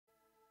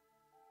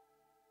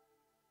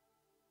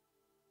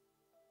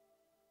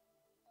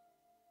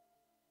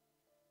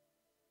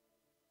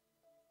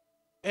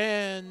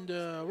And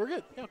we're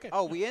good. Yeah, okay.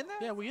 Oh, we in there?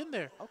 Yeah, we in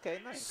there. Okay,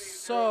 nice.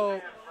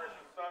 So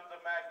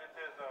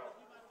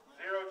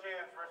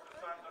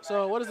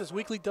what is this,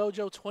 Weekly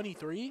Dojo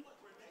 23?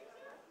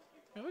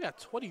 Man, we got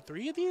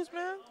 23 of these,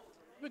 man.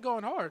 We're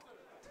going hard.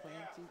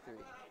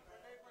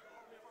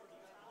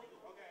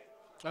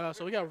 23.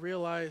 So we got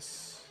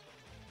Realize.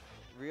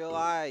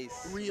 Realize.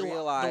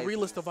 The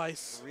realist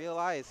device.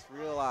 Realize.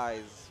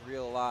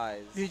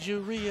 Did you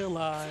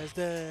realize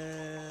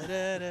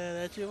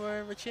that you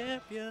were a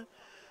champion?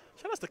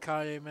 Shout out to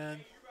Kaye, man.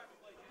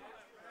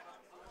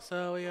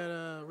 So we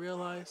got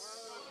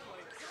Realize.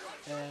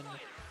 And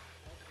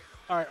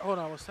all right, hold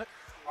on one sec.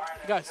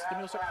 Guys, give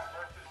me a sec.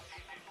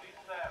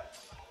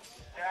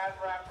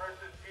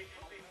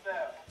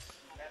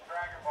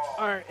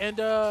 All right, and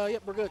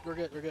yep, we're good. All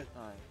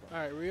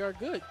right, we are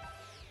good.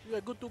 We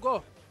are good to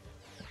go.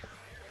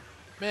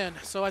 Man,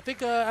 so I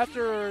think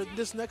after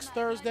this next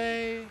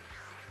Thursday,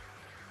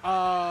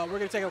 we're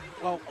gonna take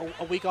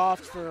a week off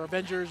for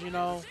Avengers. You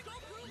know,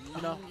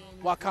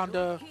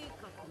 Wakanda,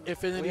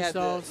 Infinity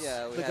Stones,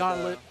 the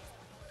Gauntlet.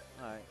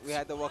 All right, we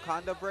had the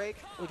Wakanda break.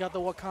 We got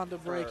the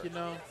Wakanda break, you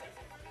know.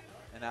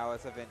 And now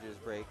it's Avengers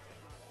break.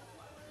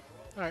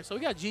 All right, so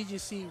we got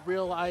GGC,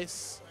 Real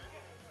Ice.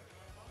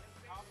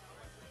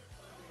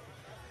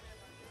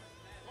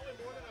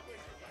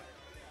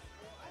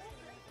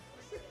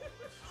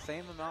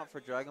 Same amount for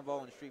Dragon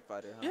Ball and Street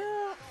Fighter, huh?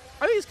 Yeah,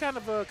 I think it's kind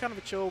of a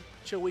chill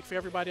week for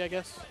everybody, I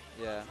guess.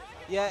 Yeah.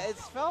 Yeah,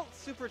 it's felt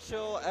super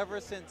chill ever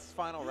since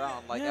final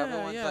round. Like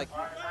everyone's like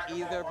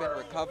either been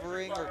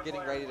recovering or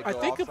getting ready to go. I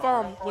think if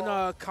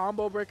when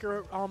Combo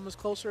Breaker is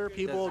closer,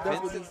 people Does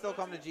definitely. Vincent still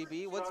come to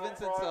GB? What's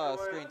Vincent's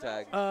screen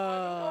tag?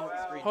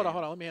 Hold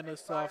on. Let me hand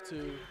this off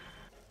to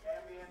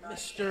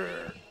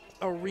Mr.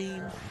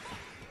 Areem.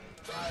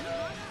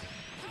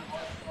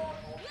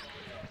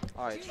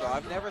 All right, so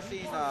I've never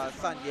seen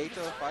San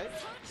Yeto fight.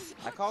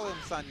 I call him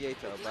San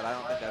Yeto, but I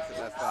don't think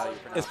that's how you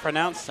pronounce it. It's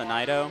pronounced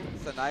Sanido.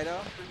 Sanido?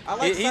 I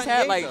like He's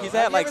San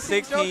had like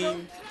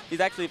 16. He's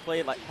actually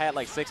had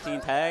like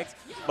 16 tags,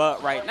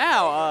 but right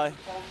now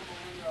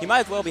he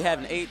might as well be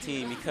having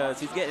 18 because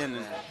he's getting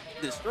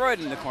destroyed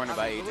in the corner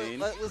by 18.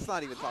 Let's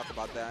not even talk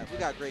about that. We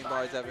got green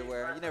bars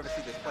everywhere. You never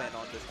see this playing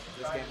on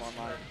this game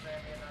online.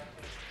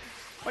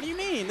 What do you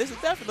mean? This is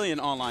definitely an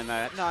online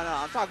match. No,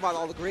 I'm talking about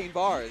all the green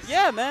bars.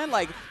 Yeah, man.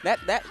 Like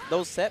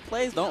those set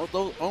plays don't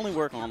only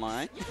work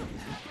online.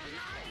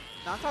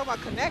 Now I'm talking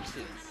about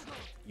connections.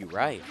 You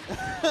right.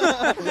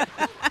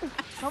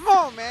 Come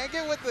on, man.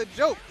 Get with the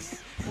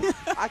jokes.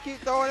 I keep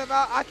throwing them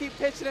out. I keep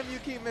pitching them. You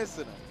keep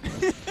missing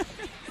them.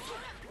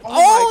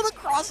 Oh, the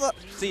cross up.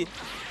 See,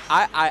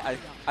 I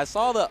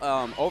saw the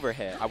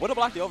overhead. I would have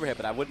blocked the overhead,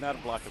 but I would not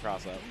have blocked the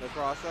cross up. The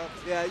cross up.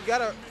 Yeah, you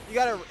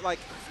gotta like.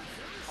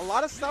 A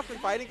lot of stuff in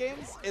fighting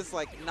games is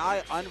like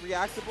not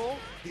unreactable.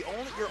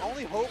 Your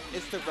only hope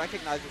is to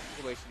recognize the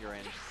situation you're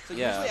in. So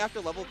usually after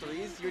level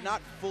 3s, you're not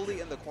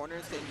fully in the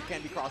corner, so you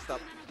can be crossed up.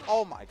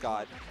 Oh my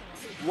god.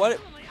 What?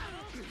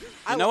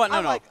 You know what?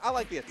 No. I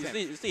like the attempt.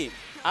 You see,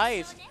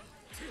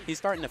 he's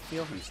starting to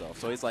feel himself.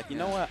 So he's like, you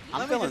know what?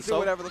 Let me just do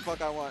whatever the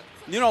fuck I want.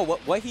 You know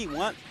what he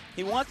wants?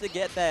 He wants to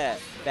get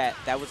that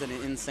was an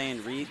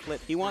insane read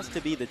clip. He wants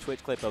to be the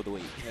Twitch clip of the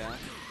week. Yeah.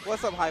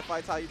 What's up, High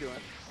Fights? How you doing?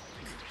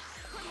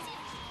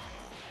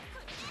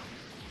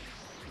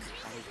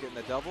 He's getting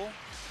the double.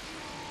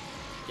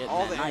 Getting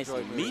all that nice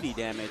meaty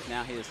damage.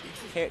 Now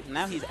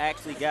he's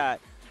actually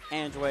got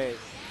Android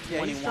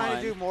 21. Yeah, he's trying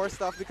to do more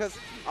stuff because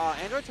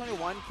Android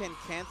 21 can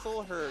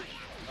cancel her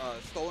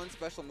stolen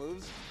special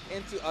moves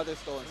into other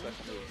stolen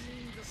special moves.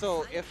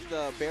 So if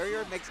the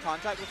barrier makes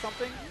contact with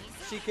something,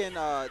 she can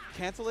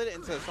cancel it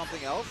into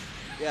something else.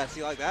 Yeah,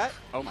 see like that?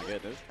 Oh my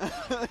goodness.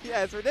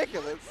 Yeah, it's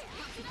ridiculous.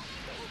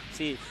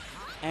 See,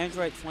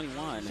 Android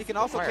 21. She can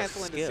also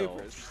cancel into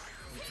supers.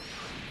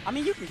 I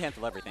mean, you can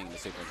cancel everything in the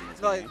supers in this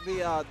game.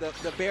 Like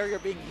the barrier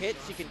being hit,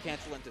 she can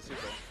cancel into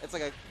super. It's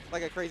like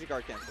a crazy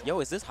guard cancel.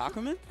 Yo, is this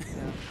Hakumen? Yeah.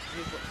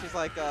 She's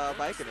like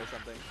biking or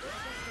something.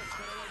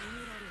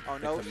 Oh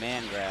no!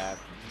 Command grab.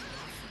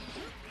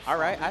 All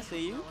right, I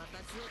see you.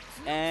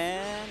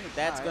 And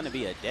that's going to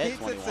be a dead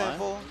 21. Keeps it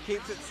simple.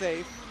 Keeps it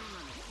safe.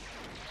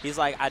 He's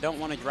like, I don't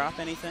want to drop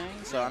anything,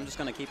 so I'm just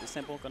going to keep it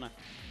simple. Going to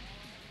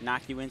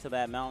knock you into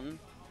that mountain.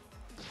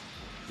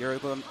 You're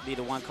going to be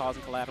the one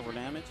causing collateral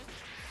damage.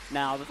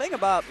 Now, the thing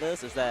about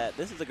this is that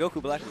this is a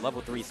Goku Black with level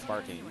 3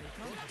 sparking.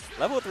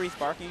 Level 3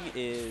 sparking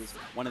is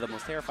one of the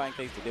most terrifying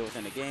things to deal with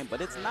in the game,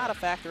 but it's not a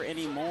factor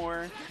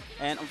anymore.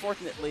 And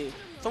unfortunately,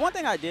 so one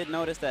thing I did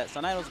notice that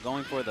Sanido's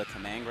going for the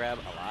command grab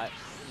a lot.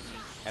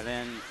 And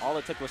then all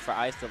it took was for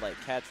Ice to like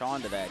catch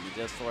on to that and you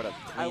just sort of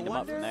cleaned him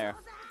up from there.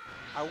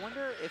 I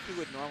wonder if he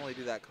would normally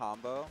do that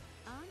combo.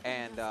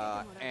 And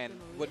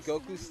would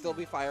Goku still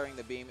be firing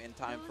the beam in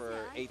time for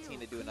 18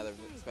 to do another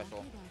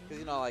special? Because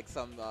you know, like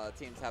some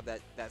teams have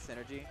that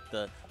synergy.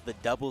 The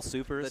double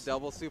supers. The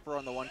double super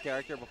on the one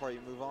character before you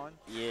move on.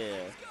 Yeah.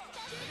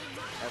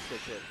 That's good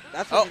shit.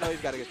 That's when you know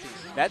he's got a good team.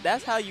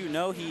 That's how you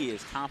know he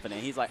is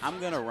confident. He's like, I'm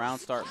gonna round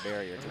start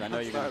barrier because I know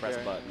you're gonna press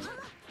a button.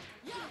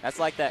 That's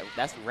like that.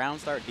 That's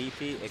round start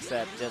DP,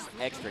 except just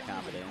extra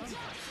confidence.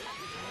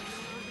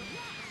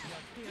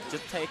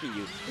 Just taking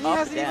you. He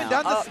hasn't even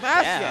done the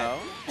smash yet.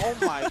 Oh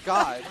my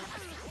god.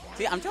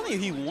 See, I'm telling you,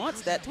 he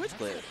wants that Twitch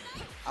clip.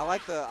 I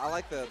like the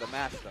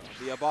mash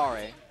though, the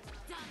Abare.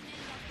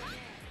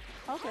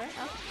 Okay.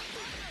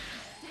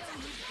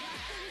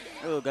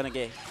 Oh, gonna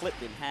get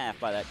clipped in half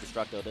by that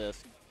Destructo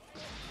Disc.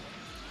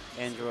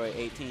 Android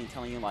 18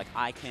 telling you like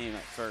I came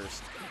at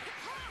first.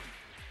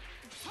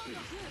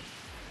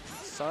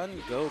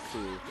 Son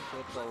Goku.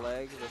 With the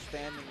legs, the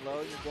standing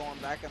low, you're going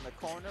back in the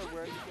corner.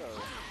 Where do you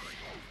go?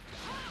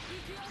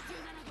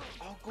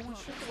 Oh, going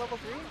straight to level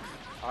 3?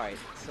 Alright,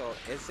 so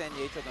is San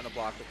Diego going to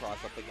block the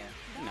cross-up again?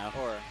 No.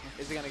 Or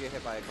is he going to get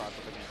hit by a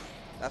cross-up again?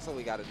 That's what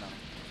we got to know.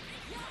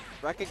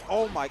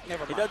 Oh my, never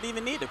mind. He doesn't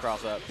even need to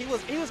cross-up. He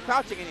was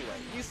crouching anyway.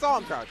 You saw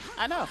him crouching.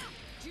 I know.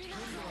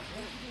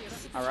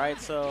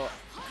 Alright, so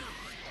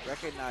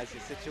recognize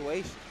your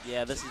situation.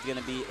 Yeah, this is going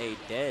to be a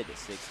dead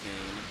 16.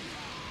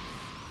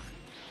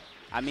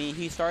 I mean,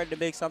 he started to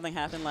make something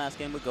happen last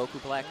game with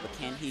Goku Black, but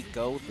can he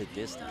go the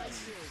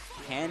distance?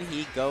 Can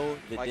he go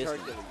the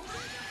distance?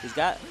 He's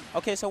got,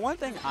 okay, so one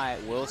thing I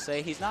will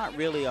say, he's not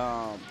really,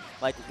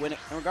 like, in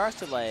regards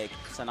to, like,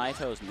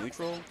 Sanaito's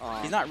neutral,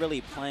 he's not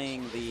really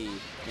playing the,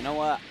 you know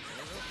what,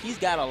 he's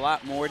got a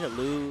lot more to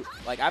lose,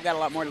 like, I've got a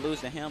lot more to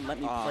lose than him.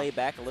 Let me play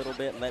back a little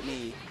bit. Let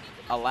me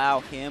allow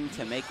him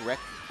to make a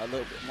little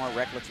bit more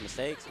reckless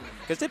mistakes.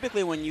 Because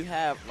typically when you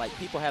have, like,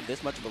 people have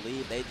this much of a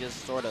lead, they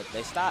just sort of,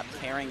 they stop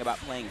caring about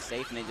playing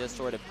safe and they just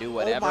sort of do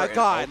whatever. Oh my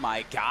god. Oh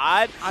my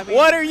god. I mean,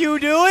 what are you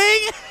doing?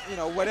 You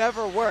know,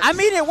 whatever works. I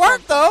mean, it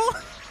worked though.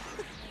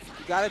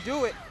 You gotta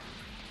do it.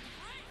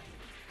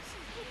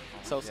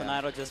 So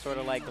Sanaito just sort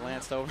of like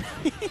glanced over.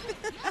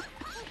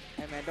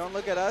 Hey man, don't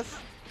look at us.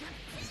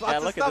 There's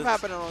lots of stuff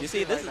happening on You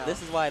see, this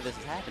is why this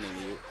is happening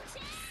to you.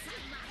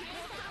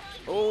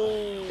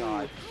 Oh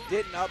god.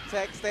 Didn't up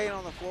tech, staying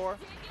on the floor.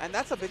 And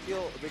that's a big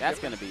deal. That's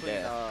going to be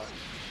dead.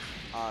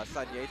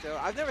 Sadieto.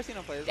 I've never seen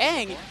him play this.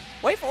 Dang.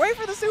 Wait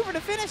for the super to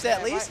finish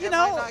at least, you it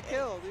know. Might not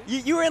kill,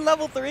 dude. You were in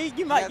level 3.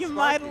 You might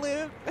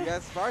live. You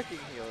got sparking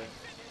healing.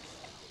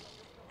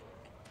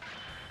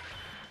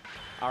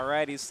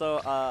 Alrighty, so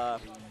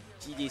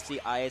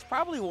GGC is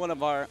probably one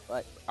of our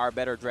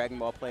better Dragon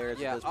Ball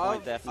players at this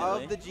point,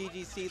 definitely. Of the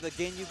GGC, the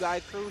Ginyu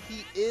Guy crew,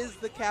 he is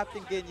the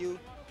Captain Ginyu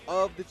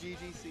of the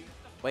GGC.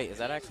 Wait, is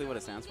that actually what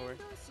it stands for?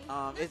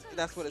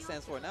 That's what it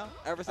stands for now.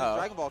 Ever since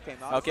Dragon Ball came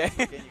out. Okay.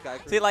 Ginyu Guy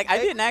crew. See, like, I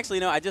didn't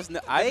actually know. I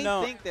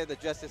know. They think they're the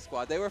Justice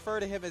Squad. They refer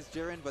to him as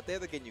Jiren, but they're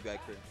the Ginyu Guy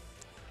crew.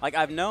 Like,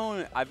 I've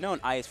known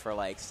Ice for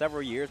like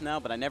several years now,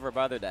 but I never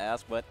bothered to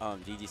ask what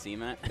GGC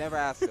meant. Never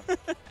ask him.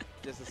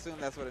 Just assume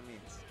that's what it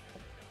means.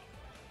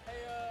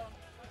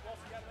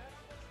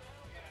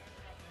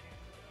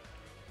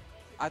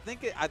 I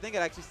think it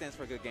actually stands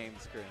for Good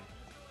Games Crew.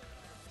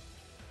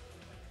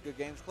 Good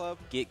Games Club?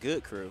 Get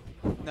Good Crew.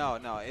 No,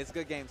 it's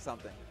Good Games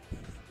something.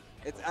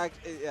 It's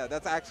yeah,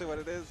 that's actually what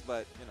it is,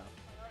 but you know.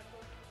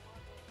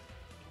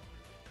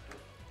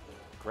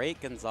 Great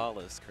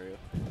Gonzalez Crew.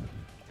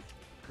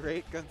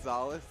 Great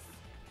Gonzalez?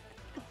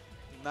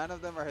 None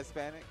of them are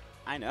Hispanic?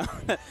 I know.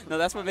 No,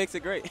 that's what makes it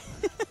great.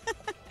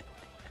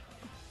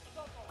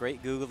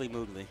 Great Googly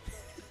Moogly.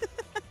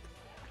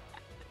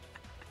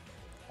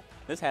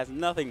 This has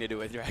nothing to do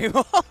with Dragon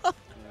Ball. Yeah.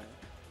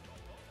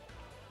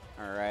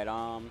 All right.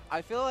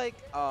 I feel like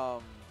a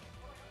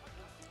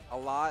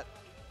lot.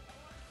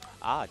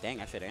 Ah, dang!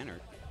 I should have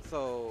entered.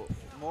 So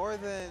more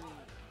than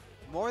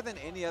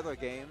any other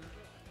game,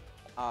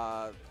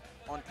 on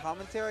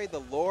commentary, the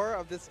lore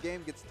of this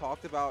game gets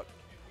talked about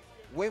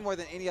way more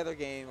than any other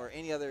game or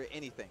any other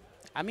anything.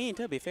 I mean,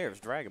 to be fair, it's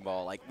Dragon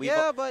Ball. Like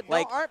but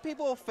like, aren't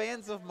people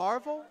fans of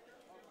Marvel?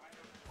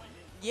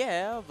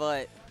 Yeah,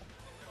 but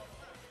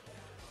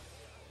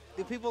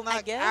do people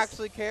not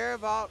actually care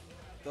about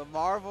the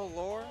Marvel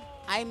lore?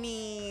 I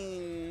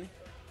mean,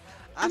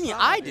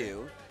 I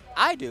do.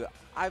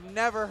 I've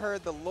never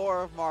heard the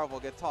lore of Marvel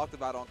get talked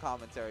about on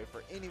commentary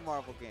for any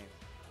Marvel game.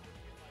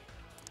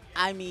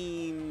 I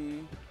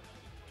mean,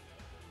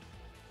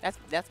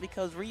 that's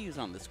because Ryu's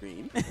on the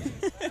screen.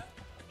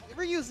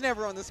 Ryu's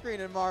never on the screen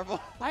in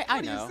Marvel.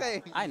 I know. What are you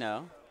saying? I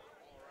know.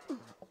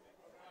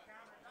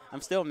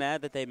 I'm still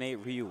mad that they made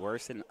Ryu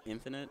worse in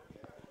Infinite.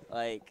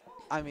 Like,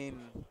 I mean,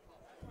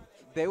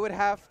 they would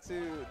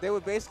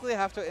basically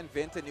have to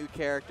invent a new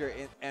character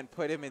and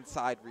put him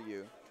inside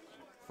Ryu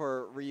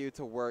for Ryu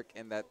to work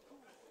in that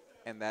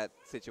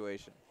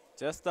situation.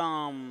 Just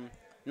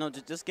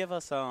just give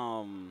us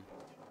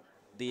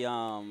the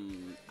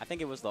I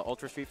think it was the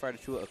Ultra Street Fighter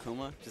 2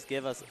 Akuma. Just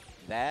give us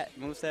that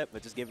moveset,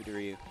 but just give it to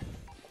Ryu.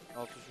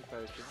 Ultra Street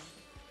Fighter 2?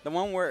 The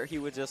one where he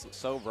was just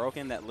so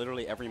broken that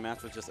literally every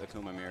match was just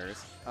Akuma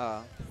mirrors.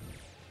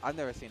 I've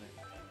never seen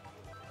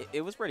it.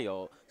 It was pretty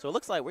old. So it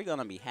looks like we're going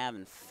to be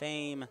having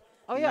Fame 96.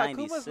 Oh, yeah,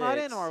 Akuma's not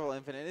in Marvel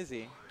Infinite, is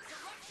he?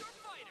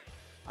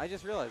 I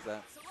just realized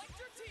that.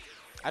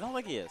 I don't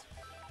think he is.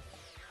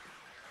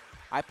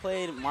 I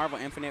played Marvel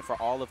Infinite for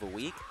all of a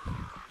week.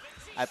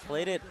 I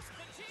played it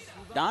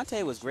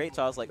Dante was great,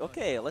 so I was like,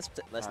 okay, let's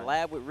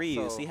lab with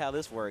Ryu, So see how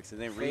this works.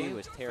 And then Ryu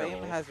was terrible.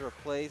 Fame has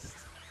replaced.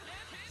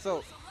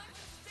 So,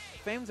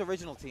 Fame's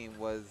original team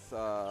was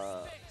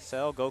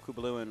Cell, Goku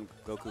Blue, and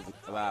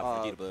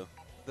Vegeta Blue.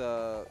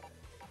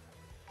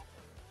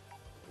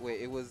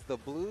 It was the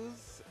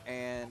Blues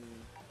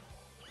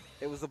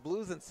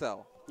and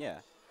Cell. Yeah.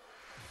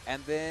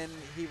 And then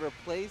he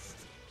replaced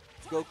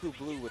Goku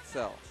Blue with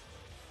Cell.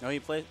 No, he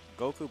played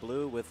Goku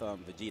Blue with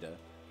Vegeta.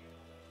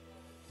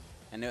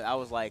 And I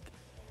was like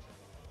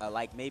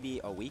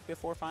maybe a week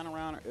before final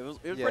round. It was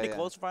pretty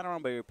close to final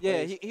round, but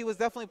he was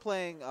definitely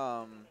playing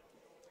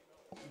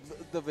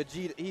the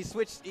Vegeta. He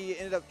switched. He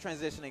ended up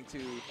transitioning to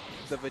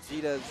the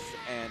Vegetas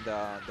and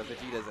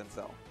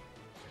Cell.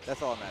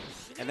 That's all that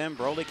matters. And then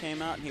Broly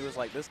came out and he was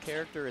like, "This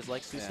character is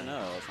like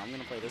Susanoo, so I'm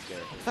gonna play this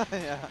character."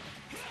 Yeah.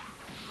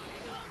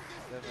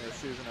 Definitely a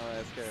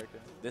Susanoo-esque character.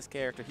 This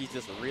character, he's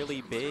just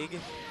really big. He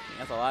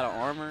has a lot of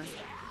armor.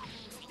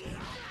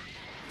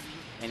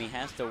 And he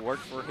has to work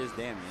for his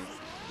damage.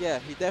 Yeah,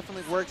 he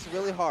definitely works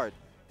really hard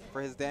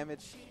for his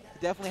damage. He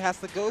definitely has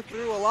to go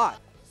through a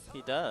lot.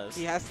 He does.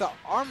 He has to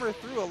armor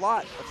through a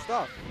lot of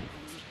stuff.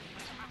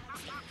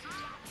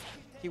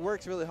 He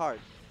works really hard.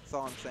 That's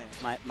all I'm saying.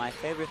 My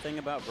favorite thing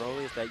about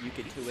Broly is that you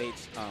can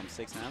 2H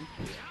 6M.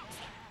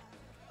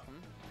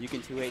 You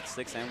can 2H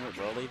 6M with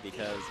Broly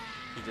because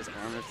he just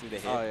armors through the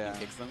hit and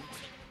kicks them.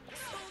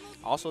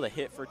 Also, the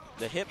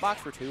hitbox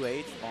for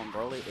 2H on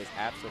Broly is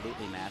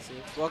absolutely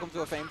massive. Welcome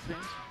to a Fame stream.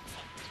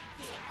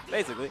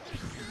 Basically.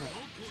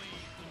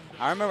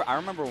 I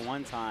remember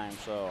one time,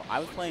 so I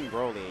was playing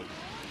Broly,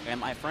 and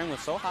my friend was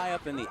so high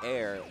up in the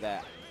air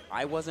that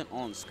I wasn't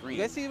on screen.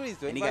 You guys see what he's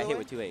doing? And he got hit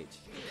with 2H.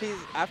 He's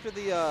after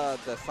the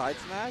side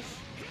smash.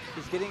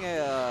 He's getting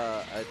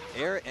a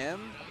air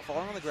M,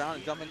 falling on the ground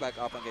and jumping back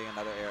up and getting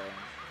another air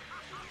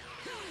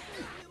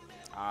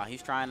M.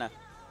 He's trying to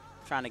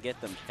get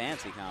them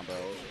fancy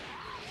combos.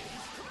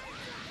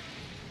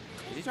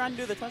 Is he trying to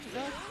do the touch of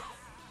death?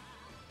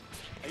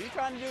 Are you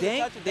trying to do the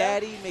touch of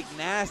death? Daddy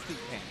McNasty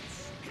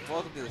Pants.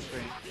 Welcome to the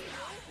stream.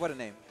 What a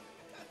name.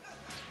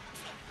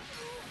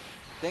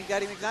 Dank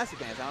Daddy McNasty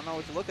Pants. I don't know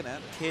what you're looking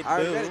at. Kid I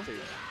already Boo. read it to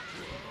you.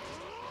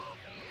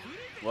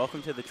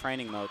 Welcome to the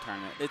training mode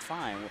tournament. It's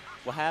fine.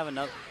 We'll have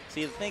another.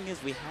 See, the thing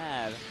is, we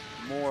have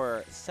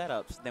more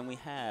setups than we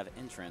have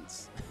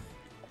entrants.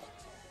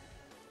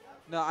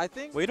 No, I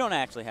think we don't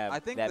actually have. I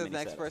think that the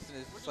many next setups. person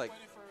is just like.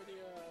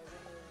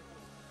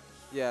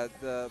 Yeah,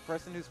 the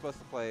person who's supposed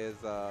to play is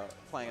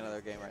playing another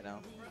game right now.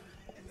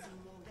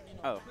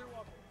 Oh.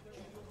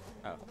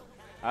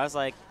 I was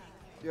like,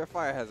 you're a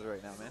fire hazard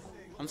right now, man.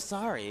 I'm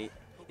sorry.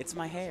 It's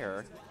my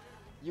hair.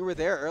 You were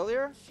there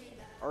earlier?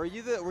 Or were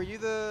you the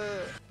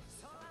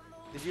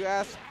Did you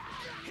ask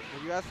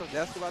the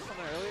desk about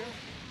something earlier?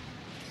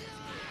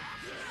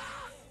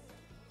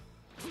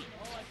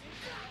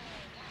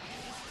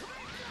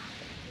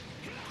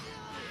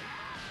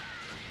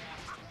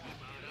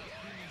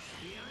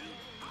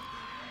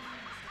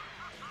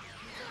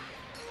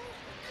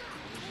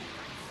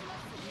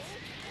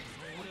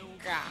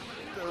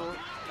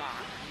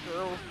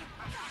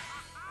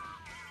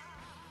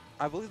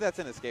 I believe that's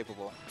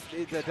inescapable.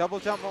 The double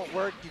jump won't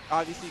work.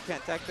 Obviously, you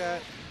can't tech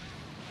that.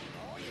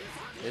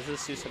 This is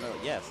Susanoo.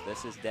 Yes,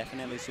 this is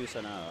definitely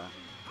Susanoo.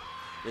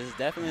 This is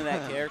definitely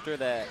that character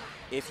that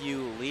if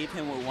you leave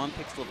him with 1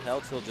 pixel of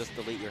health, he'll just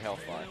delete your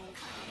health bar.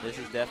 This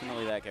is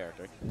definitely that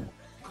character.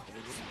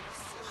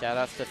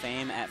 Shoutouts to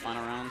Fame at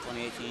Final Round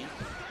 2018. Yep.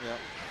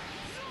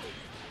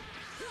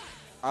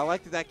 I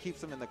like that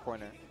keeps him in the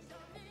corner.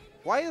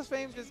 Why is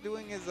Fame just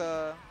doing his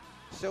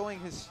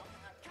showing his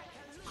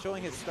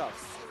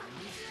stuff?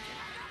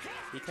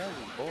 Because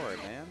he's bored,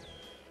 man.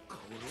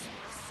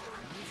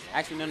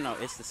 Actually, no.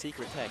 It's the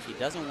secret tech. He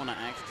doesn't want to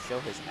actually show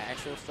his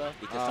actual stuff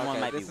because someone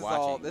might be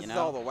watching. This is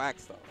all the whack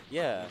stuff.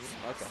 Yeah.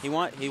 Okay. He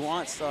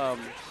wants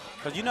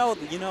because you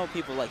know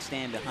people like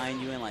stand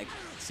behind you and like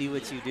see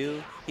what you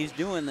do. He's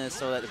doing this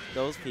so that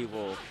those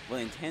people will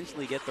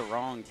intentionally get the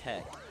wrong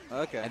tech.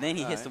 Okay. And then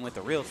he hits them with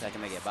the real tech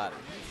and they get bodied.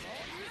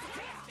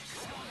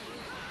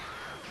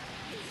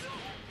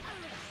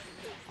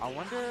 I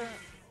wonder,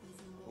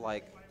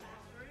 like.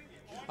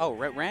 Oh,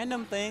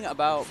 random thing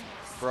about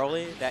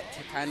Broly that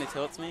kind of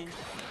tilts me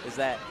is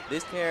that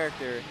this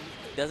character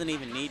doesn't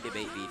even need to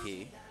bait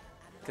DP.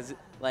 Because,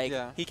 like,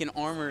 he can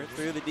armor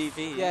through the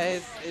DP. Yeah,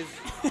 his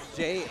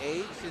JH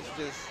is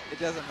just, it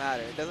doesn't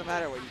matter. It doesn't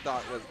matter what you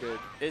thought was good.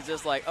 It's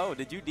just like, oh,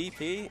 did you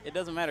DP? It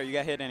doesn't matter. You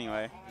got hit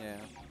anyway. Yeah.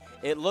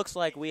 It looks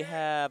like we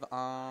have,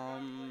 I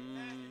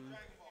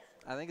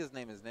think his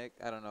name is Nick.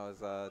 I don't know his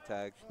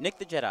tag. Nick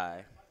the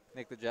Jedi.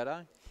 Nick the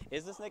Jedi?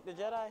 Is this Nick the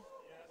Jedi?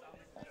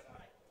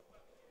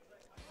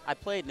 I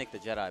played Nick the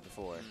Jedi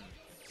before.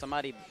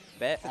 Somebody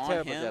bet on him.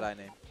 It's a terrible Jedi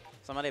name.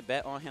 Somebody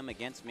bet on him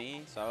against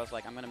me, so I was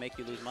like, I'm going to make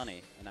you lose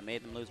money. And I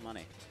made them lose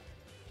money.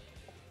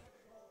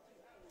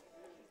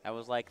 That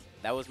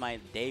was my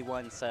day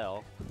one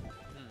sell.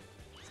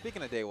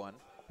 Speaking of day one,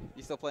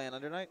 you still playing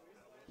Under Night?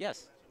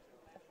 Yes.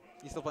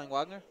 You still playing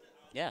Wagner?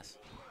 Yes.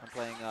 I'm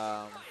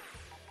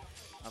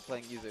I'm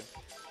playing Yuzu.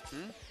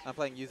 Hmm? I'm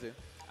playing Yuzu.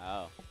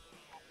 Oh.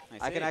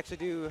 I can actually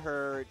do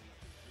her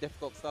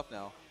difficult stuff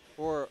now,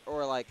 or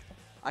like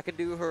I can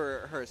do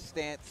her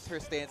stance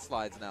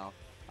slides now.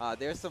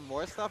 There's some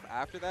more stuff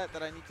after that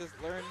I need to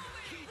learn.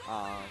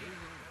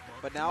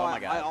 But now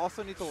I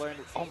also need to learn.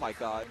 Oh my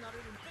god!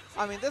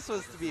 I mean, this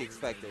was to be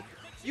expected.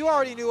 You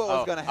already knew what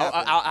was going to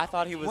happen. I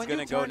thought he was going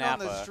to go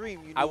Nappa. On the stream,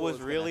 you knew I was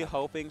really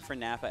hoping for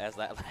Nappa as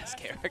that last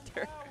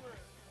character.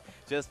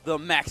 Just the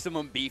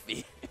maximum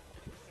beefy.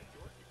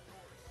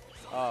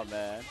 Oh,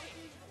 man.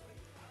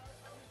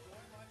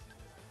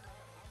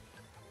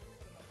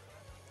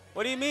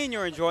 What do you mean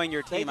you're enjoying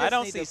your team? I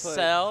don't see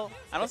Cell.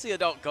 I don't see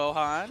Adult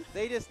Gohan.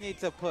 They just need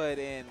to put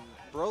in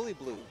Broly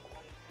Blue.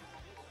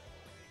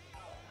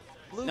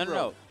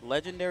 No.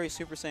 Legendary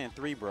Super Saiyan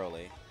 3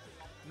 Broly.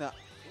 No.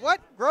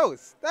 What?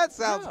 Gross. That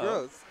sounds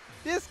gross.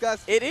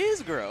 Disgusting. It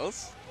is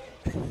gross.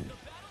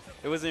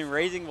 It was in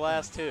Raging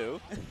Blast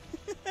 2.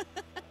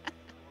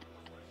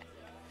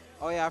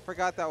 Oh, yeah. I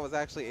forgot that was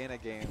actually in a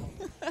game.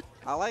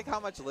 I like how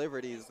much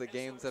liberties the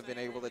games have been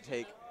able to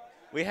take.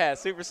 We had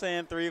Super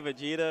Saiyan 3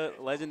 Vegeta,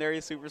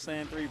 Legendary Super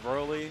Saiyan 3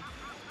 Broly.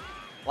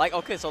 Like,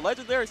 okay, so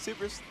Legendary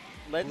Super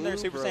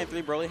Saiyan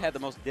 3 Broly had the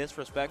most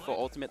disrespectful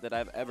ultimate that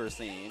I've ever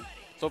seen.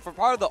 So for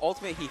part of the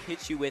ultimate, he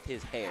hits you with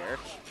his hair.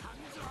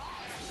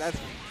 That's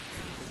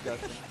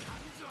disgusting.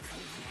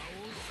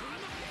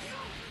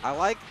 I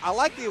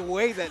like the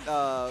way that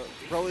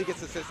Broly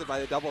gets assisted by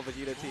the double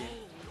Vegeta team.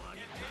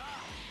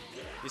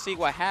 You see,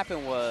 what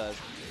happened was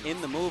in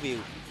the movie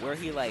where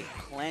he like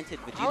planted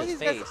Vegeta's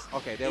face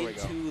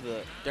into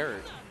the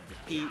dirt.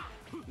 He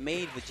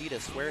made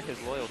Vegeta swear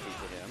his loyalty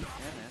to him.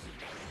 Yeah, man.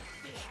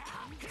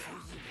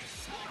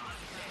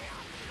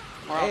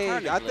 Or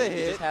alternatively,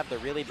 you just have the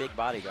really big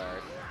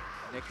bodyguard.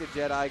 Nick the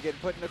Jedi getting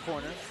put in the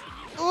corner.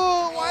 Ooh,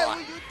 why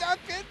were you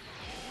ducking?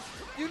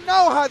 You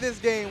know how this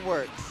game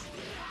works.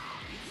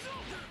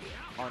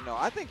 Oh, no.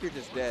 I think you're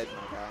just dead,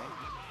 my guy.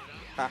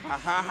 Ha, ha,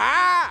 ha,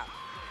 ha!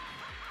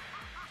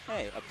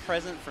 Hey, a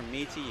present from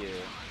me to you.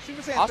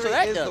 Super Saiyan also, 3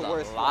 that is does the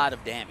worst a lot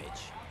of damage.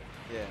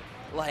 Yeah.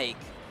 Like,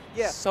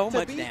 so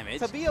much damage.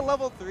 To be a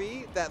level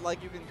 3 that,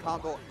 like, you can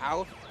combo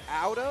out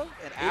of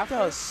and after. It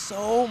does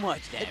so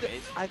much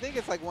damage. I think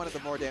it's, like, one of the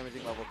more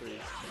damaging level 3s.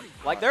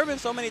 Like, there have been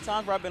so many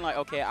times where I've been like,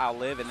 okay, I'll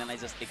live, and then I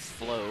just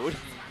explode.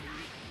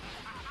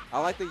 I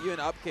like the Yun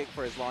up kick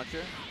for his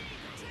launcher.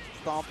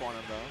 Stomp on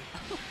him,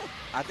 though.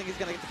 I think he's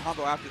going to get the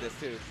combo after this,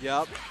 too.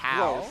 Yup.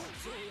 How?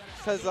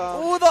 Because,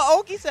 ooh, the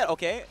Oki set.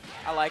 Okay,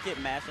 I like it.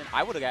 Mashing.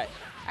 I would have got.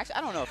 Actually,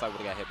 I don't know if I would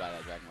have got hit by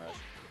that Dragon Rush.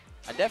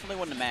 I definitely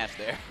wouldn't have mashed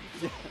there.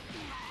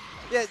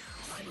 Yeah.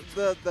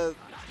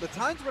 The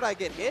times when I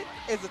get hit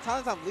is the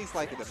times I'm least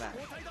likely to mash.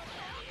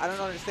 I don't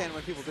understand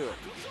when people do it.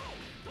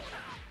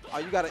 Oh,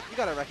 you gotta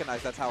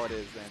recognize that's how it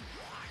is. Then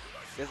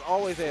there's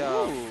always an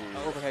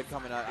overhead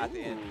coming out at the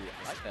end.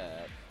 I like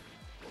that.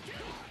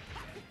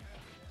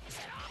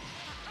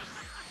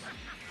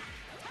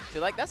 See,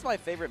 like that's my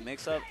favorite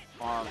mix-up.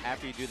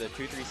 After you do the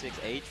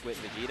 236H with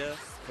Vegeta,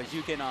 because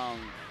you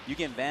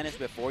can vanish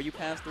before you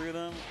pass through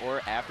them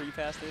or after you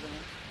pass through them.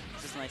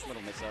 It's just a nice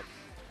little mix-up.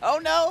 Oh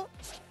no!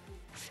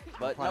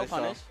 But no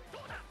punish.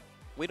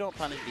 We don't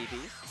punish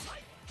DPs.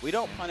 We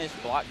don't punish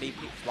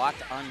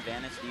blocked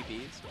unvanished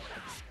DPs.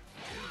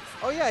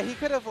 Oh yeah, he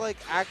could have like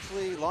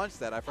actually launched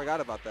that. I forgot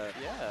about that.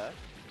 Yeah.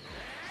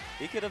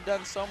 He could have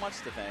done so much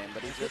to Fame,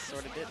 but he just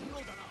sort of didn't.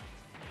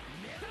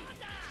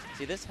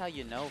 See, this is how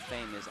you know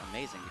Fame is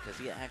amazing, because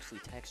he actually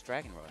techs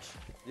Dragon Rush.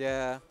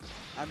 Yeah.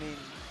 I mean,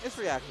 it's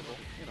reactable,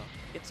 you know.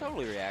 It's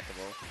totally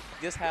reactable.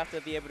 You just have to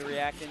be able to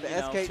react in, the you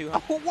know, SK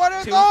 200. Oh, what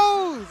are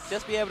those?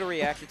 Just be able to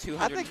react in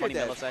 220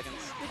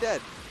 milliseconds. You're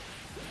dead.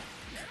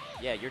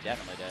 Yeah, you're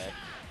definitely dead.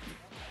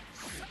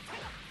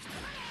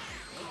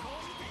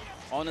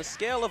 On a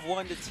scale of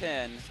 1 to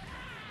 10,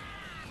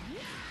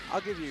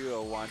 I'll give you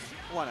a 1.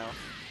 1-0.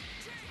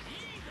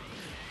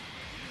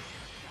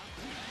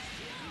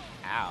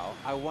 Ow.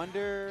 I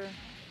wonder.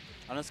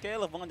 On a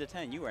scale of 1 to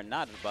 10, you are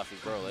not as buff as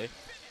Broly.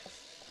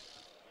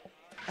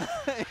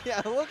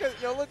 Yeah, look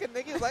at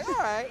Nick. He's like, all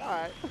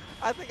right.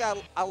 I think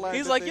I learned.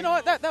 He's like, you know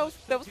what? That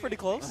was pretty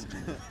close.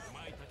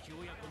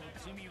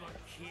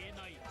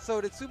 So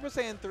did Super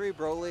Saiyan 3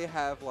 Broly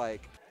have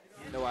like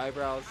no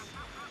eyebrows?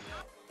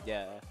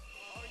 Yeah.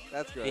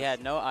 That's good. He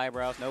had no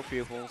eyebrows, no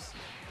pupils,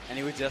 and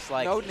he was just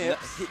like no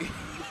nips.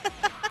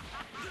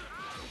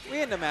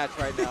 We in the match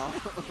right now.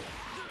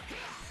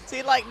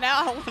 See, like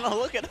now I want to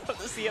look it up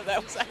to see if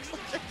that was actually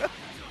true.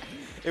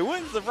 It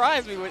wouldn't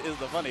surprise me, is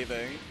the funny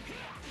thing.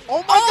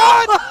 Oh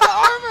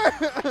my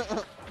God! The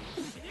armor!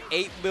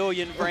 8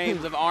 billion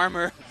frames of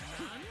armor.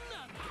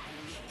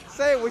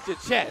 Say it with your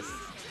chest.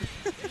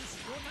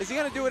 Is he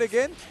gonna do it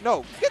again?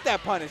 No. Get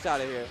that punish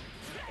out of here.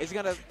 Is he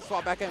gonna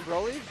swap back in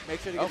Broly? Make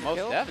sure to get the kill?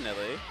 Most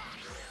definitely.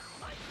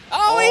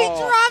 Oh, he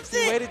drops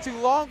it! He waited too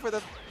long for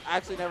the.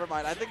 Actually, never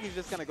mind. I think he's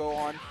just gonna go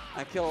on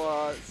and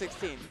kill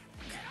 16.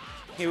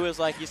 He was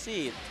like, you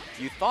see,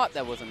 you thought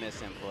that was a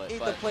misinput. Eat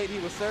the plate he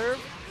was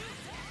served.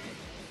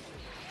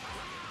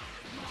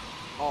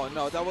 Oh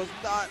no, that was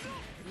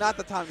not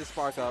the time to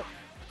spark up.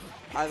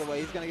 Either way,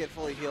 he's gonna get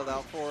fully healed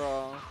out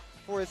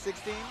for his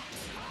 16.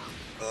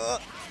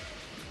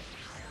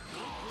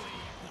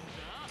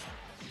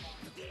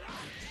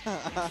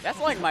 That's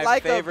like my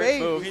favorite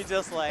move. He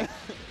just like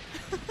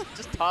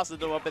just tosses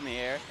them up in the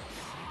air.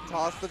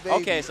 Toss the baby.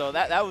 Okay, so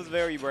that was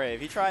very brave.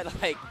 He tried to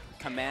like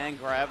command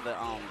grab the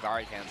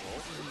guard cancel.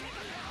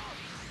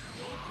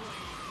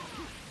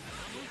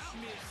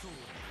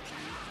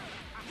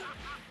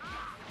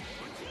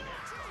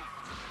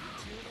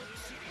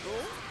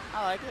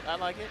 I like it. I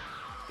like it.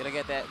 Gonna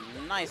get that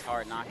nice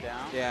hard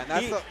knockdown. Yeah, and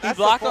that's he the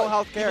blocked full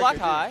health character. He blocked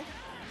high.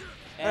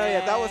 Oh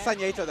yeah, that was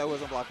Sanyeto that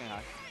wasn't blocking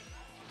high.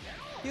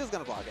 He was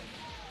gonna block it.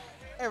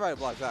 Everybody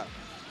blocks that.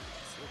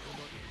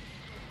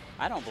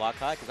 I don't block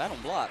high because I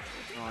don't block.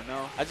 Oh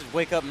no. I just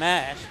wake up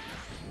mash.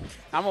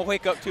 I'm gonna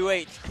wake up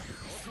 2H.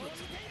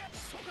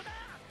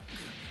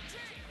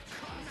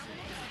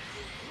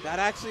 That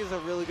actually is a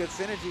really good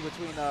synergy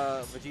between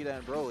Vegeta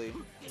and Broly,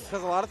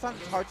 because a lot of times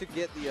it's hard to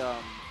get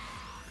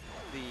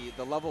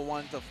the level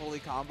 1 to fully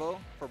combo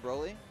for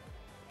Broly.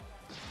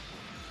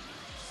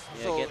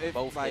 Yeah, so get if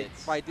both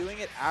hits. by doing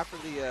it after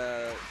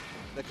the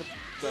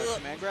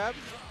command grab,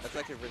 that's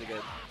actually really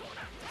good.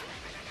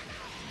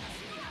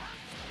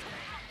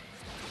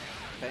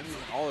 I'm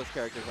using all his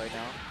characters right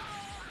now.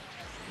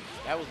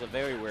 That was a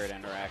very weird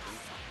interaction.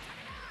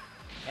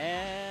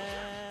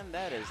 And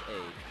that is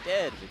a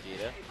dead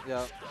Vegeta.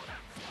 Yeah.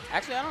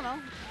 Actually, I don't know.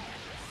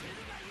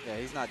 Yeah,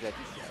 he's not dead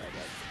just yet, I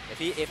guess.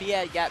 If he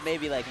had got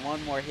maybe like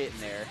one more hit in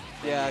there.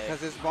 Yeah,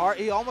 because his bar,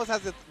 he almost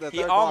has the third bar.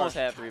 He almost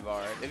had 3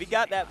 bars. If he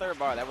got that 3rd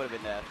bar, that would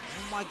have been dead.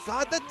 Oh my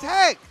God, the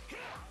tech!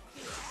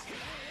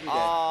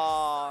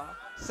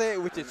 Say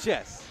it with your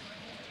chest.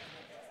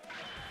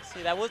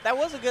 See, that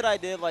was a good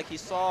idea. Like, he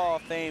saw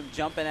Fame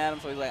jumping at him,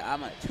 so he's like,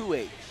 I'm at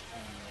 2H.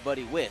 But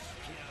he whiffed.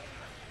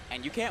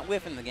 And you can't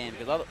whiff in the game,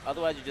 because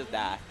otherwise you just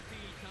die.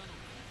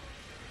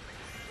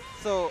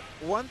 So,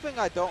 one thing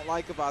I don't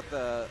like about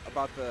the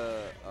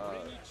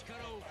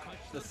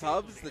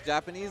subs, the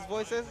Japanese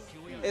voices,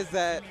 is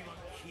that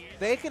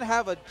they can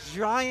have a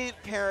giant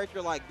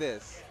character like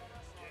this,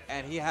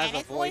 and he has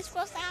a voice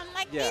will sound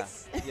like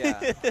this.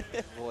 Yeah,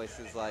 voice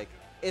is like,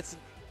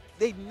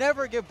 they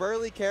never give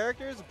burly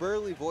characters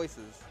burly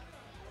voices.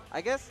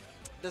 I guess,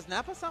 does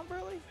Nappa sound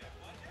burly?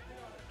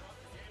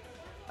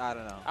 I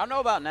don't know. I don't know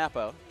about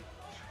Nappa,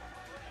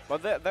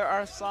 but there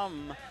are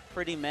some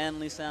pretty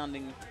manly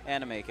sounding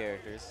anime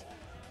characters.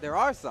 There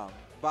are some,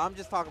 but I'm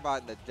just talking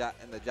about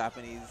in the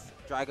Japanese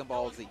Dragon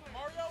Ball Z.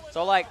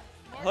 So like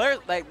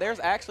there's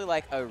actually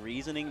like a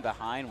reasoning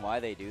behind why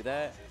they do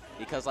that,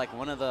 because like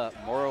one of the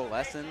moral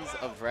lessons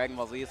of Dragon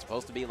Ball Z is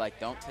supposed to be like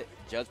don't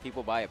judge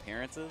people by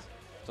appearances.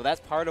 So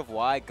that's part of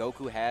why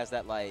Goku has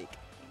that like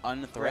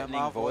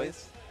unthreatening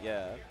voice.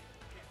 Yeah.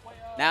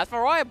 Now as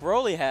for why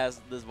Broly has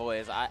this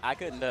voice, I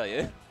couldn't tell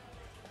you.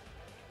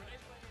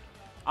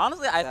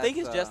 Honestly, I think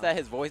it's just that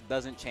his voice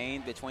doesn't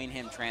change between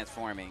him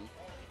transforming.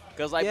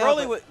 Because like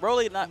Broly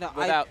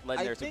without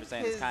legendary Super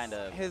Saiyan is kind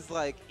of his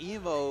like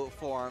emo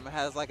form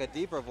has like a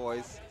deeper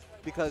voice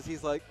because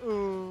he's like,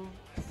 I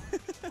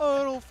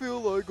don't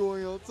feel like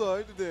going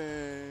outside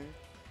today.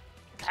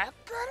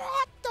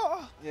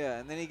 Yeah,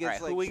 and then he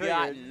gets like who we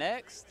got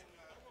next?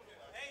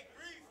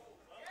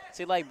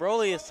 See, like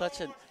Broly is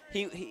such a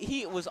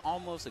he was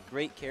almost a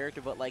great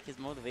character, but like his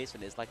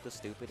motivation is like the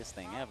stupidest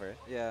thing ever.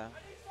 Yeah.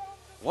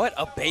 What,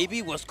 a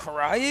baby was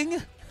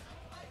crying?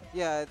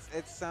 Yeah,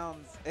 it's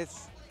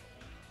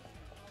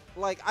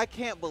like I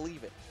can't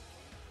believe it.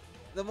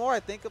 The more I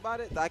think about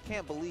it, I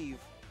can't believe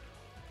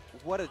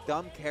what a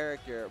dumb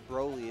character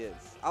Broly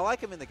is. I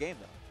like him in the game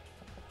though.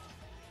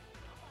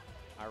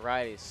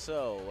 Alrighty,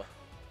 so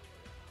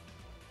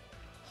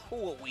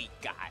who we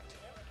got?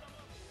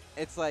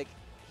 It's like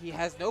he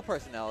has no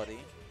personality,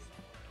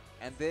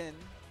 and then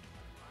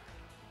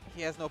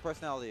he has no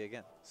personality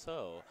again.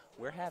 So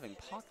we're having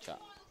Pork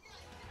Chop.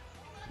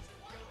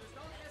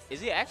 Is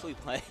he actually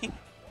playing?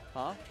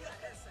 Huh?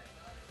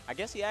 I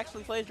guess he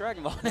actually plays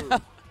Dragon Ball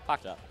now.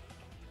 Pork Chop.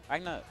 I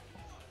know.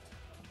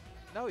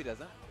 No, he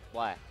doesn't.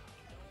 Why?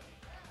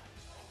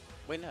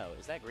 Wait, no.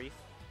 Is that Grief?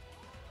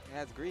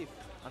 Yeah, it's Grief.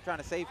 I'm trying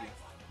to save you.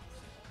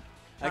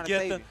 I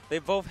get them. They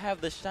both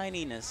have the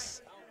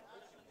shininess.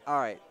 All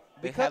right.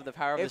 They have the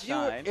power of the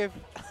shine. If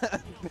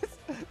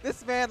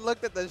this man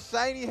looked at the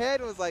shiny head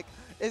and was like,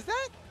 is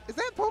that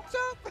Pork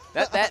Chop?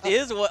 That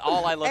is what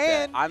all I looked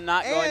at. I'm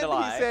not going to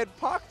lie. And he said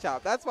Pork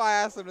Chop. That's why I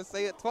asked him to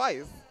say it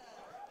twice.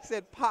 He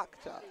said Pork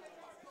Chop.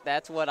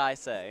 That's what I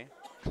say.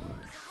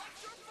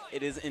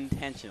 It is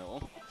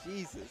intentional.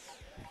 Jesus.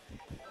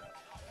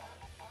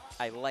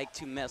 I like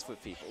to mess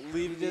with people.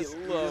 Leave me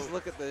alone. You just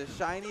look at the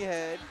shiny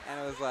head and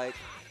it was like,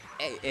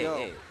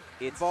 hey,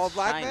 it's bald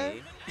black shiny.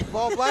 Man?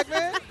 Bald black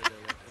man?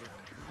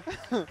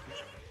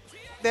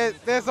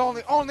 There's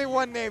only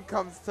one name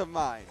comes to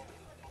mind.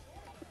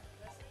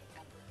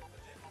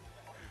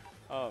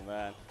 Oh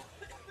man.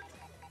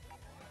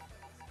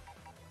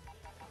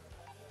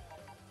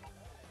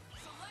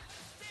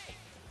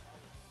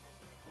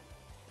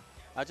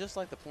 I'd just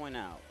like to point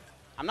out,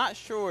 I'm not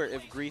sure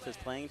if Grief is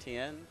playing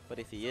TN, but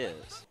if he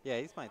is, Yeah,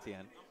 he's playing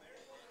TN.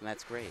 then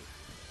that's great.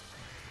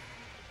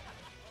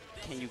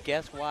 Can you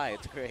guess why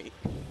it's great?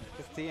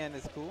 Because TN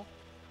is cool.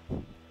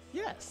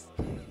 Yes.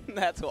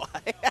 That's why.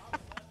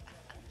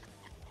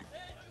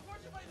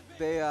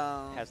 They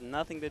Has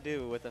nothing to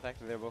do with the fact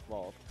that they're both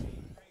bald.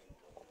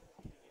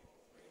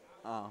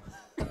 Oh.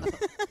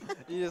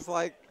 You just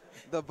like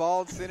the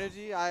bald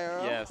synergy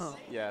IRL? Yes,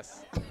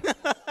 yes.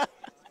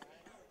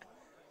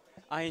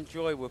 I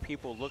enjoy where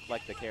people look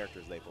like the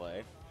characters they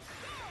play.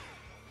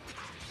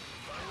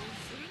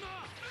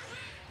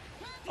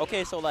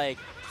 Okay, so like,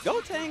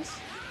 Gotenks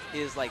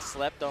is like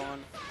slept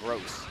on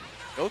gross.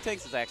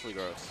 Gotenks is actually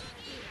gross.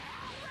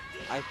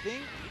 I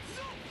forget.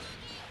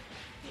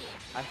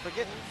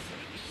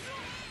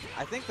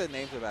 I think the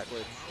names are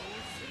backwards.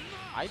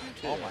 I do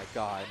too. Oh my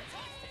god.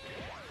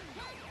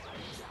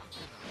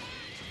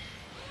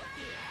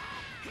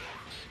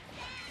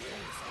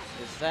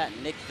 Is that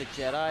Nick the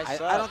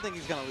Jedi? I don't think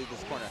he's gonna leave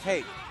this corner.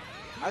 Hey,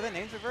 are the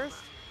names reversed?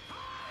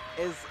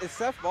 Is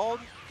Seth bald?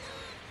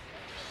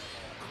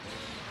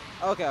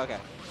 Okay, okay.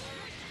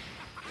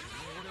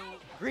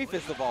 Grief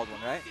is the bald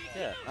one, right?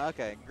 Yeah.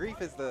 Okay,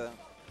 Grief is the...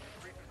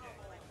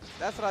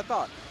 That's what I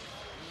thought.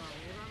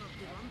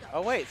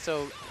 Oh wait,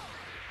 so...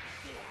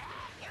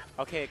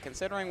 Okay,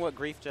 considering what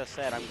Grief just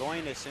said, I'm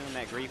going to assume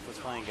that Grief was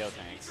playing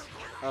Gotenks.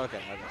 Okay,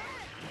 okay.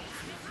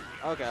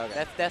 Okay,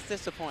 okay. That's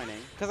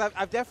disappointing. Because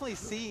I've definitely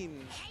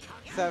seen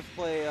Seth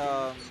play...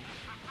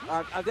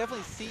 I've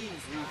definitely seen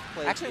Grief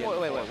play... Actually,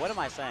 wait, what am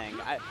I saying?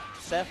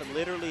 Seth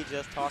literally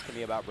just talked to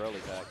me about Broly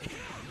Tech.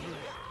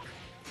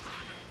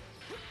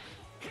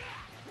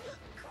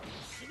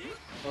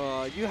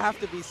 You have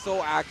to be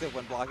so active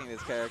when blocking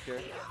this character.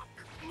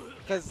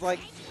 Because, like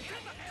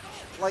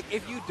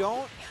if you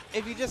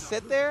just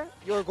sit there,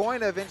 you're going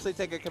to eventually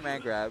take a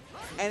command grab.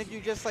 And if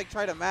you just, like,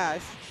 try to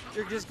mash,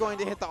 you're just going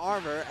to hit the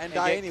armor and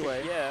die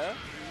anyway. Yeah.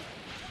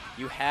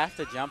 You have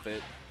to jump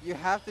it. You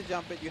have to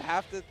jump it. You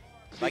have to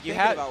like think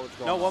about what's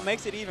going on. No, what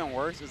makes it even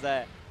worse is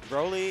that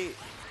Broly,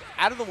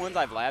 out of the ones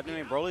I've labbed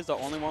him, Broly's the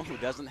only one who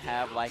doesn't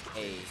have, like,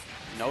 a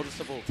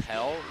noticeable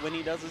tell when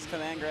he does his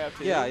command grab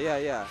too. Yeah, yeah,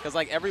 yeah. Because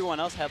like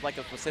everyone else has like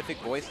a specific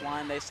voice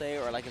line they say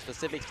or like a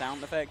specific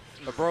sound effect,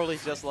 but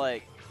Broly's just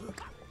like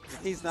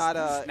he's not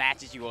a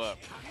snatches you up.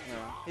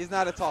 Yeah. He's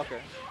not a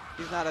talker.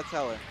 He's not a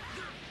teller.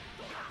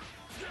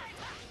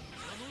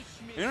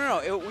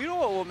 No. You know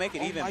what will make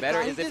it even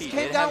better is if he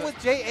came down with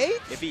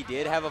J8. If he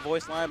did have a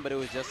voice line, but it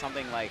was just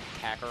something like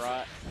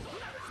Kakarot,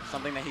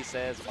 something that he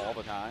says all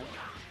the time.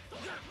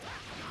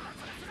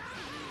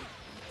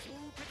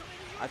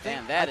 I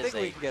think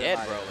we can get dead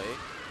Broly.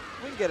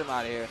 We can get him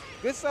out of here.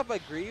 Good stuff by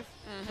Grief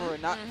for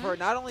not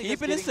only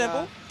keeping it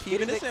simple,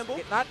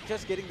 not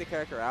just getting the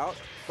character out,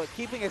 but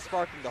keeping it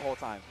sparking the whole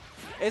time.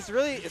 It's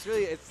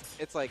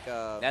like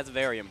that's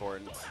very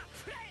important.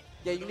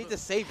 Yeah, you need to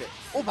save it.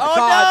 Oh my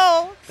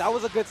god! No! That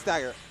was a good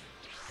stagger.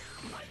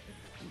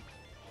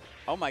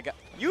 Oh my god!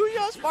 Use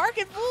your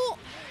sparking, fool!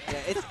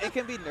 Yeah, it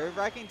can be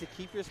nerve-wracking to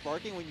keep your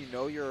sparking when you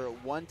know you're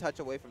one touch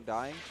away from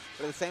dying,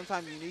 but at the same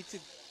time you need to.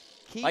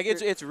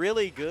 It's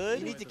really good.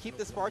 You need to keep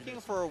the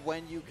sparking for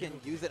when you can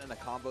use it in a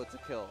combo to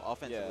kill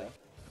offensively.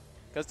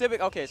 Because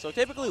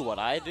typically what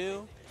I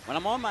do, when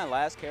I'm on my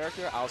last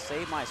character, I'll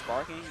save my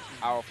sparking.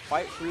 I'll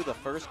fight through the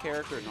first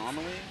character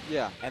normally.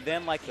 Yeah. And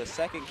then like the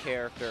second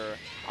character,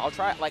 I'll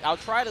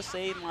try to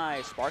save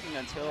my sparking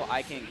until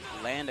I can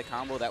land a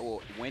combo that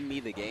will win me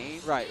the game.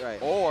 Right.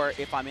 Or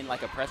if I'm in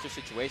like a pressure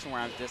situation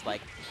where I'm just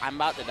like I'm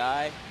about to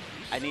die,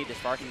 I need to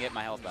spark and get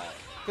my health back.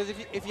 Because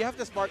if you have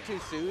to spark too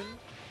soon,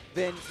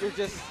 then you're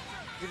just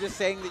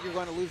saying that you're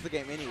going to lose the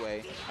game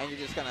anyway, and you're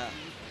just going to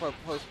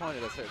postpone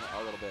it a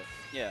little bit.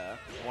 Yeah.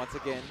 Once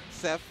again,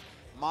 Seth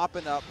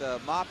mopping up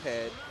the mop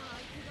head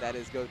that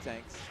is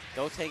Gotenks.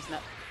 Gotenks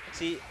not.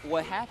 See,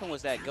 what happened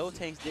was that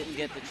Gotenks didn't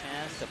get the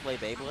chance to play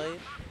Beyblade.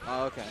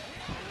 Oh, okay.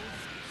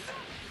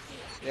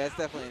 Yeah, it's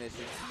definitely an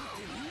issue.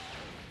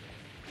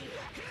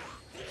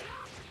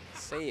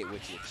 Say it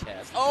with your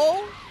chest.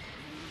 Oh!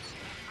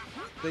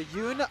 The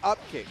Yun up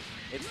kick.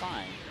 It's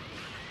fine.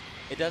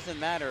 It doesn't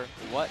matter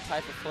what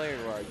type of player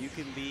you are. You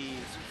can be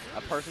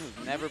a person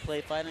who's never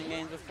played fighting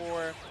games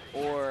before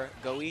or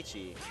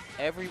Goichi.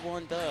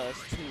 Everyone does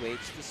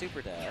 2H the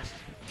super dash.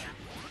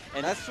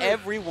 And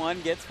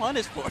everyone gets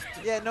punished for it.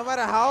 Yeah, no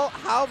matter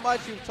how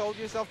much you've told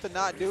yourself to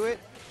not do it,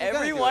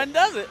 everyone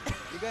does it.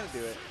 You're going to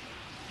do it.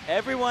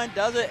 Everyone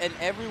does it, and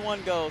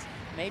everyone goes,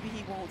 maybe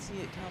he won't see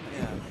it coming.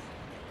 Yeah.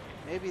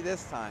 Maybe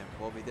this time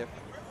will be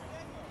different.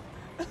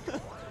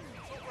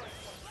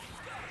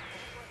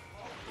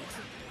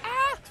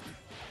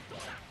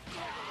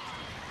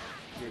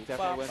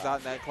 Definitely wins out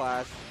in that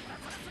clash.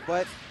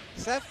 But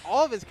Seth,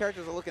 all of his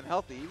characters are looking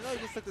healthy. Even though he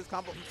just took this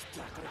combo, he's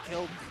not going to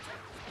kill.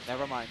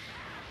 Never mind.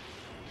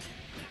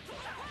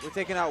 We're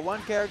taking out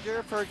one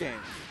character per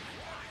game.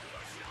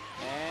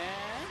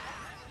 And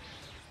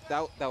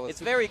that was.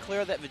 It's very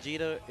clear that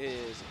Vegeta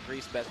is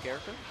Grief's best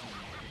character.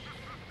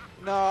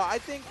 No, I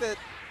think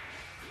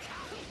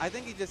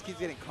he just keeps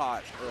getting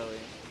caught early.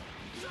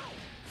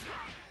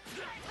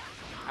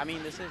 I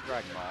mean, this is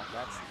Dragon Ball.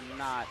 That's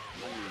not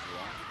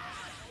unusual.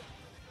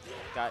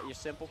 Got your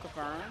simple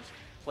confirms.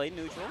 Play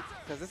neutral.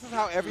 Because this is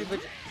how every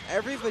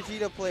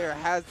Vegeta player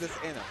has this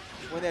in them.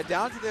 When they're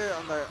down to their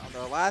on their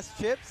last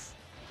chips,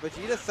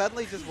 Vegeta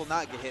suddenly just will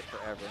not get hit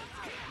forever.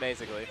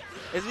 Basically.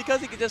 It's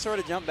because he can just sort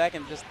of jump back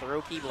and just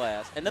throw Ki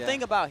Blast. And the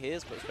thing about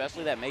his,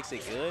 especially that makes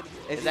it good,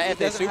 is that if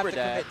they super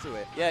dash,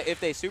 if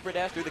they super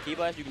dash through the Ki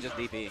Blast, you can just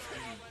DP.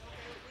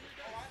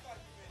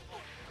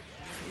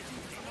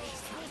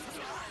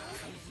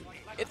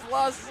 It's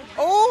lost.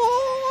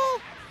 Oh!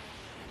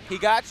 He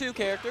got two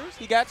characters.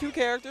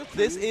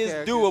 This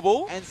is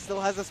doable. And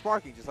still has a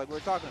sparking, just like we were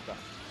talking about.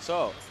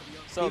 So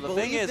the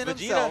thing is,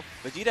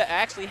 Vegeta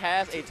actually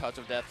has a Touch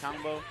of Death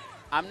combo.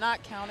 I'm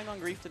not counting on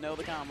Grief to know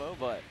the combo,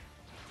 but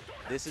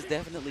this is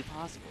definitely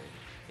possible.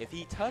 If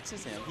he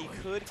touches him, he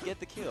could get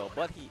the kill,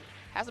 but he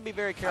has to be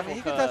very careful. I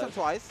mean, he can touch him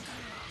twice.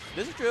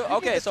 This is true.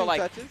 Okay, so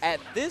like touches.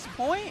 At this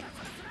point,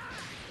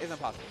 it's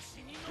impossible.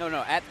 No.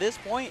 At this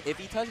point, if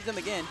he touches him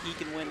again, he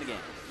can win the game.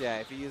 Yeah,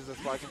 if he uses the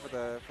sparking for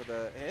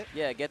the hit.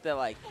 Yeah, get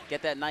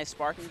that nice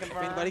sparking confirm.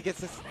 If anybody gets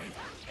this.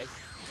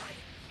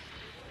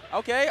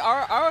 Okay,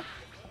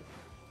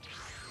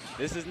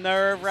 this is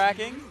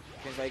nerve-wracking.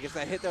 If anybody gets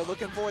that hit they're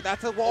looking for,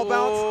 that's a wall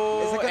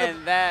bounce. Is it gonna,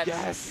 and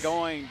that's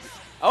going.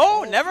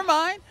 Oh, never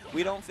mind.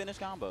 We don't finish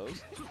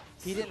combos.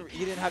 He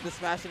didn't have the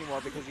smash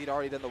anymore because he'd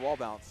already done the wall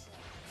bounce.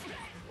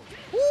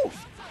 Woo!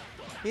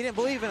 He didn't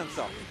believe in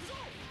himself.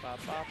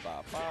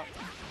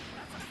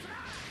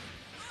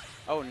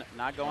 Oh,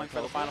 not going for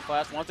the final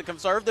flash. Wants to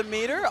conserve the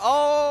meter.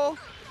 Oh,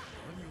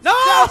 no!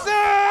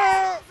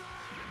 Yes,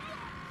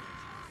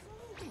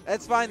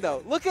 that's fine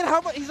though. Look at how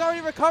much he's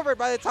already recovered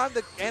by the time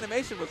the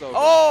animation was over.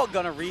 Oh,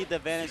 gonna read the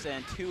advantage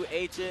and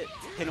 2H it.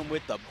 Hit him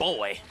with the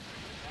boy.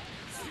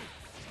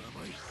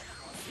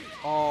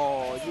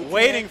 Oh,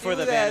 waiting for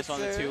the advantage on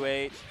the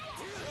 2H.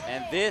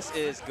 And this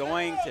is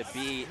going to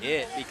be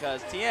it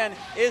because Tien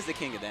is the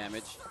king of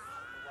damage.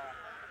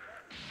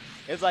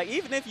 It's like,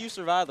 even if you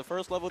survive the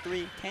first level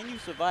 3, can you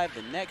survive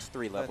the next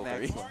 3 level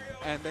 3s?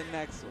 And the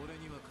next one.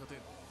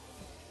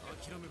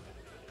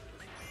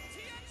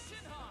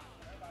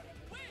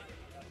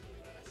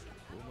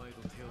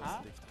 Huh?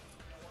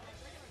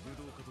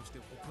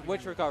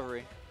 Which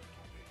recovery?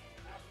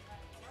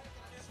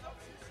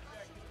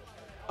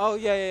 Oh,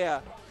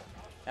 yeah.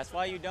 That's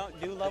why you don't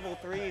do level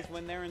 3s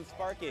when they're in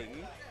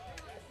sparking.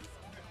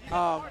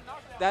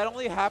 That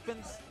only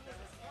happens.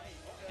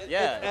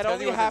 That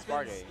only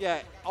happens.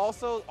 Yeah.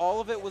 Also,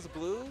 all of it was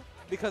blue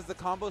because the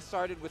combo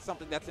started with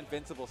something that's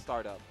invincible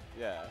startup.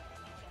 Yeah.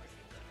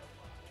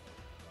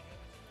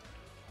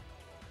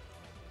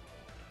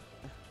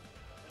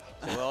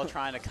 Joel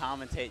trying to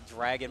commentate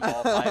Dragon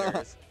Ball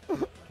Fighters.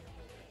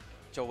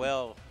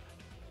 Joel.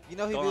 You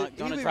know, he'd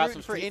be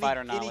rooting for any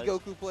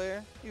Goku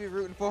player. He'd be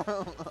rooting for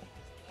him.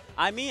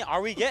 I mean,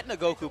 are we getting a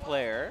Goku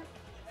player?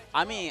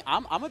 I mean,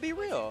 I'm gonna be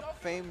real.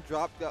 Fame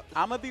dropped up.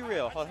 I'm gonna be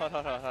real. Hold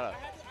on.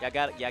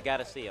 Y'all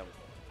gotta see him.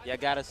 Y'all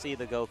gotta see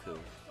the Goku.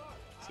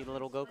 See the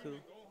little Goku?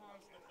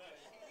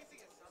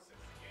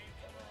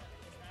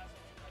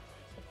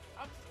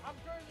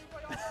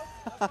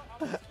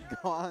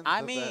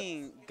 I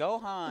mean,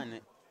 Gohan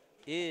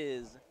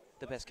is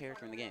the best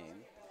character in the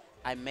game.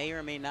 I may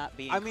or may not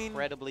be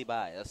incredibly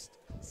biased.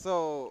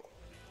 So,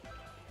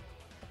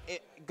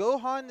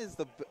 Gohan is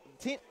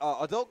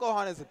adult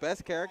Gohan is the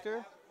best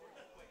character,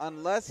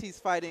 unless he's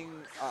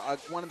fighting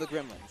one of the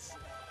Gremlins.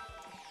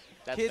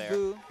 That's Kid fair.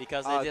 Buu,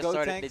 because they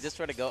just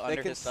sort of go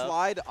under his stuff.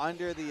 They can slide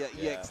under the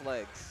EX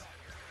legs.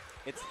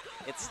 It's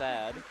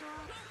sad.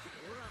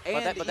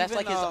 And but that's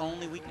like his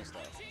only weakness, though.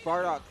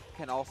 Bardock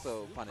can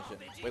also punish him.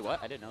 Wait,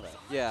 what? I didn't know that.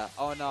 Yeah,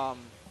 on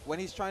when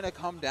he's trying to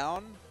come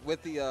down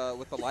with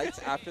the lights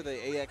after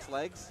the AX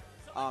legs,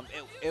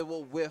 it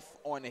will whiff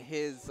on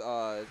his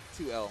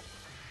 2L.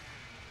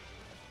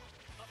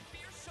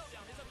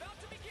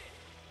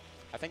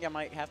 I think I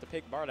might have to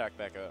pick Bardock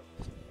back up.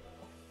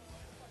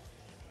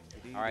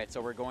 All right,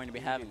 so we're going to be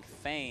having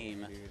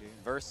Fame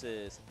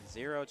versus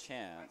Zero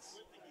Chance.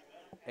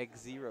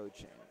 X-Zero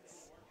Chance.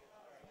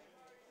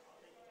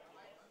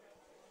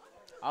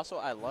 Also,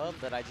 I love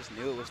that I just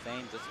knew it was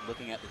Fame just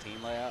looking at the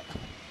team layout.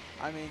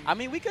 I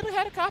mean, we could have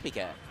had a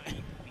copycat.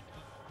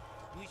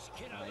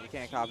 You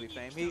can't copy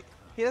Fame.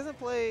 He doesn't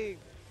play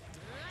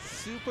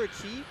super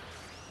cheap.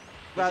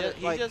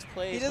 He just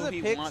plays who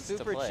he wants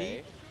to play.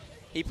 Cheap,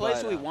 he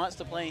plays who he wants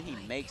to play, and he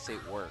makes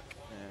it work.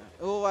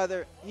 Yeah. Well,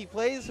 either he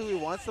plays who he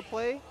wants to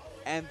play,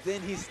 and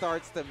then he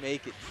starts to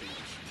make it cheap.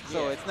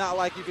 So it's not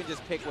like you can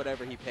just pick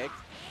whatever he picked,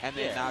 and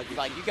then now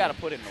you got to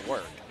put in the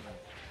work.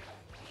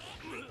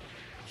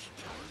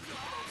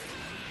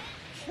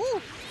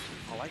 Woo!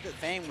 I like the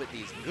Fame with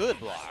these good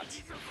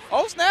blocks.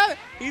 Oh snap!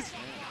 He's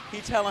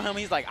telling him,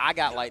 he's like, I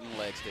got lightning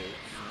legs too.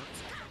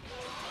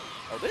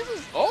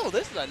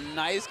 This is a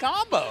nice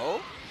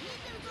combo.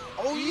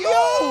 Oh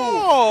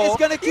yo! It's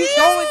gonna keep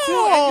going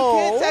too, and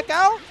you can't tech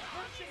out.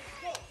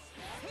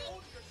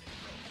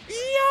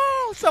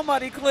 Yo!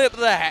 Somebody clip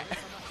that.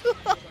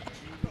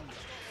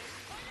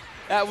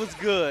 That was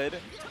good.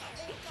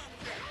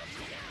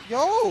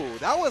 Yo,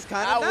 that was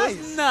kind of nice. That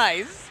was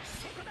nice.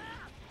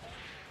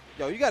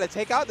 Yo, you got to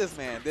take out this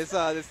man, this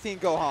Team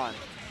Gohan.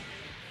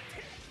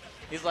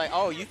 He's like,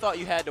 oh, you thought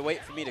you had to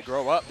wait for me to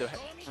grow up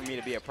for me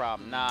to be a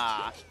problem.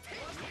 Nah.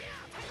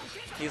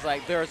 He's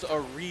like, there's a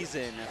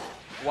reason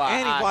why.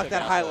 And he blocked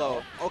that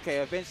high-low. Okay,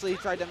 eventually he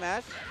tried to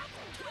mash.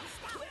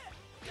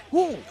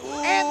 Ooh.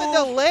 And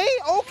the delay?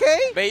 Okay.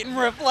 Bait and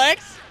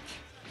reflex.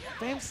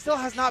 Fame still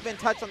has not been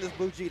touched on this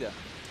Vegeta.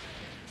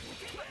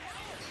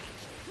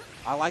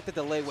 I like the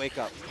delay wake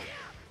up.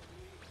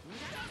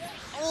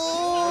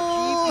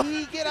 Oh,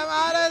 DP, get him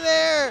out of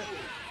there.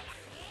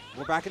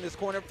 We're back in this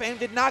corner. Fame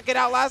did not get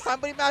out last time,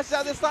 but he mashed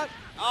out this time.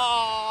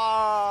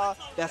 Oh,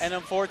 and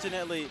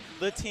unfortunately,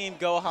 the Team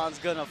Gohan's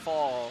gonna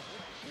fall.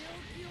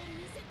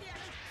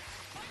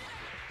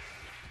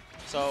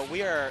 So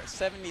we are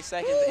 70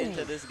 seconds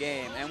into this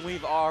game, and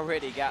we've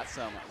already got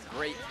some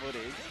great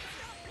footage.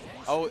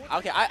 Oh,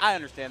 okay, I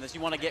understand this.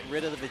 You want to get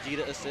rid of the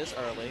Vegeta assist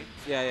early.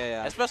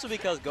 Yeah. Especially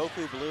because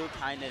Goku Blue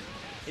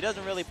he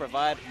doesn't really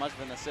provide much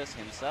of an assist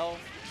himself.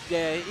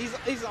 Yeah,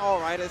 he's all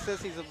right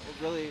assist. He's a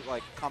really,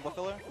 like, combo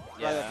filler.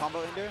 Yeah. Right,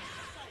 combo ender.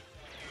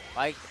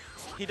 Like,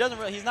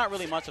 he's not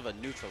really much of a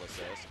neutral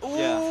assist. Ooh.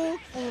 Yeah.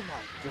 Oh,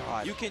 my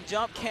God. You can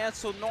jump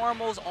cancel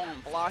normals on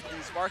block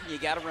and sparking. You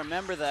got to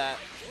remember that.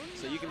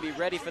 So you can be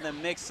ready for the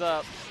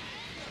mix-up.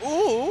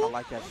 Ooh. I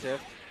like that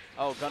shift.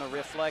 Oh, gonna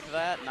reflect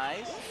that.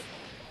 Nice.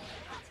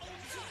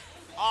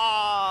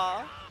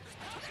 Ah.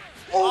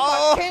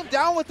 Oh, came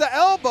down with the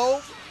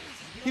elbow.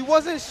 He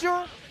wasn't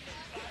sure.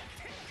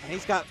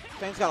 And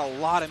Fame's got a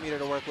lot of meter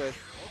to work with.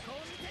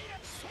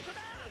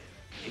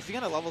 Is he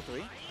going to level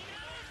 3?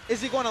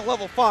 Is he going to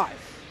level 5?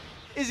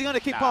 Is he going to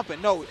keep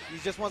pumping? No, he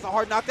just wants a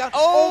hard knockdown.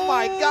 Oh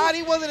my God,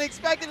 he wasn't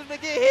expecting him to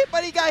get hit,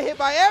 but he got hit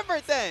by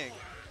everything.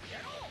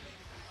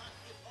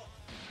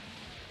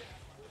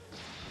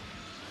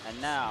 And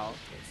now,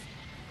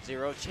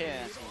 Zero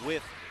Chance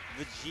with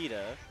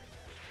Vegeta.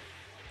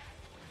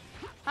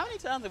 How many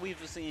times have we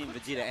seen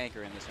Vegeta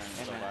anchor in this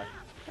tournament so far?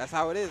 That's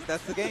how it is.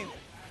 That's the game.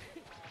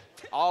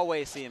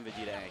 Always seeing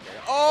Vegeta anchor.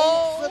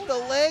 Oh, flip the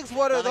legs.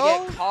 What are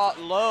those? Get caught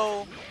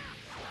low.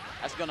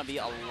 That's going to be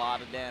a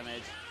lot of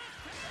damage.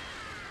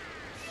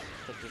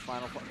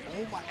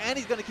 Oh my, and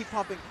he's going to keep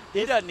pumping.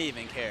 He doesn't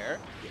even care.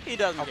 He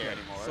doesn't care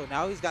anymore. So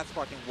now he's got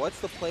sparking.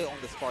 What's the play on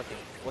the sparking?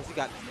 What's he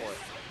got for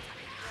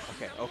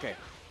it? Okay.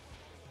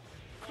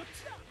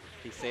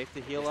 He's safe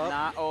to heal up. It's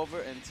not over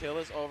until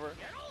it's over.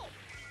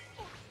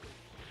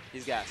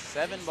 He's got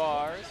 7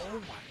 bars. Oh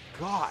my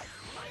God.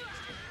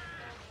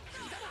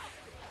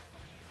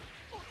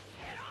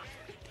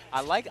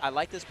 I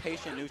like this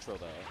patient neutral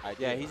though.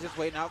 Yeah, he's just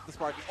waiting out the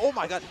sparking. Oh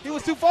my God, he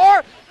was too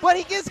far, but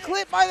he gets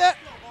clipped by that.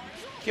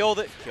 Killed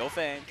it. Kill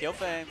Fame. Kill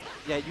Fame.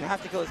 Yeah, you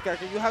have to kill this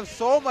character. You have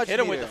so much Hit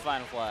him with the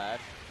final flash.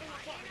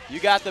 You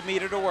got the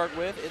meter to work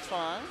with. It's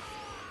fine.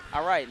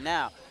 All right,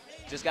 now,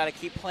 just got to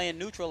keep playing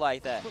neutral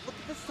like that. But look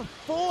at this, the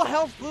full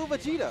health blue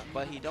Vegeta.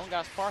 But he don't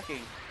got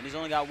sparking, and he's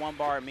only got 1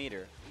 bar of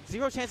meter.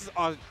 Zero chances.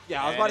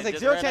 Yeah, I was about to say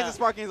zero chances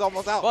sparking is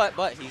almost out.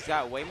 But he's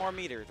got way more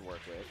meter to work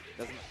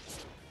with.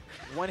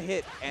 1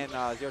 hit and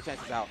 0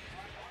 chances out.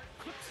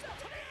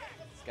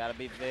 He's got to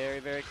be very,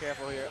 very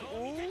careful here.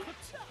 Ooh.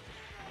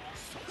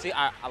 See,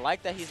 I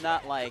like that he's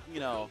not, like, you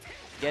know,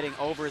 getting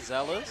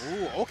overzealous.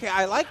 Ooh, okay,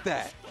 I like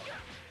that.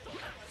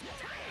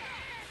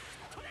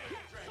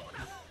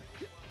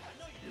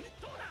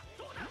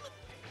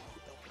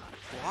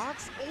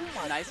 Blocks?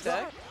 Oh my nice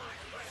God. tech.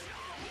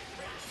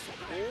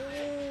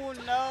 Ooh,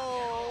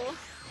 no.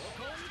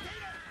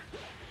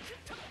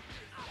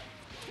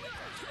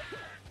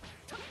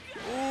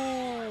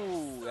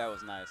 Ooh, that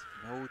was nice.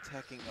 No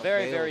teching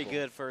Very, available. very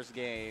good first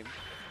game.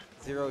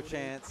 Zero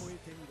chance.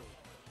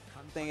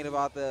 I'm thinking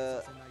about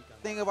the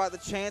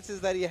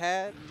chances that he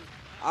had,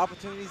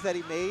 opportunities that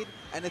he made,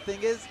 and the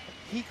thing is,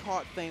 he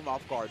caught Fame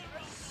off guard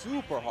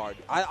super hard.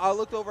 I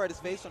looked over at his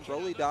face when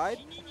Broly died,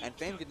 and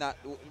Fame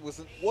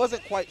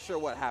wasn't quite sure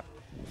what happened.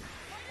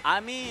 I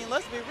mean,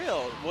 let's be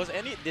real.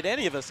 Did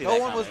any of us see that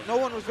coming? No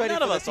one was ready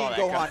for the Team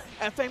Gohan,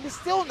 and Fame is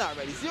still not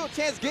ready. Zero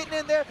chance getting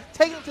in there,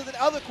 taking him to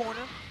the other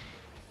corner.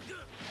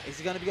 Is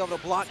he going to be able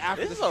to block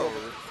after this is over?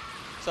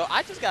 So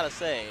I just got to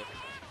say,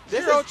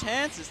 Zero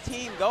Chance's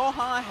Team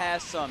Gohan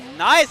has some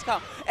nice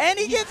and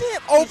he gets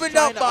him opened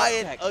up by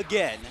it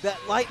again. That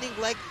lightning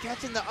leg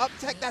catching the up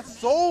tech, that's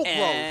so close.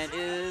 And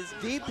is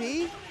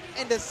DP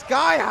into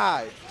Sky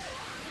High.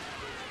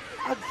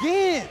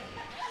 Again.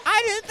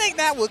 I didn't think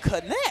that would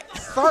connect.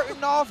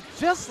 Starting off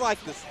just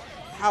like this,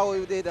 how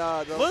he did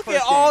the Look first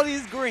at game. all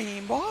these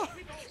green bars.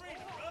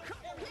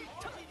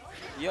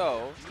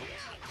 Yo,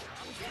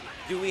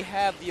 do we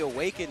have the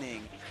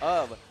awakening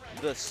of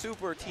the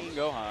Super Team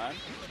Gohan?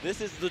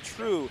 This is the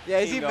true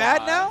is Team he Gohan.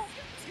 mad now?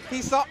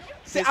 He saw.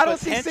 See, His I don't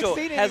see potential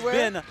 16 has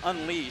anywhere. been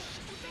unleashed.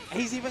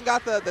 He's even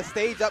got the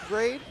stage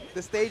upgrade,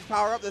 the stage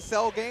power up, the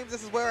Cell games.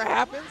 This is where it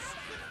happens.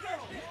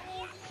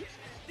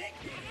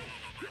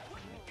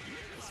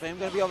 Is Fame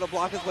going to be able to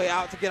block his way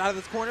out to get out of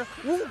this corner?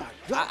 Oh my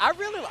God!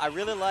 I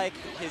really like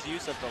his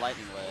use of the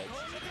lightning legs.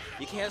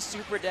 You can't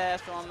super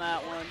dash on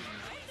that one.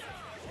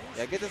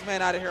 Yeah, get this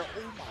man out of here.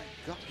 Oh my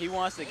god. He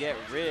wants to get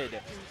rid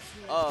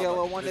of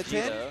Scale of 1 to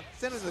Vegeta. 10.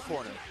 Send him to the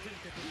corner.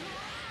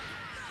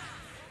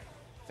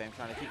 Fame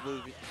trying to keep Blue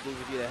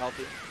Vegeta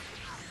healthy.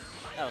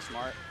 That was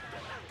smart.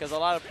 Because a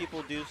lot of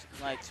people do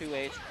like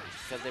 2H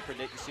because they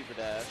predict the super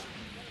dash.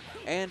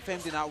 And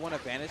Fame did not want to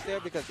vanish there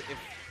because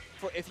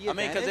if he had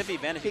because if he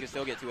vanished, he could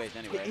still get 2H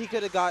anyway. He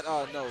could have got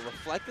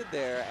reflected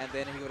there, and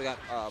then he would have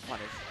got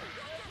punished.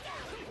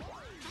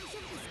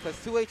 Because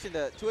 2H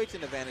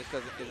in the vanish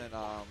isn't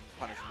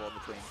punishable in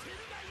between.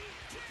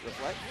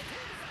 Reflect?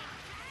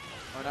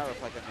 Or not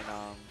reflect, I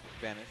mean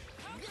vanish.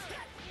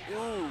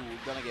 Ooh,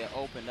 gonna get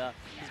opened up.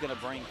 He's gonna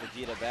bring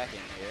Vegeta back in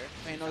here.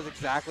 He knows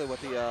exactly what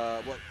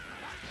the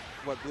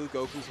what Blue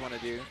Gokus want to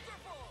do.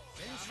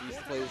 He used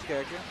to play this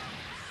character.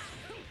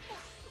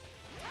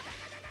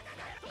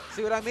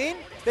 See what I mean?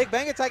 Big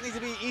Bang Attack needs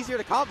to be easier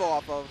to combo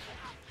off of.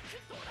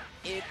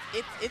 It's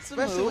a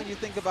Especially move. when you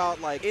think about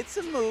like It's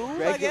a move,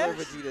 regular I guess.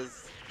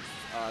 Vegeta's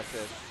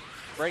assist.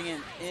 Bringing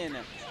in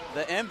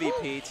the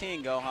MVP,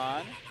 Teen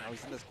Gohan. Now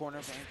he's in this corner.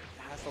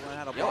 Bang has to learn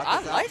how to Yo, block I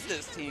this out. like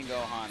this Teen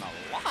Gohan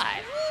a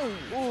lot.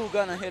 Ooh,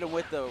 gonna hit him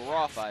with the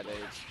raw 5H.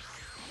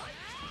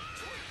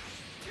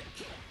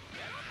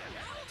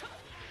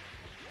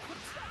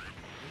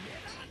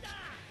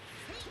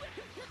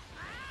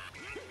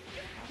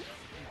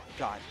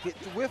 God,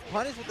 get to whiff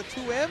punish with the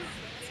 2M?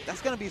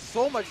 That's going to be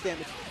so much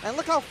damage. And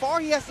look how far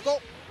he has to go.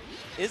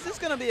 Is this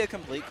gonna be a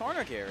complete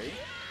corner carry?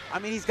 I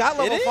mean, he's got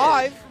level It is.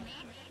 5.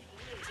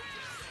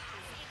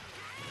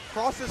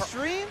 Crosses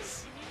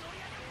streams.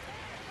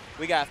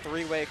 We got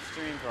 3-way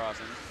stream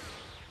crossing.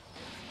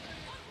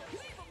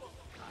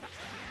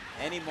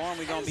 Any more and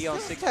we're gonna be on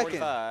Still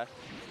 645.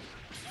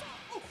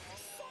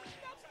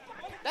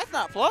 That's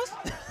not plus.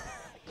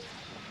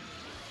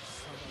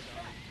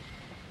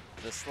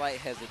 The slight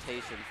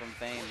hesitation from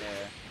Fame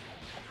there.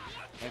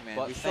 Hey man,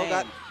 But we Fame still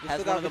got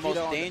has one of the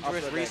most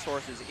dangerous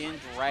resources in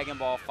Dragon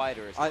Ball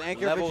Fighters.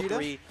 Anchor Level Vegeta?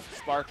 3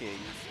 sparking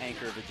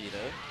Anchor Vegeta.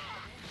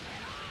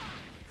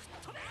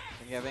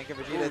 And you have Anchor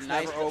Vegeta, Ooh, it's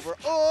nice never over.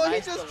 Oh,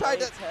 nice he just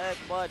tried to. tech,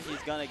 but he's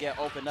gonna get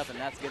opened up, and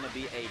that's gonna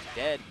be a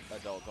dead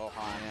adult Gohan.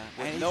 Yeah.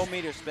 With And no he's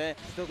meter spent,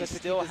 still he gets to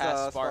still keep his,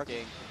 has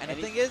sparking. And the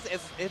thing is,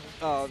 if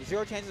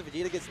Zero chances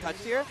Vegeta gets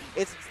touched here,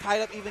 it's tied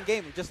up even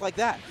game, just like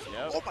that.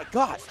 Yep. Oh my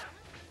god.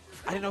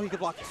 I didn't know he could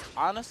block it.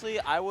 Honestly,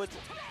 what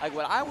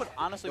I would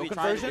honestly No be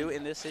trying to conversion? do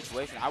in this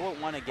situation, I would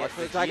want to get Watch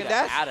for the Vegeta Dragon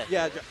Dash? out of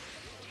here.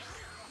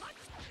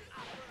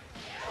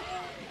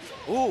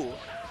 Yeah. Ooh.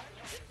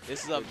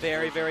 This is a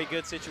very, very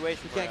good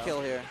situation He for can't him.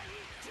 kill here.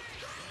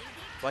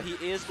 But he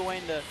is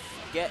going to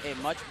get a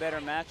much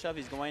better matchup.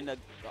 He's going to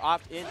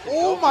opt into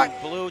Oh Goku my-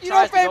 Blue. you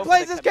Tries know Fame to go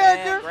plays for the this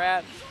command character?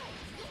 grab.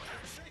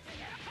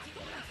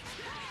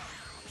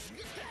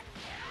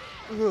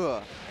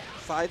 Ugh.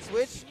 Side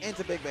switch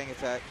into Big Bang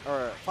Attack,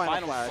 or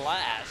Final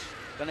Flash.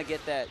 Gonna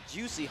get that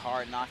juicy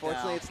hard knockdown.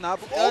 Fortunately, it's not.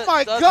 Does- Oh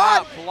my does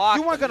god! not block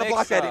You weren't the going to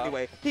block that mix-up.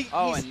 anyway.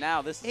 And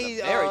now this is He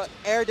a very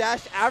air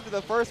dashed after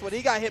the first one.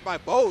 He got hit by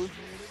both.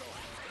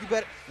 You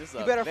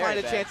better find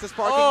a chance to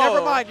sparking. Oh.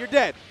 Never mind, you're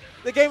dead.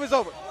 The game is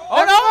over. Oh,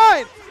 Never no.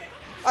 mind.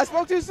 I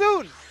spoke too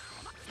soon.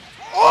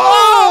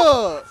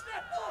 Oh!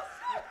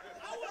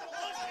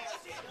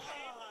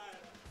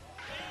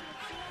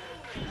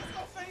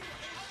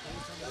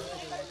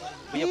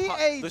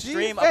 The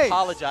stream face.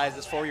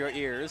 apologizes for your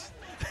ears.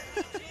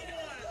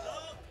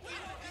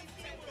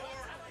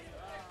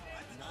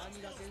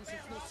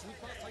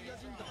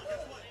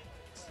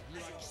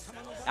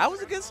 That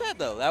was a good set,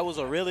 though. That was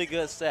a really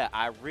good set.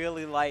 I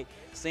really like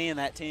seeing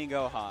that Teen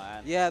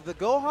Gohan. Yeah, the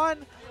Gohan,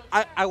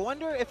 I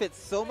wonder if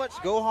it's so much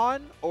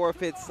Gohan or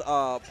if it's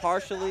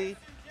partially.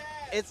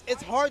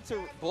 It's hard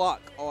to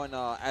block on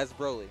as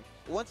Broly.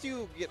 Once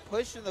you get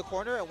pushed in the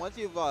corner and once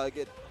you've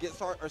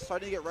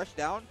starting to get rushed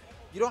down,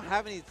 you don't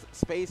have any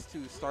space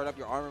to start up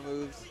your armor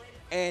moves,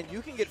 and you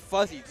can get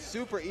fuzzied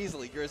super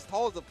easily. You're as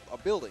tall as a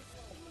building.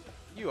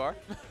 You are.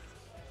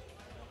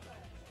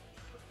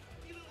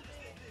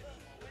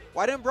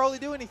 Why didn't Broly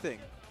do anything?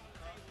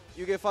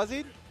 You get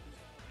fuzzied?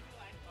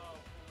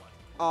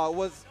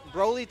 Was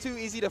Broly too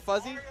easy to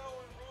fuzzy?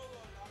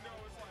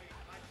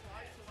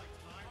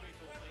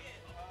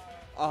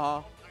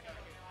 Uh-huh.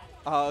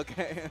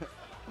 Okay.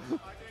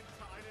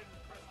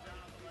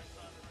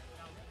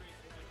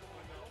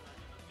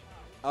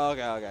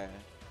 Okay.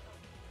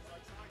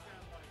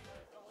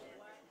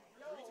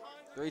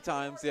 3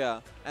 times, yeah.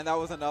 And that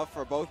was enough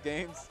for both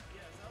games.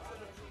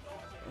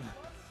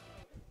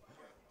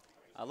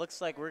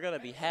 Looks like we're going to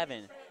be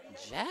having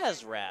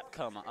Jazz Rap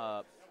come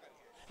up.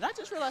 And I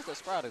just realized that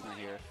Sprout isn't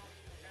here.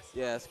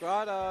 Yeah,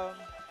 Scrod, I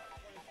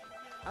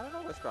don't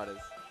know where Scrod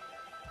is.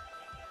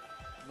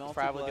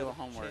 Probably Multi-blood doing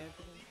homework. champion.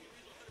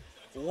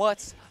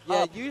 What's Yeah,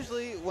 up?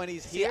 usually when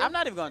he's See, here, I'm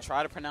not even going to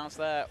try to pronounce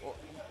that.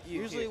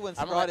 usually when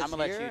I'm Scrod gonna is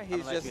let here, you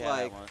he's just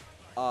have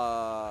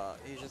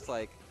that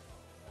like,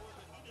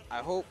 I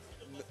hope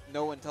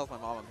no one tells my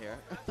mom I'm here.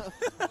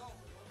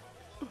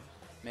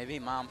 Maybe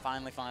Mom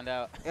finally find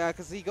out. Yeah,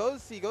 because he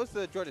goes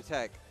to Georgia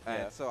Tech,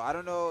 and Yeah. so I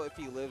don't know if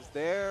he lives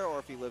there or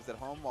if he lives at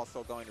home while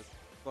still going to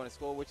going to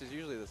school, which is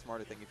usually the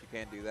smarter thing if you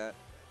can do that.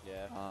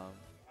 Yeah.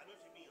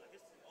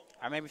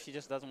 Or maybe she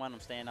just doesn't want them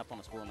staying up on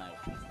a school night.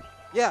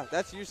 Yeah,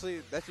 that's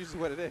usually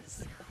what it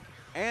is.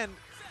 And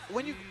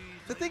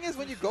the thing is,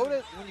 when you go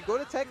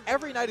to tech,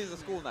 every night is a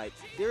school night.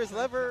 There's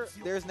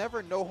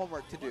never no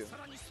homework to do.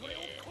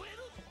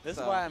 This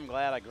is why I'm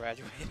glad I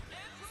graduated.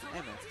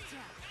 Hey,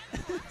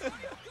 man.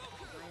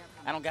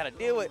 I don't got to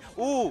deal with.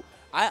 Ooh,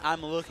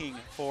 I'm looking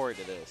forward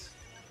to this.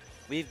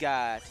 We've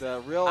got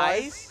the real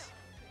Ice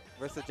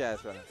versus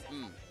Jazz Runner.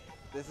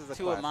 This is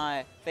two of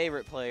my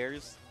favorite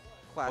players.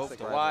 Classic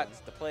both to watch,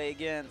 to play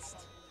against,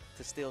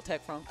 to steal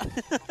tech from.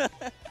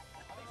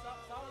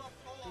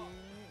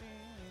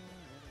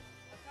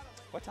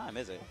 What time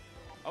is it?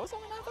 Oh, it's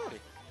only 9:30. Yeah.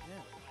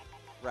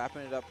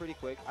 Wrapping it up pretty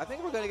quick. I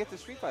think we're going to get to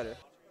Street Fighter.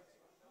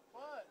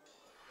 What?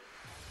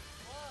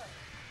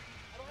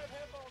 I don't have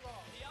headphones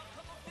on. The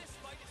outcome of this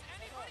fight is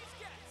anybody's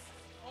guess.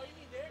 Oh, you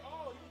mean there?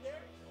 Oh, you mean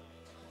there?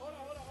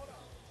 Hold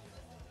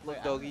on. Look,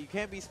 Dogi, you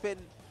can't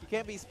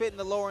be spitting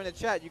the lore in the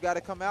chat. You got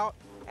to come out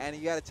and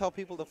you got to tell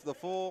people the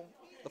full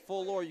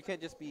lore. You can't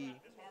just be,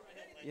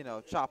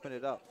 chopping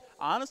it up.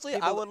 Honestly,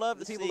 I would love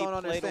to see Play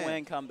to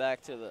Win come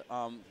back to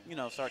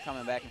the, start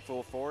coming back in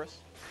full force.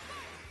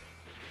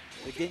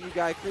 The Ginyu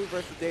Guy crew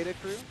versus Data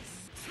crew.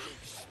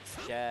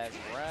 Jazz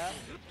Rap.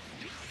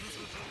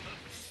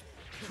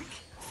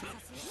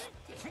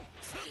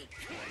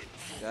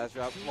 Jazz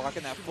Rap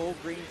blocking that full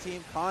green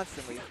team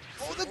constantly.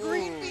 Oh, the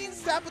green bean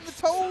stabbing the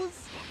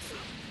toes.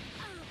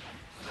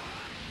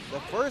 The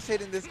first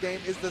hit in this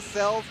game is the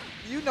cells.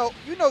 You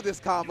know this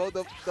combo,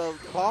 the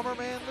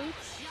Bomberman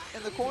loops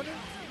in the corner.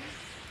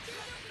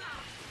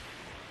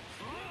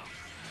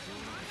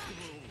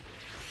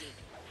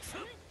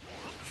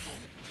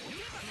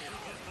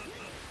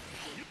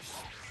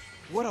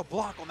 What a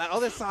block on that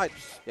other side.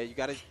 Yeah, you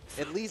got to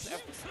at least,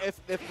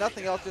 if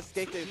nothing else, just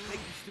escape the.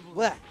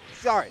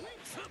 Sorry.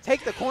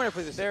 Take the corner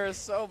position. There is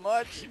so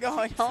much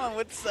going on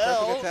with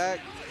Cell. Attack.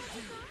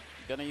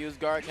 Gonna use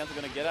guard cancel,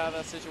 gonna get out of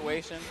that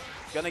situation.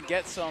 Gonna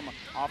get some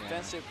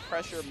offensive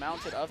pressure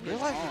mounted of his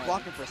own. He's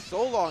blocking for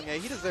so long. Yeah,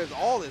 he deserves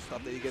all this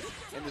stuff that he gets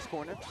in this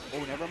corner.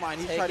 Oh, never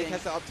mind. He's trying to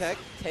catch the up tech.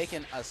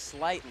 Taking a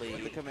slight lead.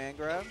 With the command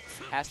grab.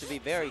 Has to be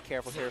very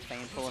careful here.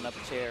 Fane pulling up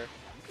a chair.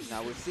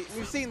 Now we've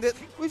seen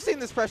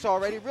this pressure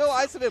already. Real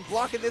Ice have been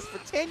blocking this for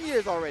 10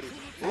 years already.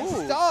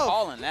 Ooh,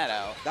 calling that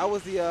out. That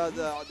was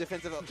the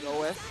defensive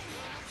OS.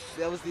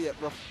 That was the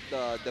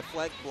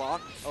deflect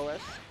block OS.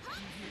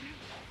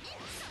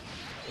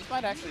 This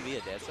might actually be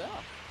a dead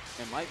cell.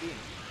 It might be.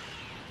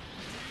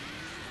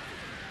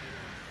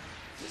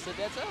 It's a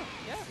dead cell.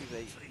 Yeah. He's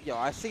like, yo,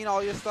 I've seen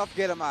all your stuff.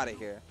 Get him out of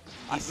here.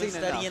 I've been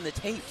studying the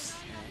tapes.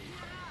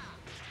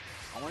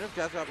 I wonder if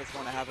Jazz Rap is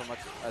going to have an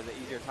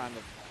easier time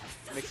of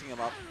mixing him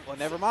up. Well,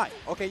 never mind.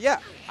 Okay, yeah.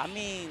 I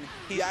mean,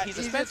 he's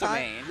a Spencer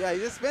main. Yeah,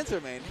 he's a Spencer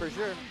main for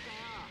sure.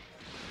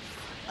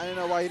 I don't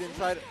know why he didn't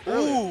try it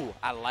earlier. Ooh,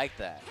 I like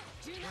that.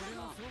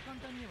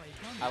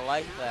 I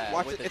like that.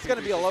 Watch it. It's going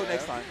to be a low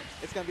next time.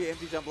 It's going to be an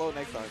empty jump low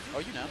next time. Oh,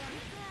 you know.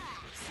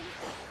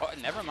 Oh,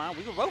 never mind.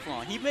 We were both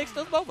wrong. He mixed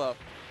us both up.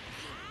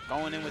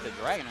 Going in with a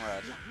Dragon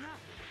Rush.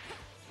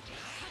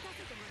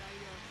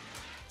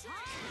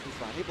 He's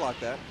fine. He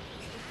blocked that.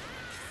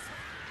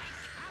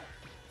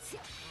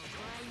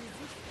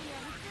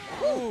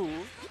 Ooh.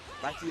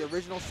 Back to the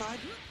original side.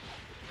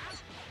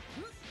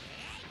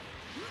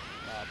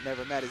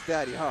 Never met his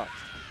daddy, huh?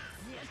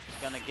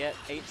 Gonna get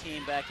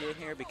 18 back in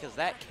here because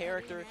that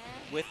character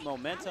with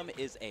momentum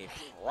is a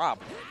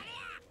problem.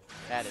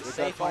 That is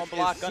safe on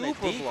block. Gonna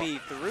DB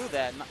through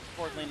that.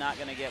 Unfortunately, not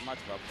gonna get much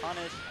of a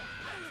punish.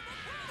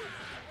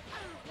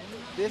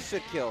 This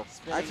should kill.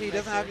 Actually, he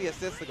doesn't have the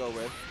assist to go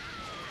with.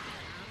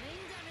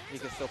 He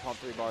can still pump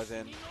 3 bars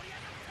in.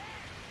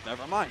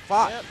 Never mind.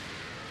 5. Yep.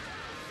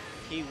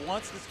 He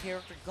wants this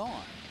character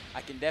gone. I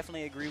can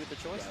definitely agree with the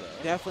choice,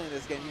 though. Definitely in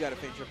this game, you got to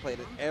finish your plate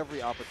at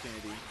every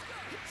opportunity.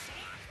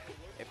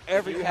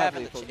 If you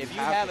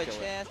have a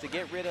chance to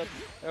get rid of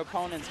their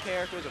opponent's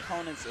characters,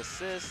 opponent's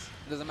assists,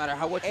 doesn't matter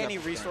how much any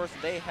resource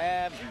they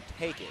have, you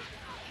take it.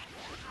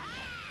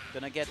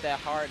 Gonna get that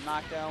hard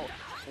knockout.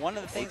 One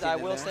of the things I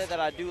will say that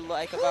I do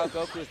like about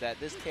Goku is that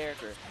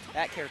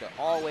that character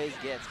always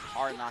gets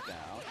hard knockout.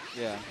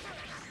 Yeah.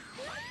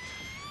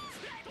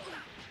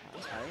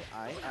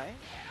 Aye.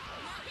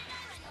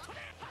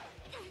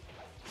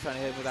 Trying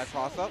to hit him with that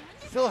cross-up.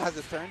 Still has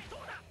his turn.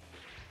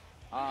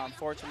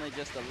 Unfortunately,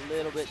 just a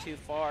little bit too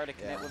far to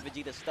connect with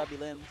Vegeta's stubby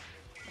limbs.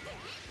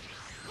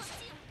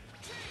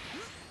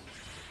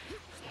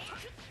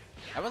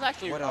 That was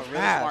actually a really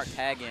smart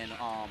tag in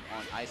on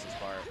Ice's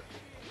part.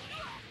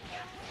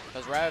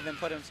 Because rather than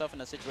put himself in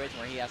a situation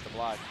where he has to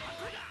block,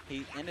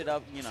 he ended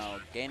up,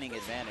 gaining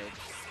advantage.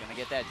 Gonna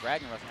get that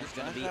Dragon Rush. It's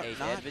gonna be a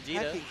dead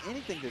Vegeta. Not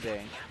anything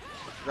today.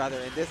 Rather,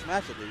 in this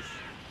match at least.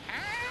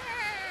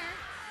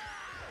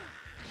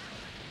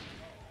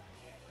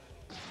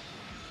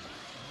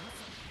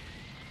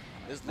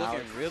 It's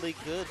looking really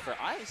good for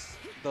Ice.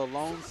 The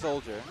lone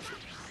soldier.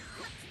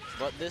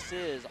 But this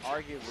is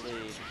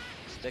arguably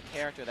the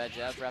character that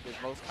Jazz Rap is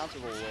most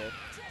comfortable with.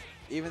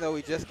 Even though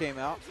he just came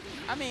out.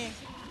 I mean,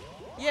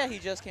 yeah, he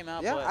just came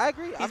out. Yeah, but I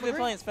agree. He's been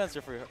playing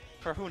Spencer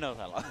for who knows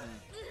how long.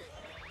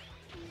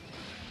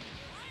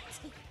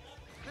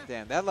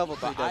 Damn, that level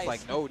 3 does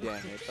like no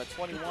damage. But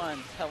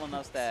 21 telling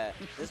us that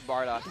this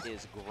Bardock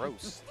is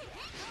gross.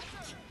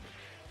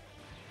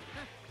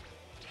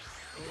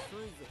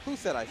 Who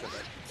said I said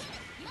that?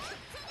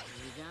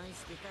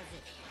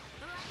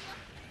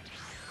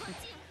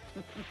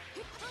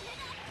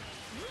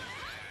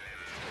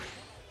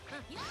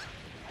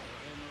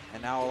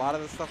 And now a lot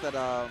of the stuff that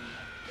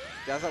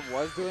Jazzup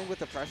was doing with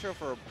the pressure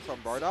from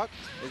Bardock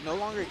is no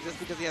longer exist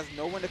because he has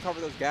no one to cover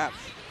those gaps.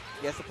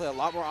 He has to play a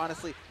lot more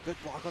honestly. Good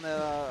block on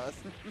the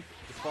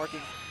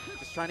sparking.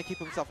 Just trying to keep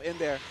himself in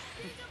there.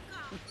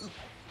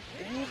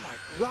 Oh my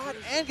god.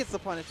 And gets the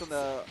punish from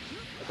the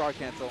guard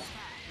cancel.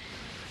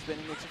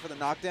 Spinning mixer for the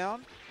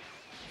knockdown.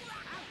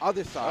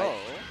 Other side.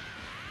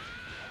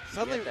 Oh.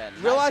 Suddenly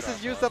realizes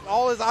he's used up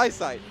all his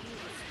eyesight.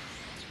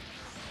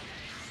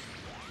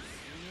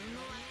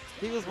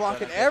 He was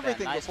blocking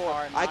everything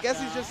before. I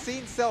guess he's just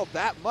seen Cell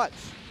that much.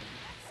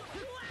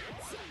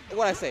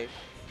 What'd I say?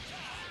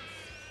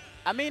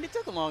 I mean, it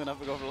took him long enough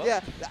to go for low.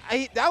 Yeah,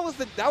 that was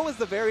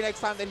the very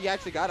next time that he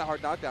actually got a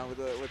hard knockdown with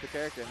the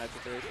character in that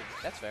situation.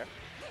 That's fair.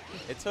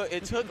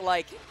 It took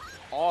like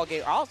all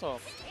game.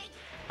 Also,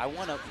 I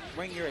want to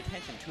bring your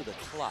attention to the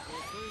clock.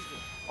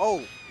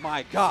 Oh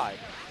my God!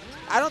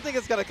 I don't think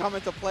it's gonna come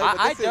into play. But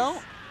I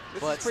don't.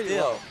 But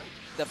still, low.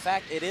 the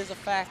fact it is a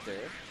factor.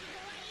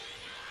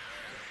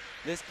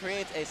 This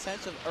creates a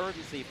sense of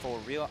urgency for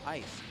real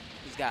Ice.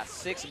 He's got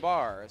 6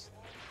 bars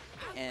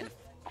and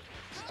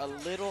a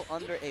little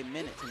under a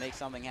minute to make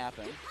something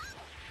happen.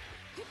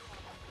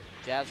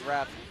 Jazz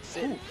Rap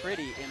sitting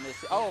pretty in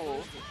this.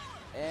 Oh,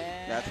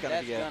 and that's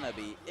gonna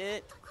be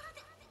it.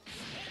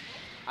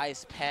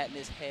 Ice patting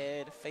his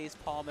head, face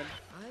palming.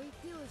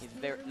 He's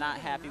not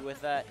happy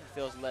with that. He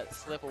feels let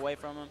slip away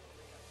from him.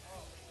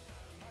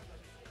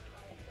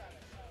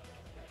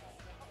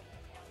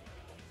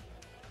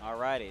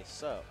 Alrighty,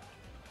 so.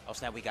 Oh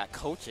snap, we got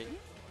coaching.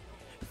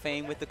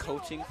 Fame with the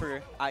coaching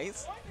for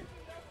Ice.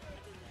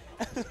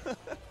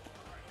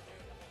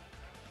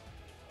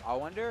 I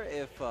wonder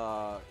if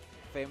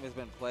Fame has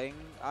been playing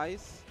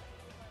Ice,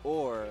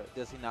 or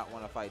does he not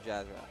want to fight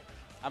Jazz Rap?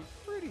 I'm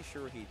pretty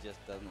sure he just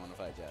doesn't want to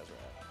fight Jazz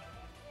Rap.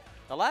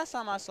 The last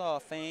time I saw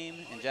Fame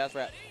and Jazz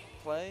Rap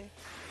play,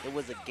 it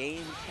was a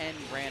Game 10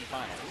 Grand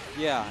Final.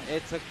 Yeah,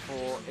 it took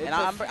full.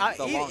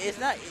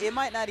 It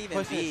might not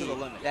even be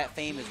that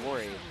Fame is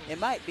worried. It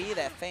might be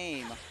that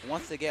Fame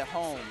wants to get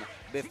home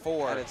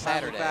before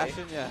Saturday.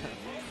 Fashion, yeah.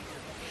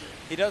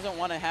 He doesn't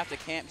want to have to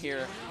camp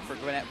here for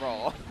Gwinnett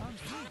Brawl.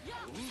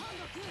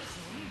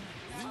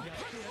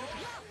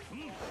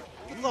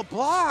 The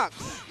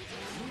blocks.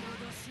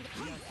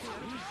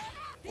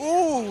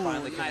 Ooh,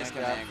 finally nice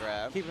command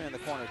grab. Keep him in the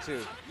corner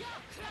too.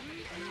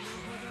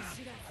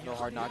 No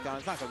hard knockdown.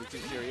 It's not going to be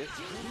too serious.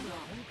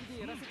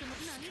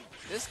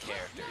 This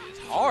character is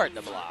hard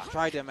to block.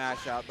 Tried to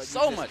mash out, but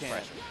so you just much can't.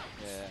 pressure.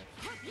 Yeah.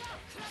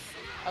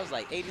 I was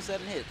like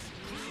 87 hits.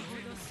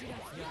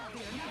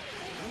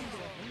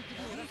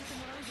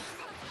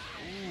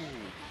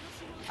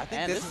 I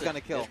think this is going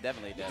to kill.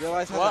 Definitely does.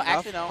 Well,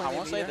 actually, no. I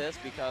won't say this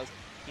because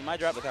he might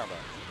drop the combo.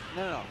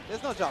 No.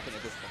 There's no dropping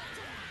at this point.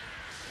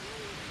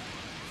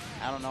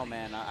 I don't know,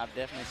 man. I've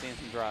definitely seen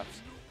some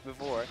drops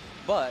before.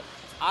 But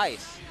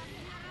Ice,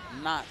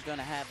 not going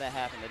to have that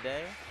happen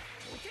today.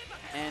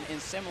 And in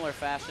similar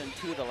fashion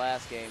to the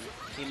last game,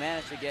 he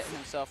managed to get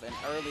himself an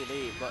early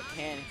lead, but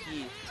can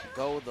he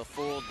go the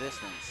full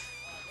distance?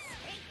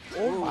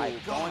 Oh my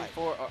God. Going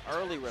for an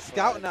early reflect.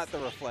 Scouting out the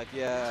reflect,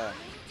 yeah.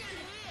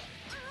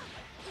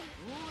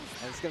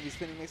 And it's going to be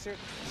spinning mixer.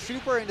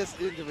 Super into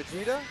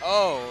Vegeta.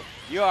 Oh,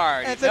 you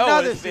already know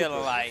what it's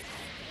feeling like.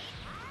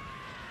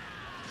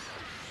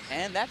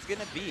 And that's going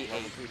to be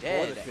a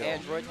dead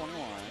Android 21.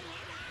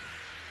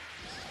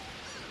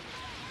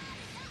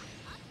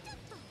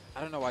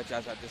 I don't know why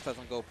Jazz Rap just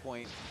doesn't go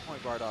point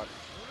Bardock.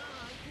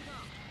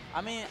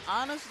 I mean,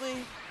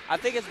 honestly, I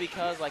think it's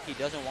because like he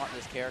doesn't want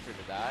this character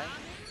to die.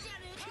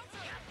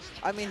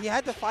 I mean, he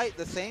had to fight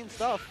the same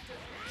stuff.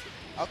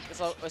 Okay,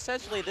 so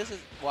essentially, this is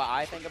what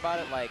I think about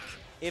it. Like,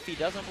 if he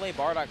doesn't play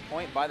Bardock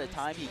point, by the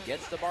time he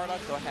gets to Bardock,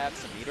 he'll have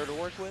some meter to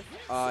work with.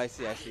 Oh, I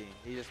see.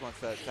 He just wants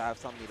to have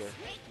some meter.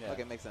 Yeah.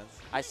 Okay, makes sense.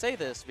 I say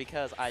this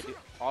because I do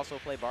also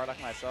play Bardock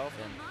myself,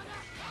 and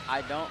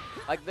I don't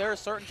like. There are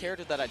certain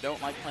characters that I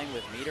don't like playing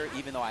with meter,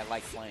 even though I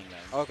like playing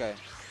them. Okay.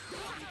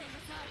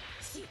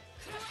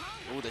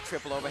 Ooh, the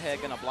triple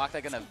overhead gonna block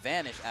that, gonna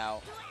vanish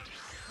out.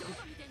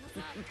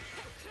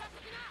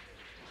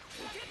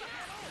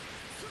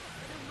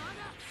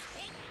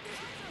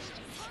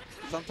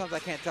 Sometimes I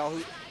can't tell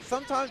who.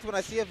 Sometimes when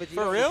I see a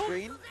Vegeta on the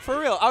screen. For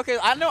real? Okay,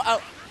 I know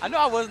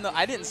I wasn't.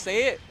 I didn't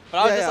say it, but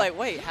I was just like,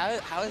 wait,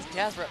 how is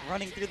Jazz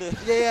running through the?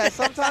 Yeah.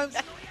 Sometimes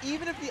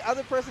even if the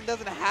other person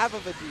doesn't have a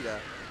Vegeta,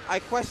 I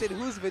question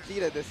whose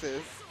Vegeta this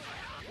is.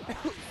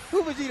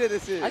 Who Vegeta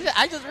this is?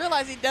 I just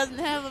realized he doesn't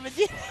have a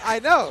Vegeta. I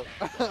know.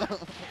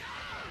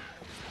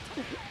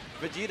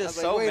 Vegeta's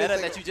so like, meta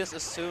that you just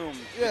assume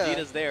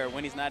Vegeta's there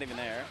when he's not even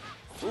there.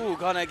 Ooh,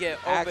 gonna get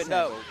opened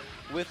up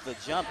with the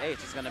jump H.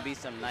 It's gonna be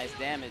some nice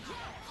damage.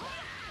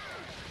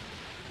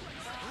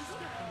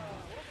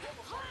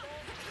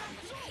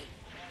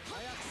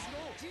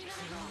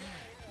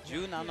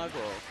 Junanago.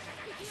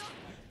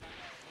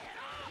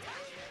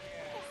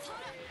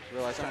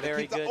 Realize Some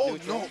very good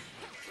neutral. No.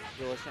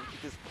 Realize trying to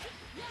keep this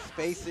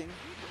spacing.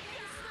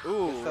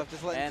 Ooh. Stuff,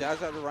 just letting Jazz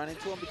Rabbit run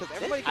into him because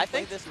everybody. I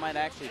think this might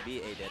actually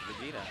be a dead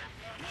Vegeta.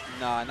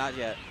 No, not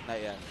yet.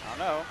 Not yet. I don't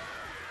know.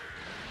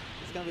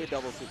 It's gonna be a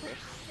double super.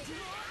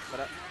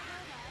 But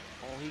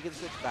he can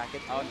switch back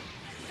into.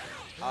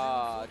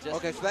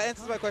 Okay, so that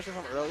answers my question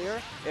from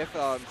earlier. If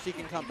she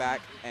can come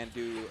back and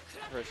do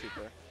her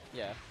super.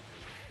 Yeah.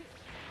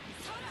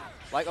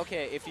 Like,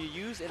 okay, if you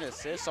use an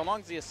assist, so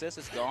long as the assist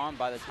is gone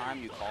by the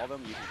time you call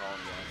them, you can call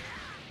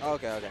them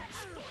again. Okay.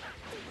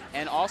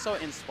 And also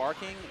in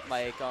sparking,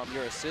 like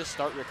your assists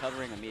start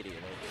recovering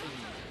immediately.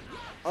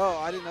 Oh,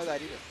 I didn't know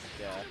that either.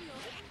 Yeah.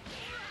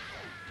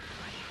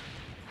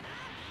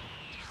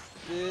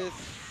 This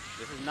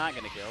is not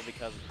gonna kill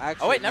because.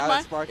 Actually, oh wait, never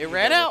mind. It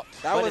ran out,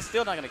 but it's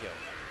still not gonna kill.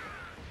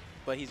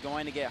 But he's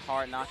going to get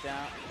hard knocked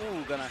down.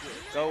 Ooh, gonna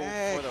go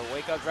for the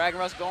wake up. Dragon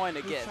Rush going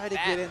to get. Try to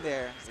get in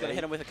there. He's gonna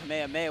hit him with a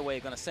Kamehameha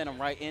wave. Gonna send him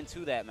right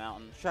into that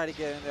mountain. Try to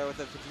get in there with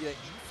a Vegeta.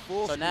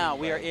 So now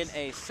we are in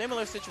a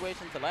similar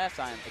situation to last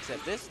time,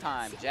 except this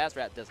time Jazz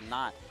Rap does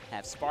not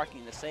have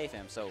sparking to save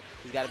him. So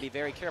he's got to be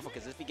very careful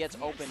because if he gets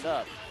opened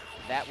up,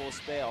 that will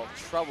spell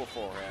trouble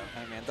for him.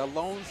 Hey man, the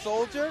lone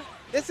soldier.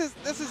 This is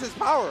his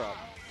power up.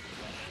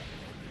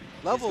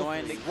 Level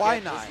 3. Why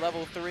not? This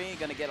level 3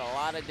 gonna get a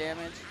lot of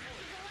damage.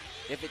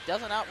 If it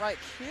doesn't outright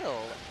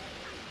kill,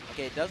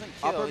 okay, it doesn't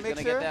kill. Upper he's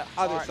mixer, gonna get that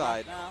other hard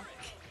side. knockdown.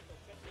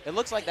 It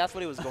looks like that's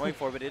what he was going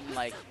for, but it didn't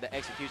like the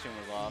execution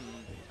was off.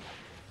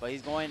 But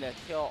he's going to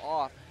kill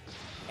off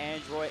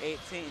Android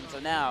 18. So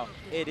now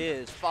it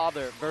is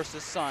father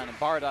versus son,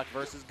 Bardock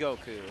versus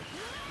Goku.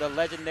 The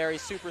legendary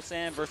Super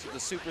Saiyan versus the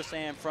Super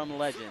Saiyan from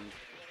Legend.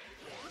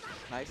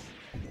 Nice.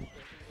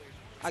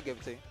 I'll give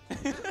it to you.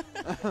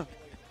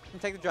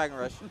 Take the Dragon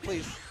Rush,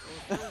 please.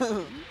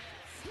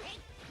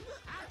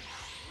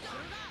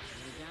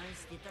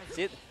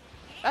 See,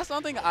 that's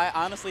something I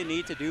honestly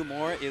need to do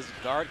more is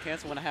guard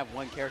cancel when I have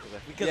one character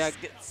left. Because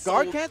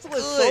guard cancel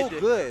is so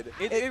good.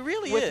 It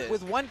really is.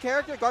 With one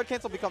character, guard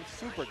cancel becomes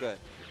super good.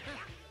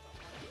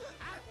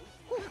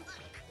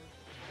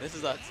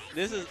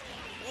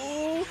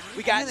 Ooh,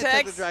 we got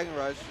text. The Dragon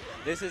Rush.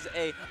 This is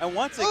and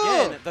once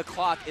again, the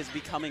clock is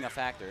becoming a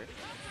factor.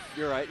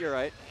 You're right.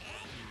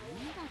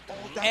 Oh,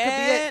 that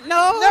and could be it.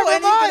 No, never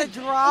and mind. He's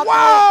gonna drop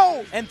Wow!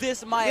 it. And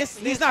this might,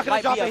 he's not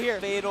gonna drop be it a here.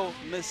 fatal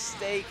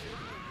mistake.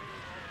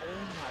 Oh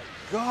my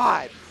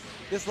God!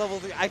 This level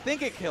 3, I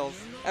think it kills.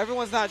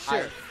 Everyone's not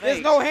sure. There's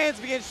no hands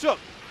being shook.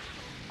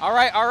 All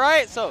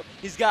right. So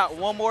he's got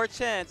one more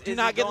chance. Do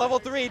not get level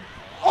 3.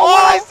 Oh,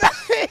 what I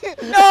say?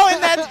 No,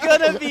 and that's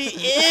gonna be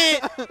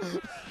it.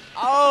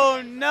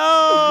 Oh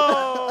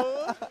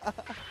no!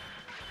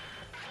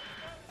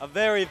 A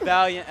very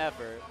valiant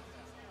effort.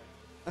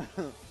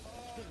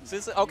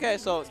 Okay,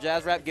 so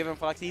Jazz Rap giving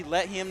Fox, he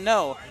let him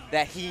know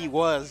that he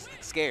was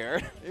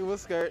scared. He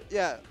was scared.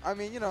 Yeah, I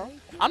mean,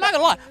 I'm not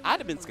gonna lie, I'd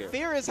have been scared.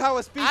 Fear is how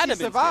a species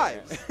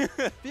survives.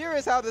 Fear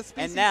is how the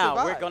species And now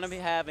survives. we're gonna be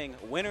having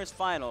winners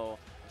final,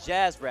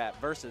 Jazz Rap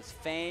versus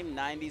Fame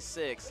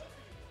 96.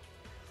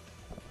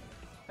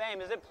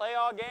 Fame, is it Play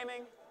All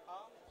Gaming?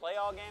 Play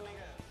All Gaming?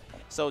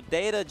 So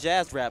Data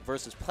Jazz Rap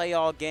versus Play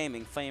All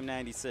Gaming, Fame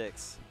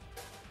 96.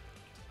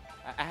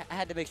 I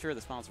had to make sure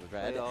the sponsor was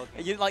right.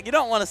 You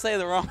don't want to say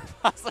the wrong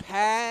sponsor.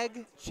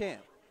 Tag champ.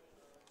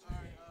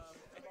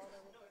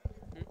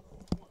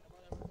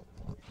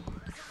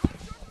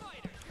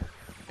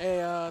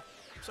 Hey,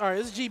 sorry,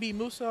 this is GB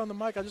Musa on the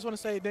mic. I just want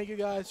to say thank you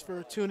guys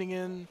for tuning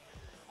in,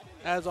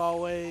 as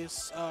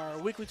always. Our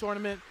weekly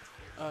tournament.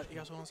 You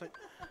guys want to say?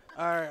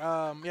 All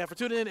right, yeah, for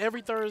tuning in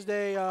every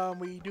Thursday.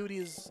 We do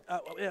these.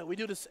 We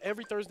do this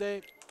every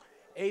Thursday,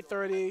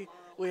 8:30.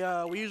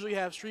 We usually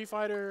have Street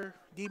Fighter,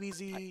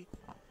 DBZ,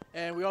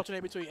 and we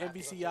alternate between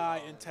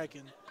MVCI and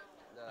Tekken.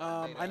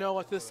 I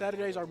know this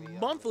Saturdays are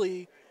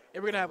monthly,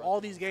 and we're gonna have all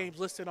these games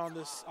listed on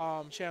this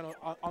channel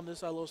on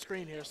this little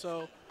screen here.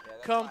 So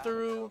come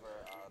through.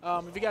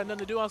 If you got nothing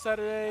to do on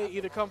Saturday,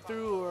 either come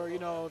through, or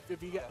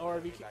if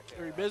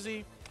you're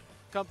busy,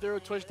 come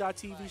through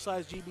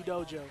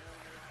twitch.tv/GBDojo.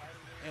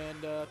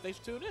 And thanks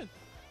for tuning in.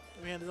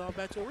 We hand it all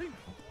back to Areem.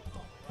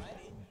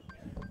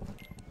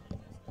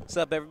 What's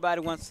up,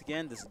 everybody? Once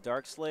again, this is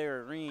Dark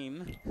Slayer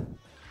Areem.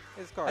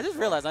 I just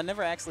realized I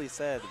never actually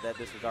said that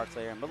this was Dark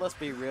Slayer, but let's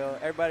be real.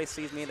 Everybody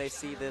sees me, they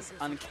see this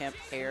unkempt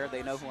hair,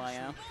 they know who I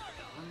am.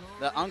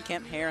 The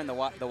unkempt hair and the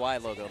Y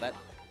logo. That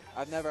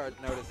I've never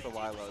noticed the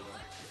Y logo.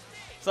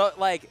 So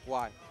like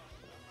why?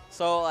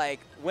 So like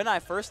when I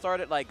first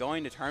started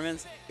going to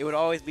tournaments, it would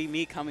always be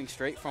me coming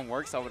straight from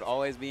work, so I would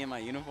always be in my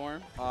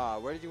uniform.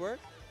 Where did you work?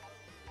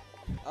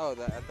 Oh,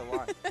 at the Y.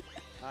 All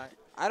right.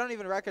 I don't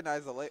even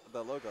recognize the logo.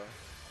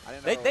 I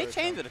didn't know they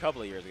changed it a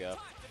couple of years ago.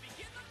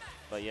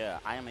 But yeah,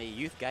 I am a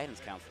youth guidance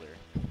counselor.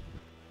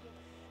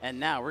 And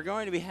now we're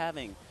going to be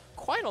having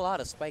quite a lot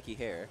of spiky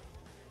hair.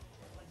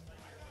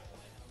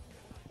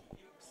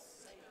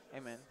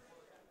 Hey, man.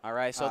 All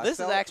right, so this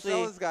is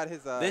actually got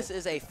his, this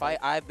is a fight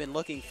I've been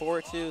looking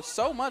forward to,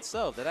 so much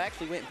so that I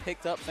actually went and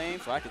picked up Fame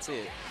so I could see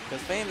it.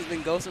 Because Fame has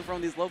been ghosting from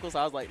these locals, so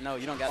I was like, no,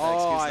 you don't got that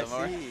excuse no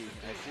more.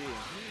 I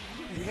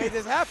see. You made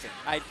this happen.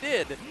 I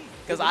did,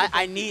 because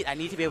I need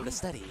to be able to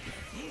study.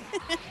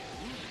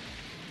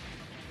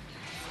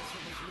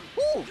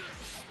 Woo!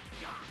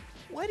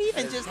 What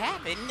even just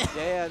happened?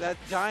 Yeah, that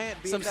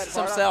giant beam.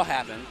 Some cell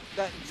happened.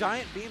 That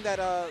giant beam that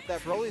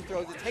Broly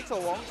throws, it takes a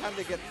long time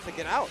to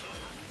get out.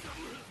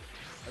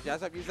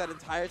 Jazz used that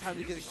entire time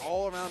to get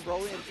all around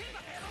Broly.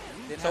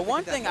 So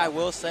one thing I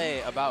will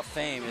say about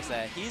Fame is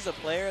that he's a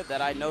player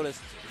that I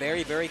noticed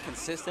very, very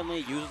consistently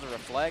uses the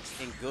reflex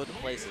in good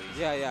places.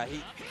 Yeah,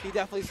 he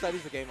definitely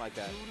studies the game like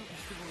that.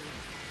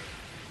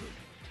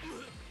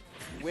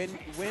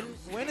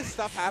 When is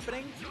stuff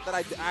happening that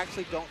I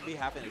actually don't be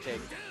having to take?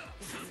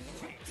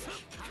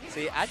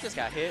 See, I just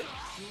got hit.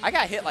 I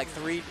got hit like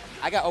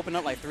I got opened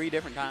up like 3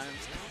 different times.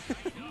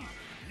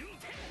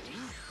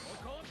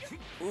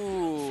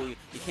 Ooh,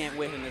 you can't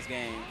whiff in this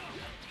game.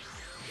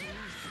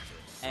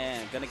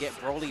 And gonna get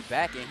Broly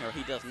back in here.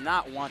 He does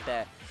not want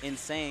that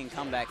insane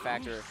comeback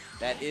factor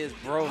that is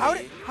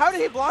Broly. How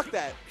did he block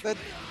that?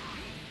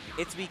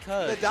 It's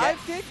because the dive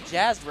kick?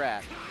 Jazz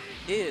Rap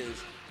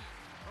is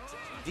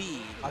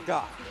a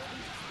god.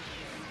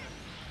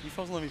 You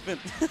supposed to let me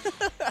finish.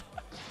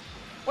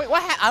 Wait,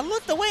 what happened? I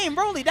looked away and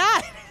Broly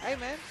died. Hey,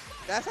 man,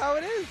 that's how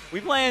it is. We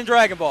playing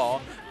Dragon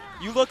Ball.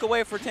 You look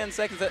away for 10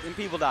 seconds and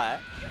people die.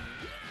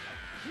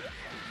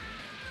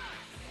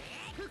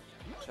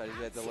 Try to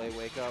do that delay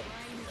wake up.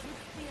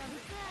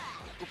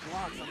 Good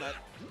blocks on that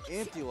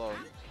anti-low.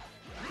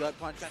 Gut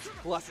punch, that's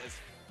pluses.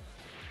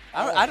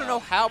 I don't know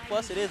how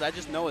plus it is. I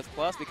just know it's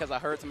plus because I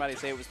heard somebody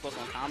say it was plus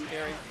on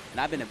commentary, and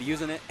I've been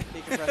abusing it.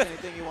 He can press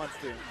anything he wants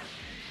to.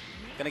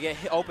 Gonna get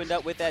opened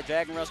up with that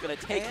Dragon Rush. Gonna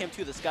take him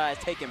to the skies,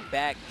 take him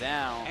back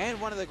down. And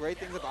one of the great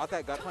things about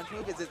that gut punch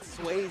move is it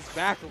sways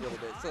back a little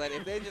bit, so that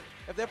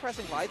if they're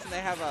pressing lights and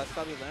they have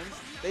stubby limbs,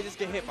 they just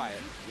get hit by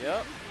it.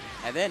 Yep.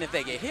 And then if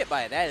they get hit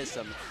by it, that is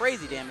some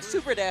crazy damage.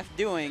 Super Dash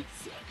doing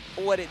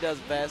what it does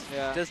best,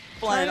 just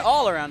flying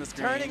all around the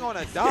screen. Turning on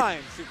a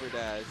dime, Super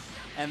Dash.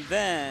 And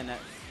then,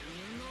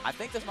 I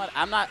think this might,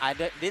 I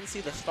didn't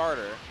see the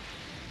starter.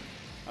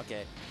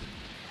 Okay.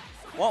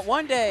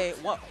 One time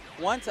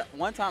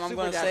I'm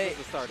going to say.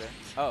 The starter.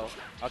 Oh,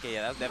 okay,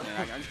 yeah, that's definitely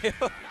not going to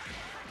do.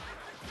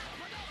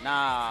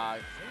 Nah.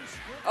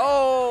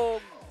 Oh!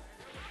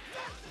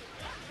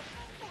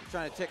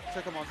 Trying to trick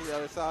him onto the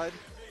other side.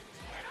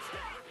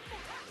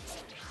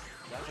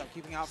 I'm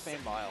keeping out Fame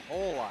by a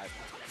whole lot.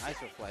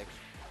 Nice reflex.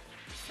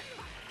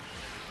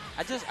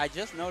 I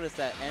just noticed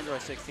that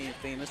Android 16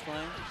 theme is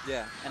playing.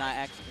 Yeah. And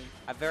I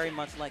very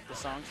much like the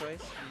song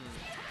choice.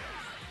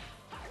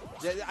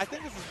 Yeah, I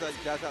think this is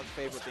Jazz Out's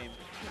favorite theme.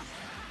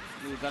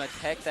 You're gonna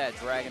tech that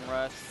Dragon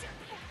Rush.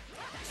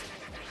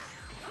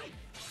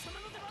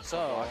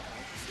 So.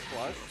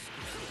 Plus.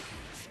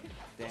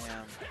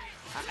 Damn.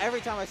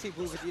 Every time I see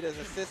Blue Vegeta's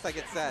assist, I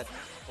get sad.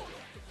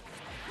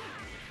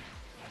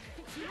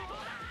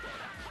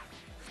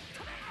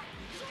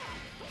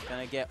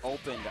 Gonna get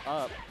opened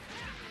up.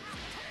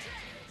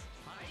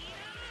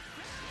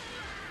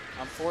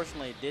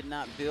 Unfortunately, did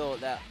not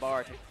build that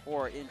bar to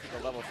pour into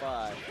the level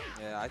 5.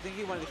 Yeah, I think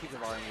he wanted to keep the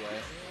bar anyway.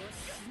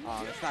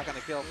 It's not going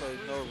to kill, so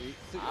no reason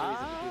to do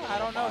I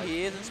don't know.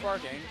 He isn't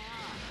sparking.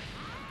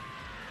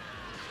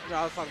 No,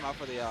 I was talking about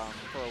for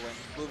when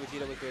Blue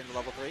Vegeta was doing the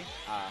level 3.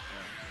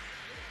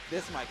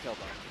 This might kill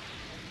them.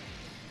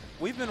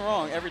 We've been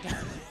wrong every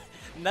time.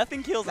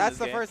 Nothing kills in this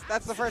game.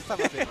 That's the first time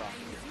I've been wrong.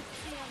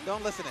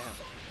 Don't listen to him.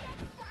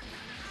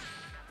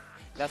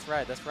 That's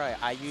right, that's right.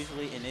 I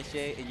usually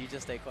initiate and you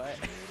just stay quiet.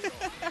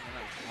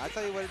 I'll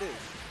tell you what it is.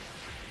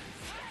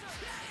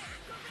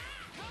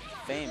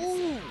 Famous.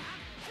 Ooh.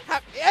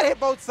 It hit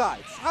both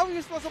sides. How are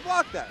you supposed to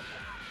block that?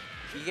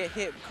 You get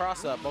hit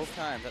cross up both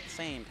times at the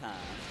same time.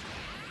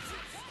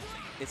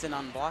 It's an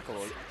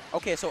unblockable.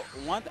 Okay, so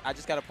I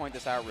just got to point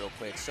this out real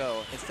quick.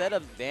 So instead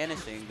of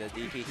vanishing the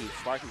DP, he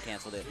sparking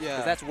canceled it. Yeah.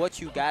 Because that's what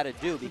you got to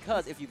do.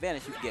 Because if you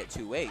vanish, you get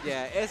 2-8.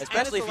 Yeah,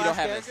 especially if you don't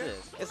have an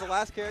assist. It's the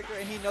last character,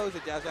 and he knows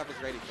that Jazz Rap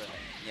is ready for him.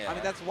 Yeah. I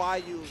mean, that's why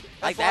you.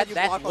 That's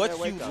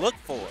what you look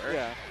for.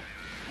 Yeah.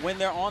 When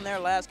they're on their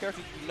last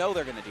character, you know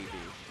they're gonna DP.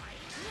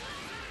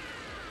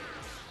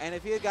 And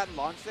if he had gotten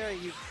launched there,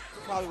 he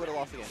probably would have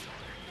lost again.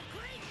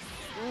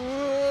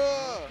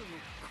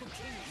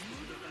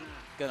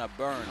 Gonna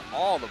burn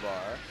all the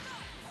bar.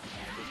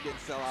 Just getting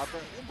sell out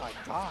there. Oh my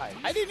god.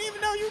 I didn't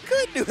even know you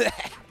could do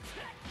that.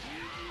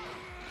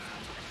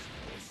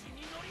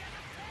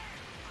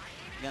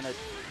 Gonna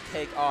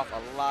take off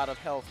a lot of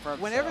health from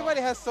when everybody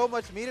has so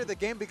much meter, the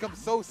game becomes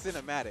so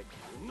cinematic.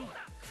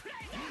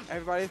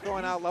 Everybody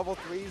throwing out level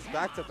 3s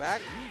back to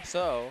back.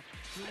 So,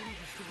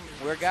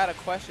 we got a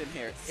question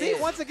here. See,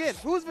 once again,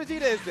 whose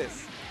Vegeta is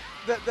this?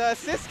 the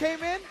assist came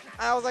in, and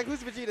I was like,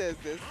 whose Vegeta is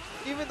this?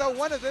 Even though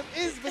one of them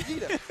is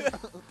Vegeta.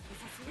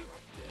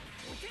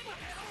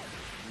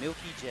 Milky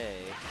J.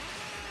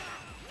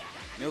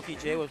 Milky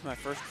J was my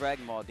first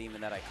Dragon Ball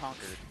demon that I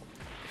conquered.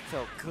 It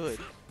felt good.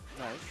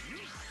 Nice.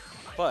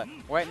 But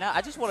right now,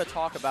 I just want to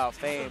talk about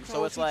Fame.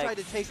 So it's like tried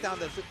to chase down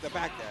the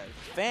back dash.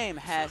 Fame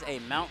has a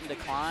mountain to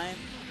climb,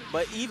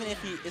 but even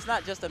if it's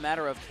not just a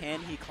matter of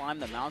can he climb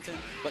the mountain,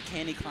 but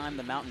can he climb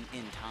the mountain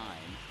in time?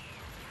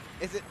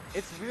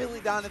 It's really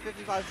down to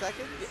 55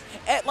 seconds?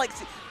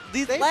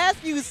 These last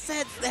few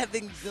sets have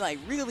been like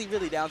really,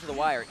 really down to the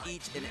wire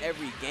each and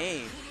every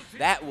game.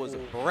 That was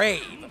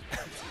brave.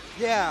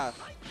 Yeah.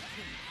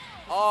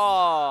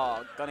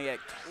 Oh, gonna get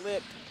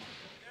clipped.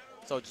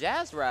 So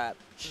Jazz Rap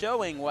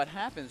showing what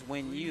happens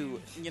when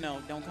you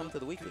don't come to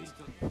the weeklies.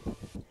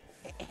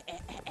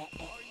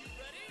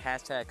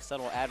 Hashtag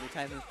subtle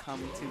advertisements come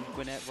to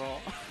Gwinnett Raw.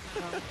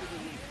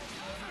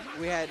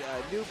 We had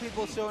new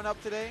people showing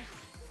up today.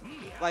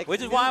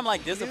 Which is why I'm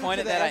like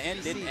disappointed that I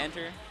didn't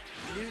enter.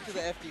 New to the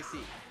FTC,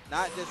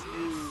 not just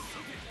new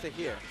to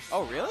here.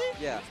 Oh, really?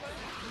 Yeah.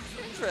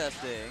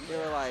 Interesting. They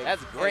were like,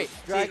 that's great.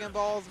 Hey, Dragon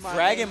Ball's my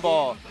Dragon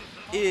Ball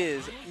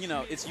is,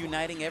 it's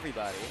uniting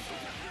everybody.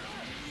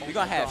 We're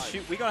gonna have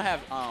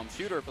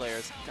shooter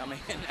players coming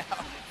in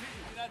now.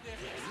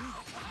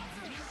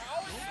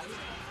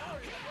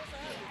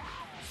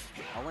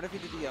 I wonder if he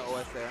did the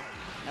OS there.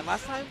 And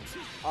last time,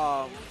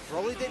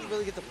 Broly didn't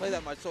really get to play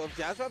that much. So if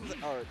Jazz Rap,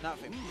 or not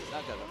Fame,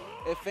 not Jazz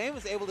Rap, if Fame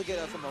was able to get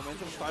some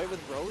momentum started with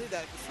Broly,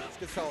 that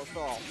could sell a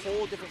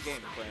whole different game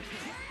for him.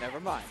 Never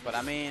mind. But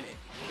I mean,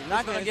 he's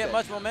not going to get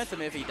much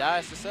momentum if he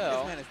dies to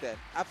Cell. This man is dead.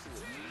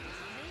 Absolutely.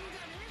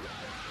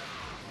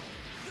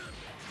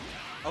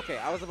 Okay,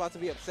 I was about to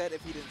be upset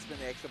if he didn't spin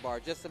the extra bar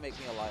just to make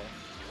me a liar.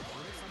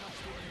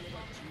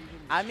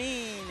 I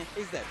mean,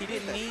 he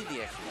didn't need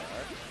the extra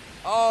bar.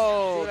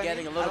 Oh,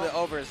 getting a little bit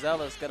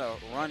overzealous, gonna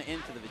run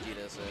into the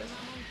Vegeta assist.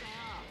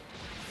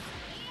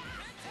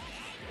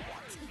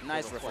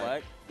 Nice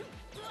reflect.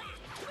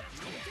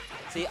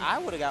 See, I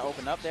would have got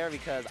opened up there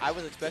because I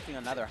was expecting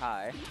another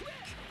high.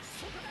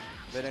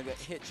 Gonna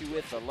hit you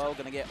with the low,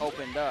 gonna get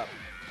opened up.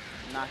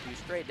 Knock you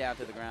straight down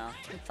to the ground.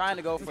 Trying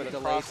to go for the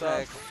cross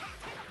up.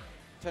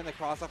 Turn the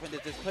cross up into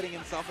just putting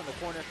himself in the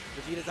corner.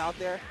 Vegeta's out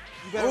there.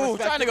 You better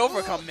trying to go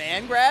for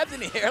command grabs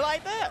in the air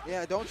like that?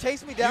 Yeah, don't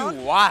chase me down.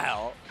 You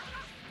wild.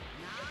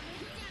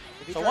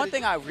 So one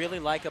thing I really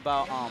like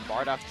about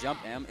Bardock's Jump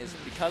M is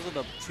because of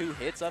the 2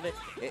 hits of it,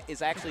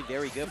 it's actually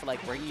very good for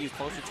like bringing you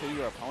closer to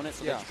your opponent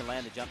so that you can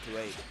land the jump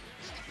 2H.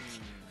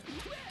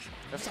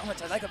 There's so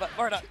much I like about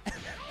Bardock.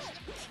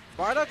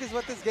 Bardock is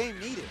what this game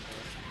needed.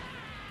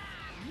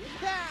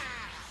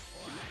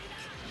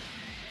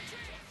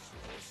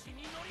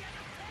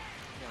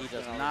 He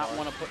does not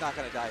want to put. Not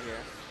gonna die here.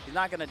 He's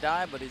not gonna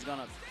die, but he's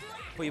gonna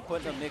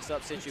put in a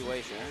mix-up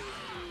situation.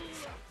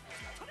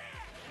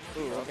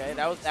 Ooh, okay,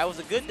 that was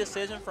a good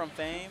decision from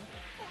Fame,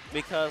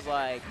 because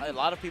like a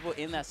lot of people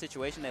in that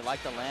situation, they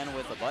like to land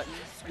with a button.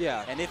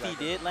 Yeah. And if he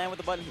did land with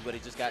the button, he would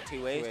have just got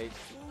 2H.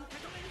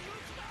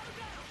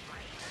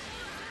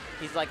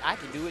 He's like, I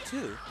can do it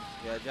too.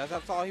 Yeah,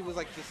 Jazz saw he was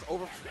like just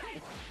over.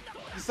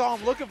 You saw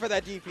him looking for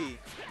that GP.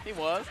 He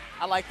was.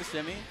 I like the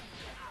shimmy.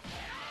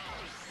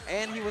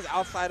 And he was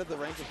outside of the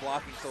range of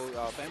blocking, so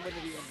Fame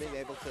wouldn't have even been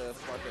able to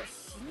spark it.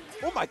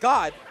 Oh my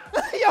God!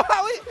 Yo,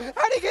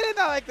 how'd he get in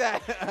there like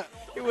that?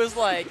 It was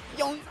like,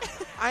 yoink.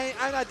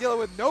 I'm not dealing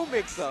with no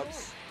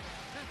mix-ups.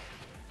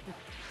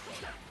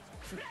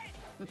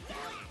 Good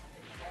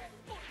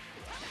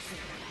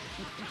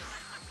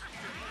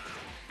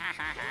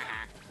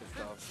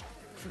stuff.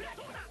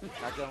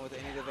 Not done with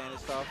any advantage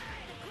stuff.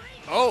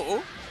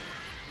 Oh,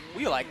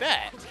 we like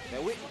that.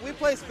 Yeah, we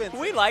play spin.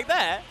 We like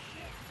that.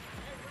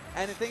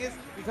 And the thing is,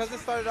 because it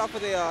started off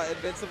with a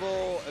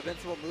invincible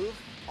move,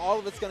 all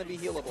of it's going to be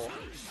healable.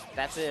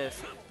 That's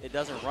if it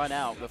doesn't run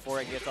out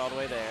before it gets all the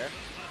way there.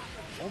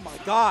 Oh my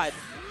God.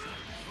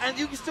 And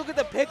you can still get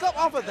the pickup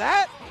off of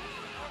that?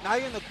 Now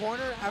you're in the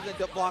corner having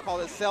to block all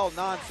this cell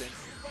nonsense.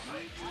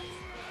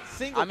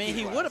 I mean,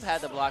 he would have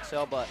had to block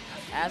cell, but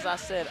as I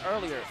said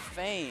earlier,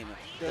 Fame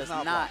does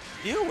not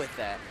deal with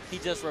that. He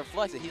just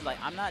reflects it. He's like,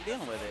 I'm not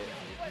dealing with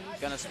it.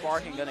 Gonna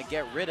spark and gonna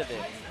get rid of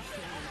it.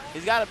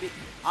 He's got to be,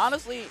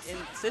 honestly, in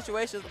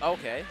situations,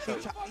 okay. So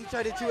he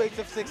tried to 2H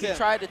of 6M. He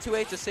tried to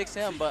 2H of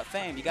 6M, but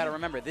Fame, you got to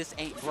remember, this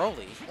ain't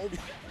Broly. Oh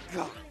my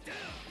God.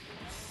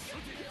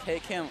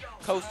 Take him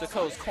coast to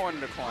coast, corner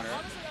to corner.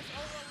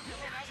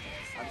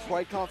 I'm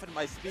quite confident in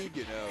my speed,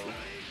 you know.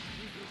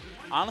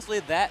 Honestly,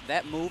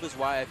 that move is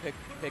why I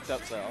picked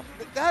up Cell.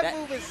 That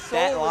move is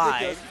so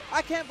ridiculous.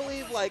 I can't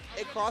believe like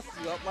it crosses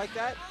you up like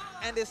that,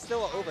 and it's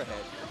still an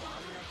overhead.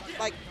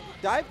 Like,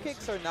 dive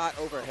kicks are not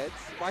overheads.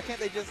 Why can't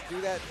they just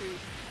do that to?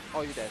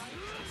 Oh, you're dead.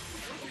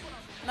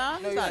 Nah,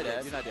 no, he's not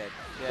dead. You're not dead.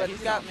 Yeah, but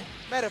he's got me.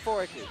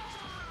 Metaphorically.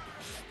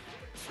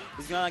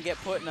 He's gonna get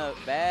put in a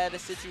bad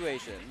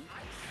situation.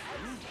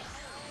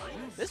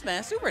 This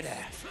man's super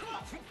dash.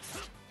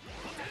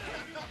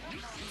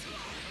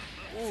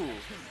 Ooh.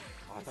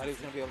 Oh, I thought he was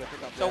gonna be able to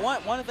pick up. So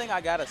one thing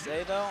I gotta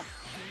say though,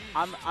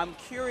 I'm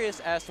curious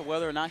as to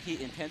whether or not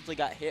he intentionally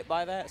got hit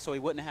by that, so he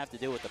wouldn't have to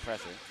deal with the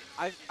pressure.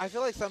 I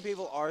feel like some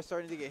people are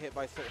starting to get hit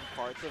by certain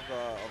parts of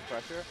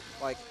pressure.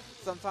 Like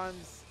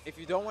sometimes if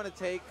you don't want to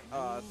take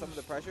some of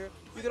the pressure,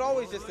 you could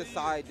always just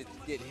decide to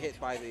get hit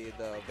by the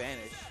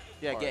vanish.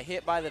 Yeah, get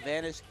hit by the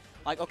vanish.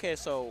 Like, okay,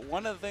 so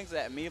one of the things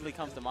that immediately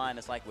comes to mind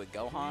is like with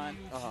Gohan,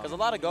 because a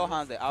lot of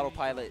Gohans, they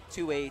autopilot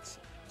 2-8,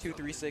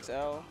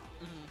 2-3-6L.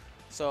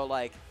 So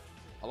like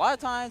a lot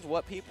of times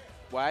what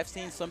I've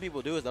seen some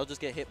people do is they'll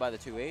just get hit by the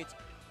 2-8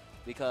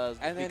 because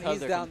he's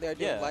down there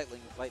doing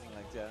lightning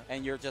legs, yeah.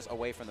 And you're just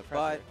away from the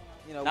pressure.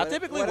 But you know, now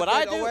typically what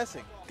I do,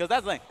 because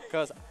that's the thing,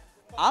 because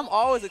I'm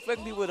always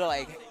expecting people to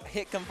like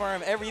hit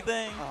confirm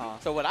everything.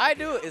 So what I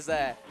do is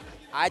that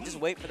I just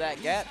wait for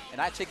that gap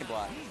and I chicken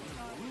block.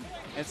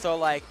 And so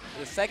like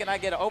the second I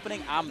get an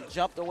opening, I'm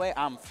jumped away,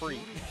 I'm free.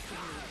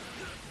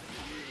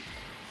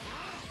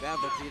 Damn,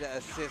 Vegeta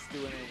assist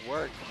doing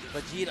work.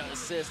 Vegeta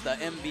assist, the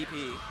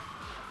MVP.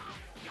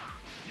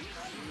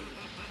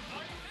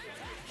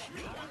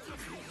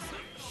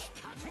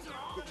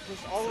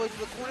 Push all the way to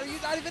the corner.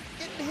 You're not even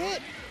getting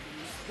hit.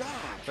 God.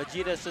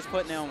 Vegeta's just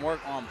putting in work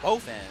on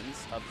both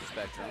ends of the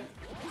spectrum.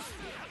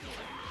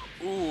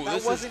 Ooh,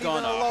 that this is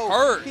gonna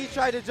hurt. He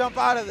tried to jump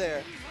out of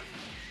there.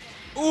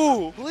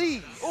 Ooh,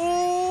 please.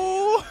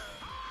 Ooh.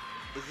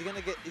 Is he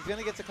gonna get? He's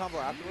gonna get to combo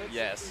afterwards.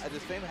 Yes.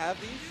 Does Fame have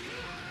these?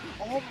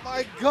 Oh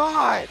my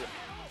God!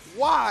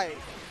 Why?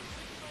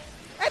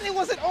 And it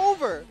wasn't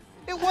over.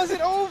 It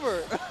wasn't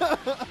over.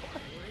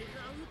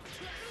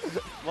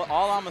 Well,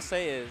 all I'm gonna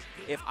say is,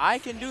 if I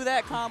can do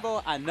that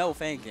combo, I know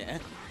Fame can.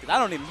 Cause I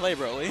don't even play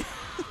Broly.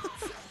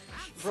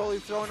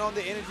 Broly's throwing on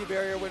the energy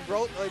barrier when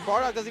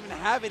Bardock doesn't even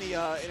have any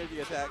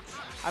energy attacks.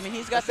 I mean,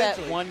 he's got that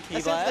one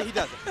key blast. He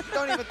doesn't.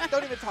 Don't even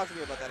talk to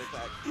me about that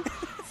attack.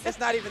 It's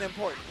not even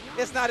important.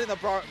 It's not in the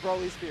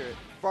Broly spirit,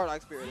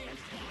 Bardock spirit.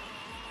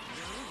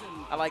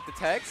 I like the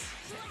text.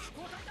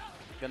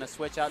 Gonna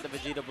switch out to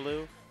Vegeta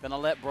Blue. Gonna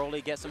let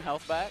Broly get some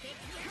health back.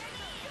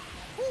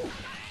 Ooh.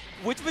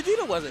 Which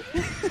Vegeta was it?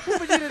 Who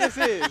Vegeta this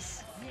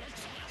is?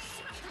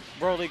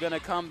 Broly gonna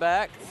come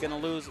back. Gonna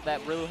lose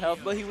that blue health,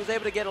 but he was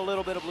able to get a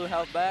little bit of blue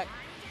health back.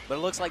 But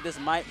it looks like this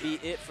might be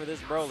it for this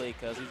Broly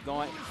because he's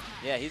going.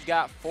 Yeah, he's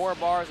got 4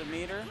 bars a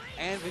meter.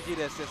 And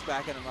Vegeta assists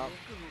backing him up.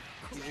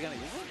 He's gonna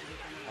use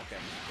it?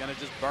 Okay. Gonna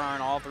just burn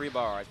all 3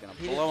 bars. Gonna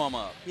blow him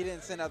up. He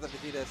didn't send out the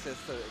Vegeta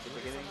assist at the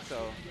beginning,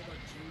 so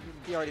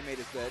he already made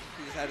his bed.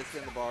 He just had to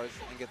spin the bars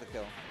and get the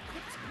kill.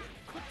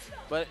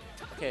 But,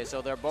 okay,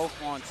 so they're both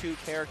on 2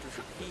 characters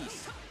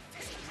apiece.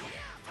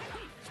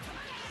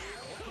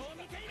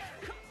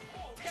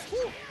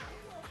 Woo.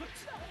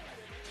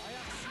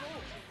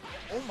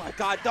 Oh my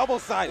God,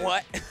 double-sided.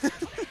 What?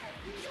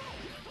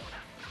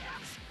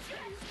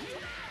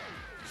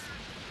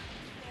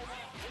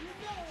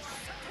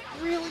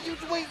 Really? You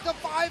wait the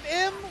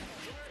 5M?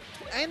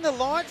 And the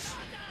launch?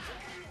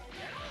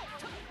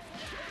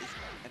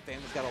 And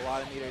Fame's got a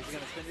lot of meter. Is he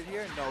going to spend it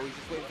here? No, he's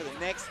just waiting for the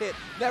next hit.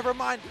 Never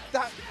mind.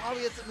 That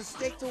probably is a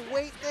mistake to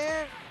wait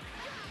there.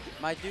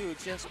 My dude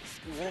just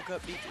woke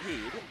up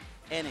BP'd,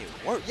 and it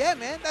worked. Yeah,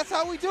 man. That's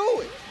how we do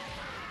it.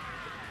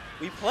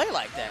 We play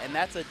like that, and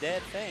that's a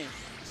dead thing.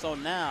 So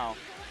now,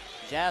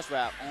 Jazz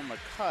Rap on the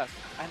cusp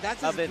and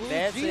that's of his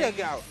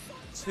advancing out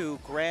to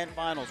Grand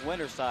Finals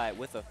winner side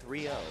with a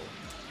 3-0.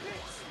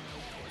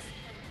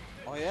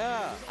 Oh,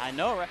 yeah. I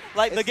know, right?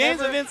 Like, the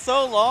games have been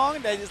so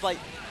long that it's like,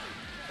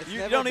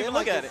 you don't even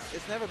look at it.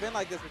 It's never been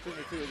like this between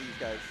the 2 of these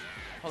guys.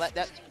 Well,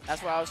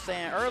 that's what I was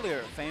saying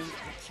earlier. Fame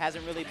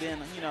hasn't really been,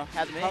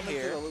 hasn't been coming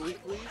here. To the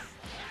weeklies.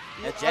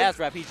 At Jazz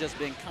Rap, he's just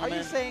been coming. Are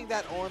you saying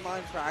that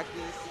online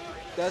practice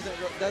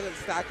doesn't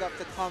stack up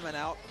to coming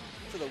out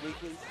to the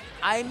weeklies?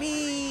 I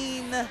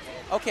mean,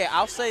 okay,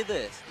 I'll say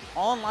this.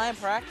 Online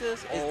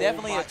practice is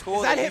definitely a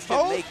tool that you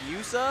should make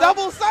use of.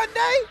 Double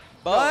Sunday?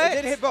 But no, it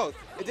didn't hit both.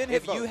 It didn't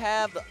hit both. If you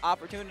have the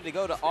opportunity to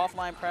go to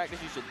offline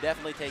practice, you should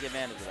definitely take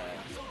advantage of that.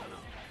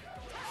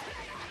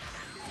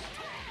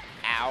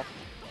 Ow.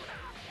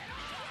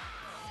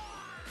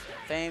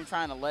 Fame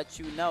trying to let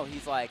you know.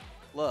 He's like,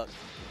 look,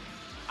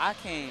 I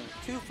came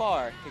too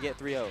far to get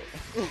 3-0.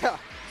 Yeah.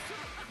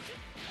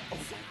 Oh,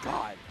 my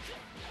God.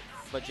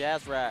 But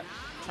Jazz Rap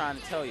trying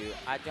to tell you,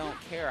 I don't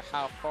care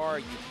how far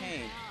you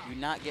came, you're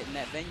not getting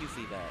that venue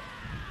fee back.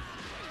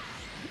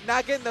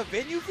 Not getting the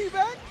venue fee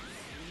back?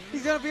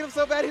 He's going to beat him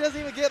so bad he doesn't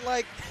even get,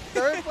 like,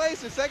 3rd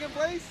place or 2nd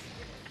place?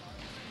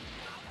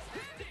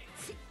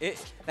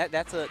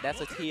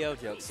 That's a TO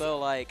joke. So,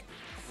 like,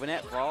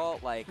 Gwinnett Brawl,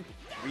 like,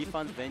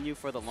 refunds venue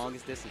for the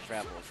longest distance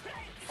travel.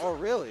 Oh,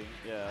 really?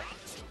 Yeah.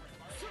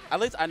 At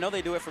least I know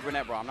they do it for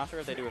Gwinnett Brawl. I'm not sure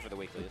if they do it for the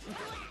weeklies.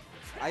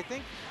 I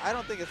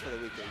don't think it's for the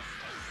weeklies.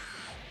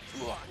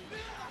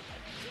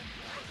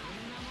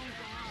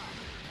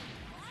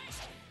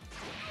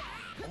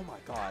 Oh my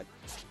God.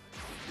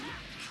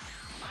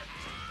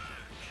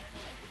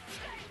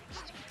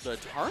 The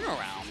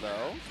turnaround,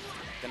 though.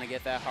 Gonna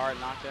get that hard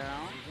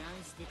knockdown.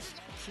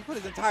 He put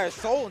his entire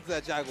soul into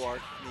that Jaguar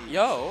knee.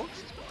 Yo,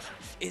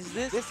 is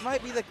this? This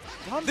might be the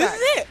comeback. This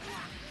is it.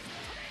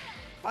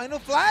 Final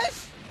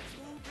Flash?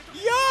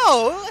 Yo!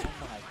 Oh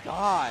my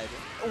God.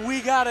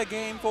 We got a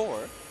game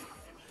 4.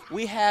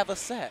 We have a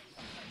set.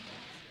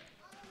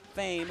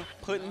 Fame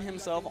putting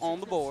himself on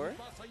the board.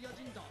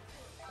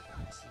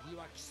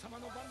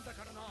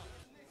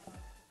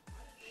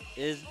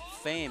 Is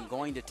Fame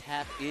going to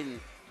tap into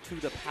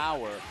the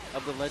power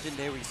of the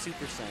legendary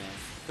Super Saiyan?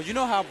 But you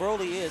know how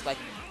Broly is, like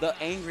the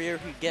angrier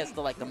he gets,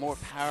 the more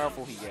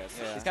powerful he gets.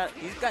 Yeah.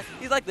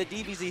 He's like the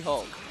DBZ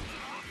Hulk.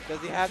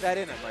 Does he have that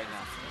in him right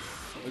now?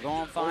 We're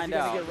gonna Or is find he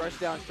out. gonna get rushed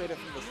down straight up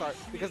from the start?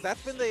 Because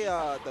that's been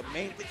the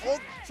main thing. Oh,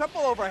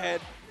 triple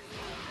overhead.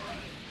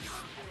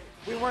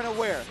 We weren't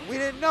aware. We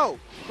didn't know.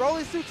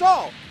 Broly's too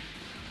tall.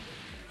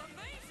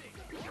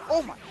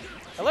 Oh my.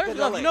 Hilarious The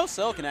enough, delay. you know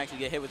Cell can actually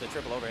get hit with a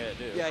triple overhead,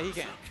 too. Yeah, he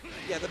can.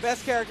 Yeah, the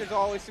best characters are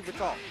always super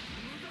tall.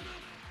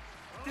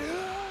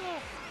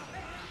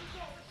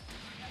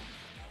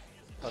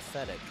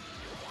 Pathetic.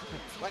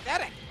 Like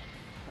that.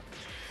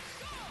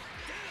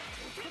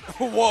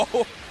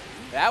 Whoa.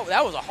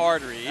 That was a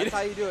hard read. That's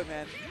how you do it,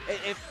 man.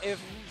 If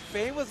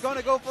Fame was going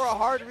to go for a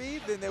hard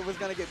read, then it was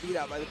going to get beat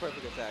out by the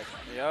perfect attack.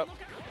 Yep.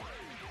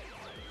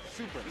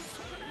 Super.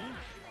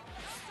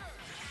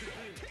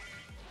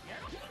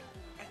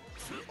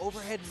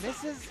 Overhead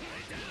misses.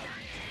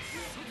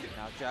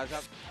 Now Jazz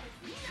up.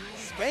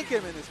 Spank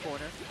him in this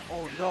corner.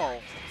 Oh no.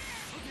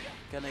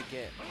 Gonna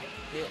get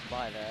hit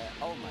by that.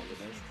 Oh my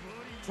goodness.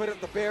 Put up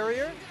the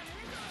barrier.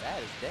 That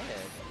is dead.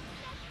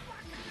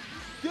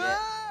 Yeah.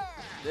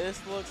 This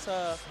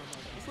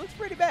looks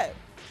pretty bad.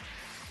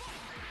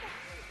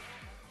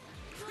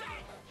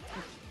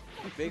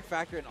 Big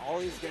factor in all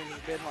these games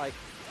has been like,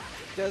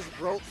 does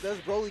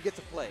Broly get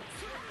to play?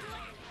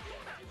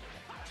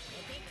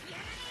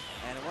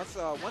 And once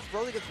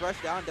Broly gets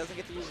rushed down, doesn't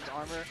get to use his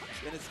armor,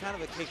 then it's kind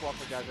of a cakewalk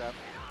for Jazz.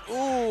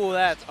 Ooh,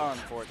 that's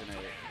unfortunate.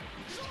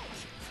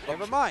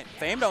 Never mind.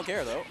 Fame don't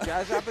care though.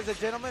 Jazz is a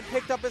gentleman,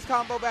 picked up his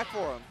combo back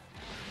for him.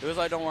 It was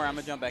like, don't worry, I'm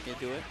gonna jump back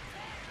into it.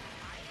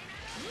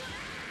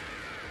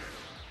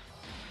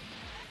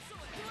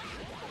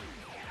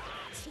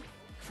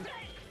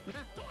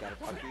 Gotta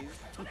block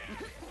these.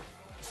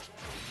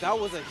 That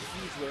was a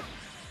huge whip.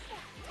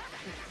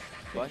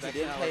 But he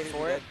didn't pay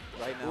for it.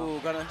 Right now. Ooh,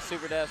 gonna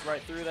super dash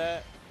right through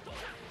that.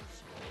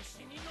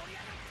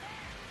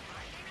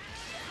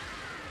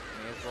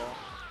 May as well.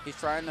 He's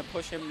trying to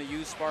push him to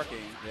use sparking.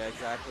 Yeah,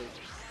 exactly.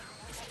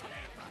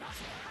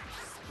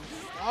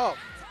 Oh.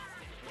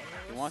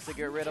 He wants to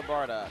get rid of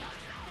Bardock.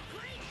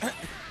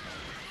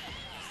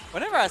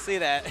 Whenever I see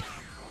that,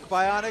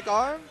 Bionic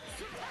arm?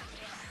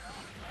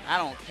 I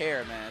don't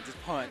care, man.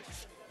 Just punch.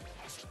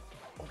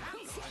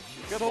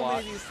 Good So block.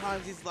 many of these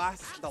times,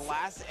 the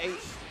last H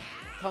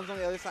comes on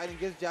the other side and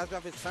gives Jazz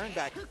his turn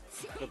back.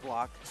 Good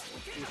block.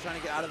 He's trying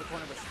to get out of the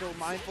corner, but still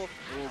mindful.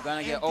 Ooh,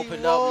 gonna get Empty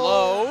opened up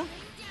low.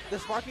 The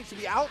sparking should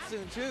be out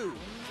soon, too.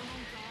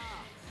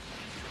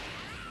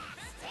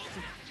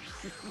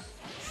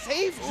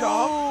 Safe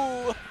jump.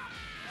 Ooh.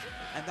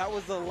 And that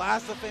was the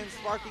last of Fame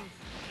sparking.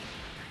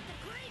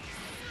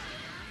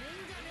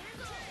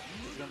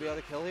 Is he going to be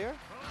able to kill here?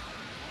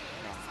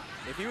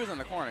 If he was in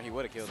the corner, he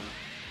would have killed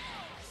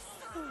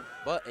him.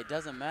 But it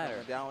doesn't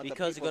matter Down with the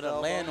because he's going to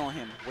people's land elbow. on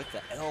him with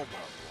the elbow.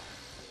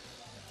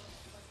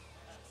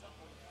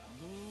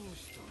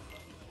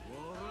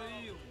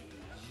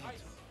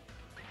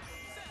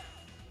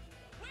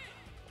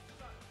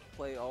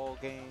 Play all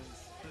games.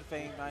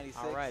 Fame 96.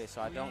 Alrighty,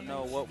 so I don't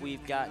know what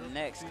we've got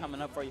next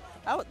coming up for you.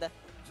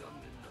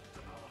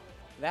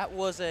 That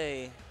was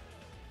a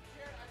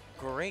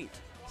great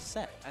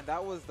set. And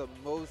that was the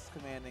most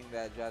commanding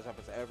that Jazz has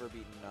ever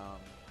beaten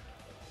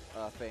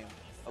Fame.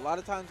 A lot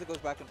of times it goes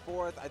back and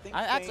forth. I think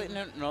Actually,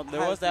 Fame no, there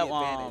has was the that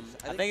advantage. one.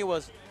 I think it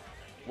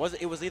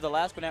was either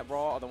last Gwinnett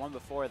Brawl or the one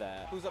before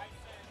that. Who's up?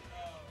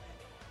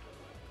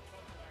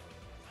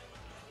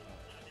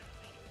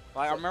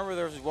 Like, I remember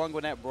there was one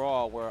Gwinnett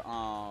Brawl where,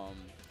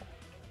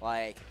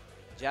 like,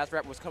 Jazz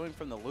Rap was coming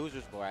from the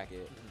losers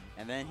bracket,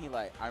 and then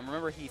I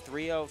remember he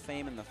 3-0'd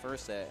Fame in the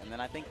first set, and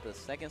then I think the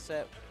second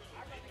set,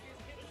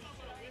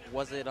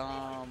 was it,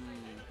 I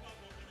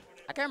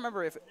can't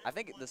remember I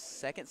think the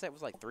second set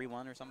was like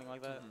 3-1 or something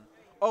like that.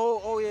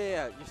 Oh,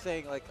 yeah. You're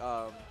saying, like,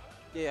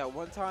 yeah,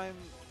 one time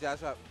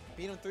Jazz Rap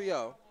beat him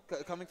 3-0,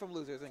 coming from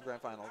losers in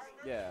grand finals.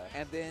 Yeah.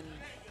 And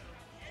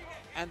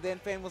then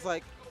Fame was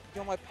like,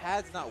 yo, my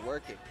pad's not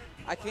working.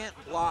 I can't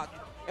block.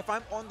 If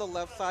I'm on the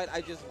left side, I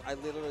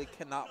literally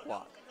cannot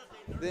block.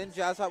 Then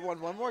Jazz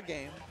won one more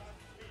game,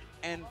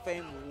 and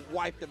Fame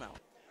wiped him out.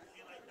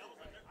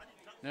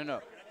 No.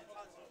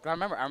 I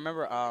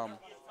remember,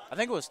 I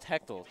think it was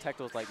Tectal.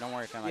 Tectal's like, don't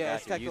worry, fam, I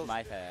got you. Use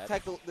my pad.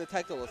 The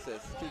Tectal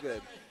assist, too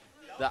good.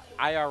 The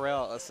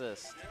IRL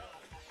assist.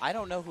 I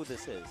don't know who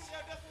this is.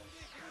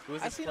 Who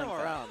is I've this seen him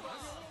playing around.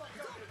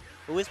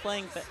 Who is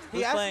playing?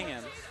 Who's playing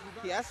him?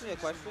 He asked me a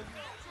question.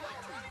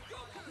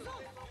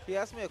 He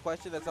asked me a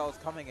question as I was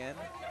coming in,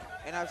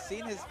 and I've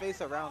seen his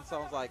face around, so I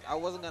was like, I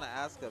wasn't going to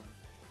ask him.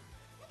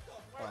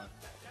 Hold on.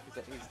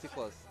 He's too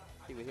close.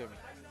 He would hear me.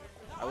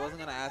 I wasn't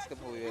going to ask him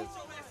who he is.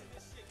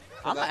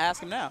 I'm going to ask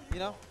him now. You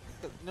know?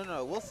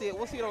 No. We'll see it.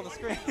 We'll see it on the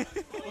screen.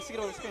 We'll see it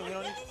on the screen.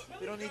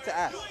 We don't need to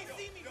ask.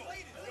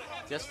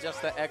 Just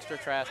the extra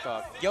trash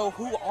talk. Yo,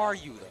 who are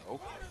you though?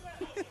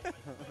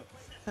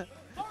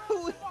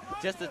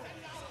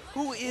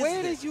 Who is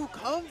Where this? did you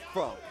come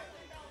from?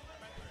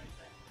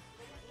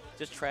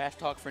 Just trash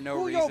talk for no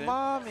Who reason. your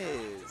mom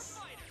is?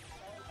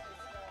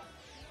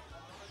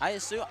 I'd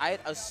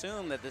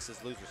assume that this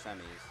is loser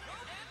semis.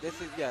 This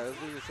is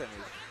loser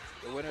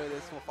semis. The winner of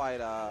this will fight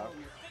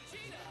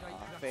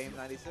Fame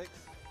 96.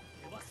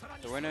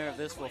 The winner of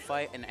this will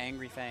fight an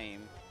angry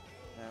Fame.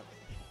 Yep.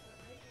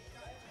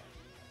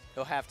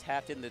 He'll have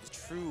tapped in the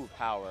true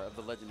power of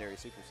the legendary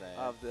Super Saiyan.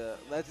 Of the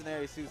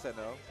legendary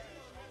Susanoo.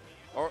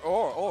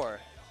 Or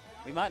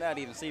we might not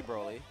even see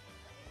Broly.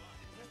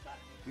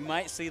 We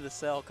might see the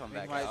Cell come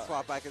back out. We might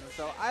swap back in the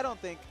Cell. I don't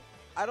think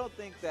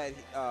that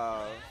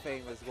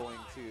Fame is going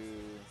to.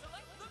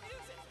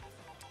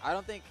 I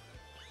don't think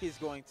he's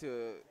going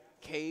to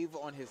cave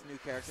on his new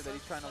character that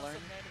he's trying to learn.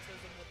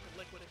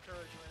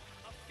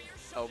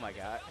 Oh my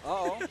God.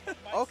 Uh-oh.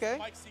 Okay.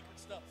 Mike's secret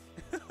stuff.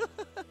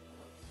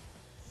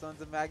 Sons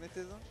of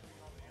Magnetism.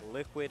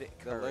 Liquid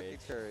Courage. The Liquid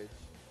Courage.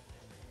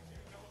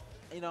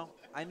 You know,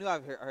 I knew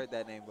I've heard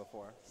that name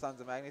before.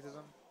 Sons of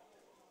Magnetism.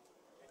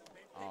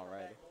 All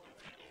right.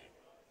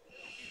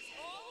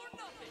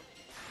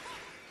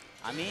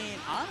 I mean,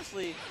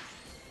 honestly.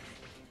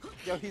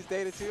 Yo, he's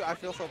dated too. I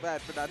feel so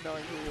bad for not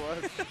knowing who he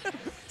was.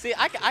 See,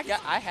 I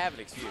have an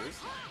excuse.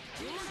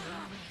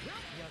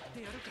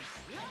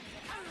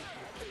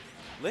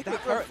 Liquid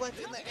That Courage.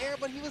 reflected in the air,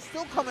 but he was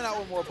still coming out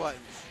with more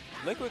buttons.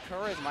 Liquid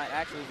Courage might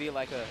actually be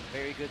like a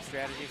very good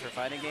strategy for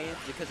fighting games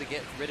because it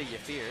gets rid of your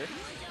fear.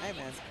 Hey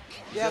man,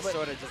 yeah, Just but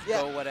sort of just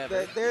go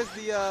whatever. There's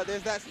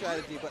that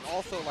strategy, but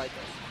also like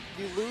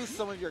you lose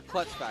some of your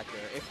clutch factor.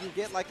 If you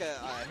get like a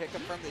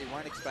hiccup from that you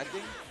weren't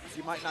expecting,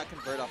 you might not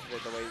convert off of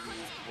it the way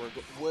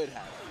you would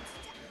have.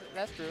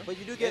 That's true. But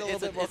you do get a little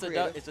bit more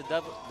creative. It's a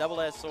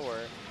double-edged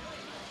sword.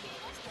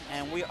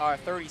 And we are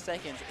 30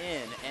 seconds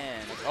in,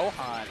 and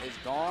Gohan is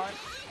gone.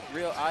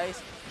 Real Ice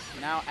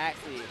now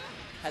actually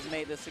has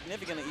made this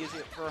significantly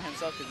easier for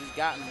himself because he's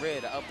gotten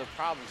rid of the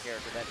problem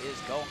character that is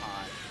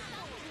Gohan.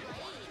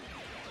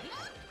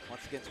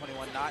 Once again,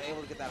 21 not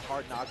able to get that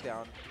hard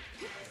knockdown.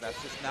 That's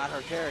just not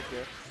her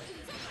character.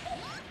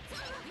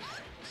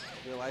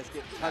 Real Ice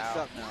getting touched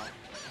up now.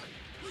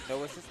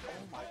 No assist. Oh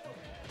my.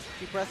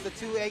 He pressed the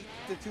 2H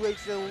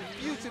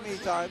few too many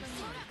times.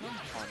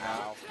 Oh,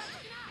 now.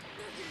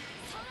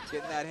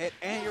 Getting that hit,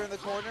 and you're in the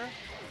corner.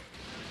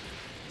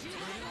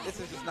 This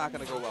is just not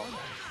going to go well.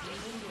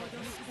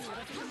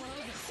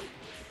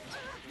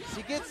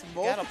 She gets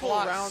multiple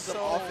rounds of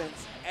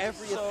offense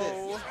every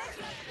assist.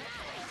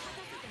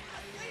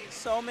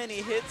 So many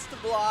hits to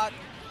block.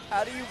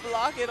 How do you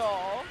block it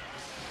all?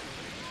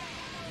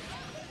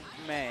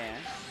 Man.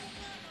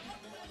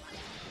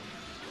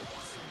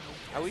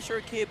 Are we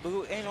sure Kid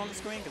Buu ain't on the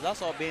screen? Because I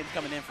saw beams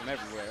coming in from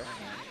everywhere.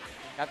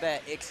 Got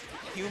that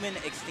human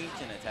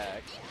extinction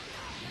attack.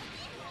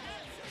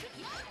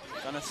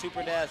 Gonna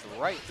super dash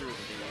right through the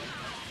beam.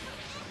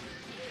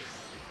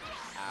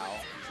 Ow.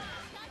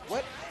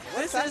 What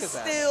This attack is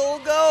that? still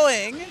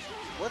going.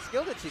 What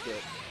skill did she get?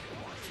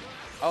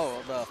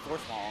 Oh, the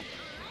force maul.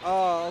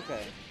 Oh,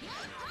 okay.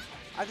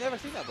 I've never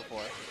seen that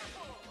before.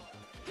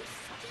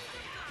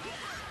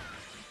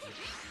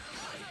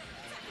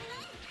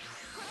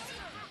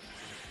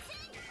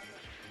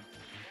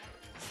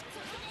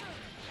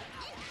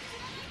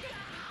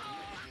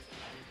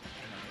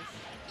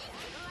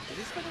 Is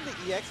he spending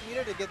the EX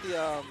meter to get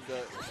the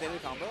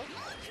standard combo?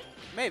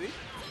 Maybe.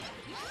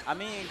 I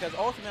mean, because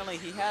ultimately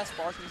he has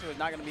Sparking, so he's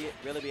not going to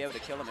really be able to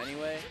kill him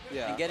anyway.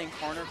 Yeah. And getting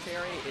corner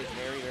carry is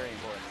very, very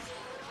important.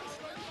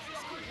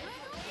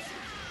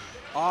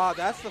 Oh,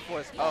 that's the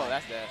force. Oh,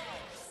 that's that.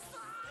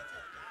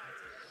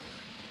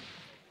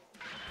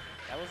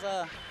 That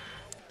was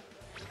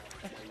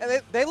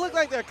And they look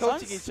like they're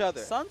coaching each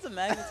other. Sons of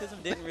Magnetism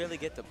didn't really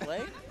get to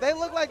play. They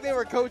look like they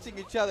were coaching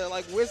each other,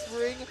 like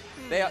whispering.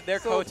 They're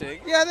coaching.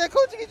 Yeah, they're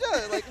coaching each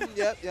other. Like,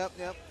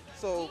 yep.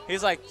 So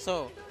He's like,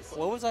 so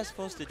what was I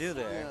supposed to do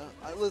there?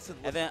 yeah, listen.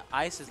 And then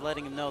Ice is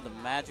letting him know the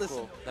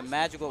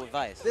magical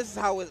advice. This is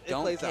how it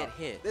Don't plays get out.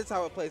 hit. This is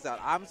how it plays out.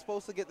 I'm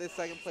supposed to get this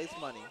second place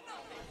money,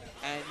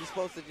 and you're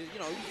supposed to just, you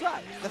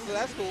try. So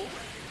that's cool.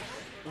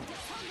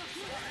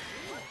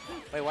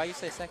 Wait, why you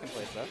say second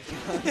place, though?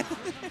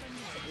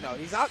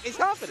 He's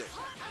confident.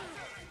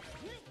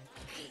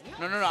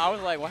 No. I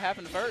was like, what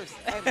happened first?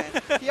 Hey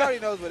man, he already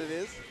knows what it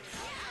is.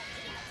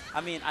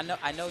 I mean, I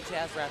know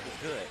Jazz Rap is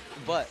good,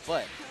 but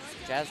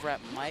Jazz Rap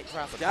might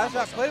drop a Jazz combo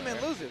Rap put him in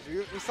somewhere. losers.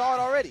 We saw it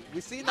already.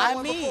 We've seen that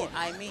one before.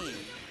 I mean,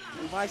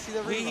 we might see the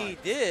rematch. he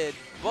did,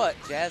 but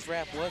Jazz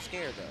Rap was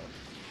scared though.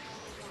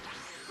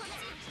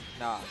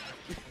 Nah.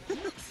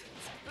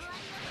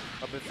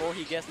 But before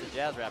he gets to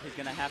Jazz Rap, he's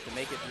gonna have to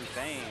make it through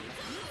Fame.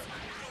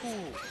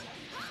 Ooh.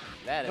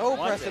 That is No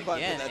once pressing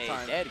buttons again at that a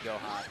time. dead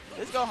Gohan.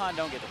 This Gohan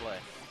don't get to play.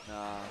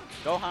 Nah.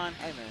 Gohan,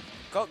 Hey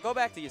man, go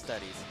back to your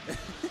studies.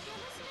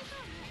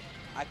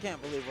 I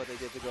can't believe what they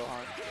did to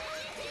Gohan.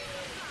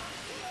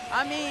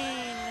 I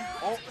mean,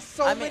 Oh,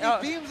 so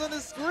many beams on the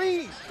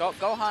screen.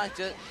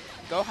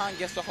 Gohan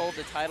gets to hold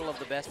the title of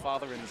the best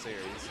father in the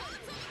series.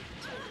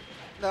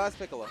 No, that's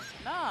Piccolo.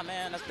 Nah,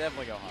 man, that's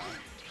definitely Gohan.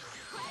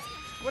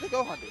 What did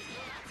Gohan do?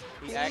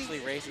 He actually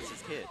raises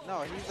his kid.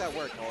 No, he's at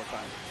work all the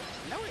time.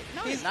 No,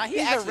 he's not.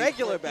 He's a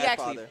regular bad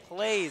father. He actually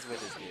plays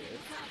with his kid.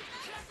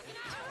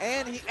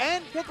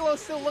 And Piccolo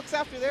still looks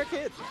after their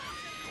kid.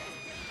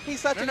 He's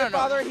such a good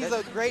father. He's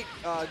a great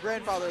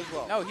grandfather as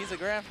well. No, he's a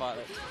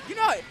grandfather. You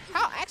know,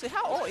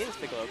 how old is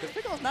Piccolo? Because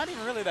Piccolo's not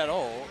even really that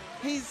old.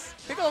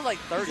 Piccolo's like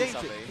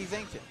 30-something. He's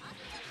ancient.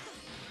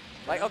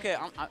 Like, okay,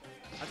 I'm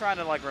trying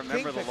to like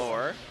remember the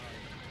lore.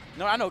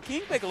 No, I know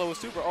King Piccolo was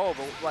super old,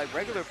 but like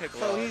regular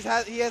Piccolo. So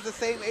he has the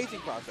same aging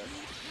process.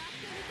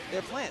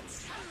 They're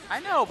plants. I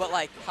know, but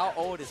like, how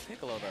old is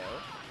Piccolo though?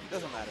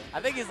 Doesn't matter.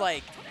 I think he's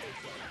like,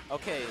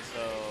 okay,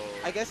 so.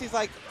 I guess he's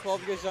like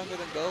 12 years younger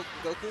than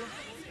Goku.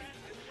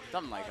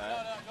 Something like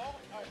that.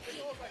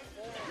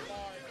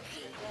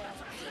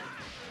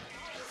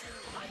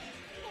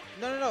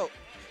 No.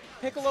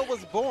 Piccolo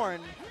was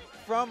born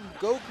from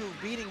Goku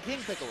beating King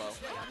Piccolo.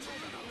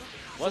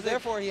 So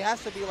therefore, he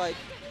has to be like.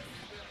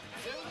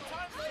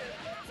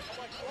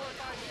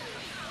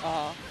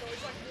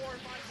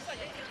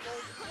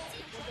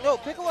 No,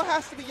 Piccolo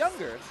has to be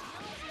younger.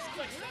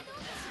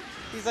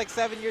 He's like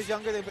 7 years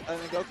younger than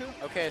Goku.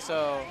 Okay,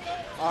 so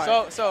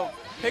right. so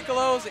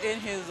Piccolo's in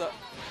his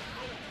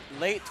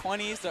late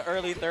 20s to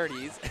early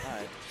 30s. All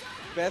right.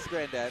 Best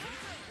granddad.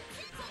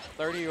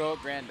 30-year-old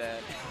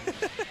granddad.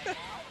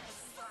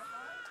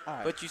 All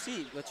right. But you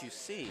see.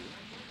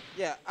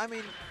 Yeah, I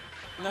mean.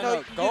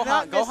 No.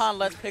 Gohan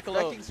lets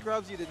Piccolo. Wrecking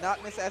Scrubs, you did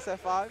not miss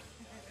SF5.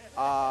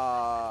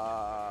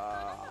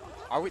 Are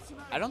we?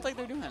 I don't think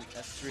they're doing it.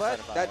 That's Street but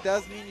Fighter 5. That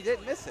does mean you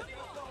didn't miss it.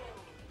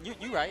 You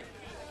right.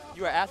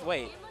 You were asked.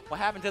 Wait, what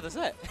happened to the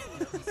set?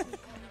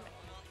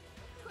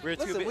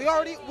 Listen, we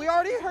already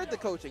heard the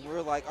coaching. We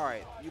were like, all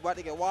right, you about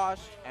to get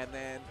washed, and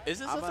then is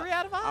this a 3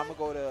 out of 5? I'm gonna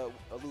go to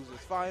a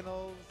losers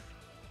finals.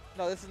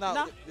 No, this is not.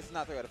 No. This is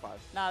not 3 out of 5.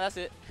 Nah, that's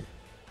it.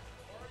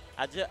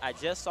 I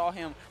just saw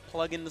him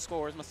plug in the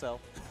scores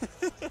myself.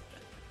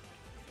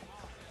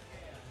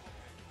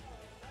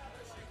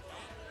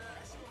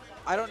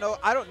 I don't know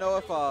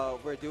if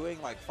we're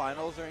doing like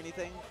finals or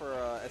anything for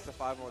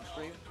SF5 on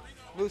stream.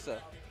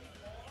 Musa.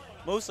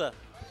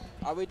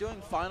 Are we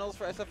doing finals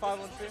for SF5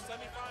 on stream?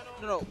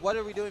 No. What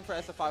are we doing for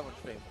SF5 on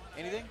stream?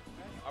 Anything?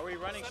 Are we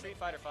running Street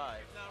Fighter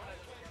 5?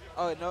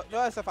 Oh, no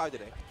SF5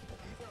 today.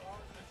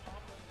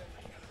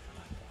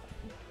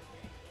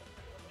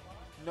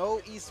 No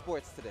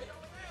esports today.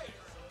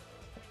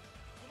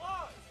 Come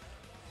on,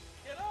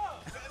 get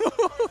up.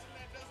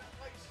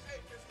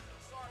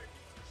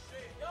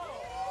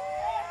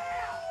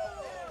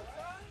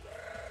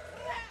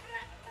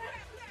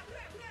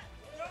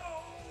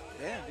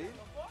 Damn, dude.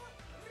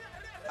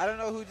 I don't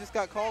know who just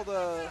got called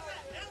a.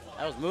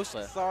 That was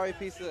Musa. Sorry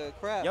piece of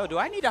crap. Yo, do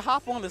I need to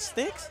hop on the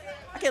sticks?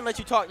 I can't let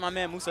you talk to my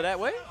man Musa that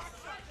way.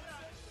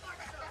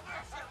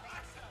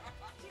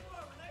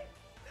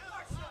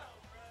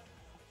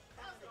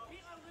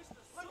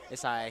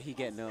 It's all right. He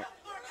getting up.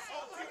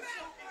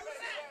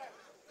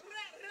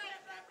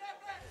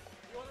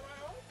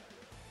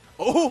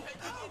 Oh!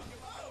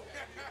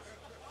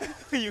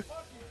 It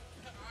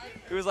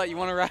was like, you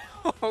want to ride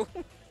home?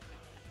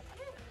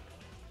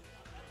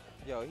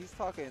 Yo, he's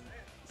talking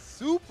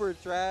super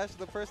trash to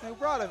the person who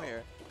brought him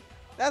here.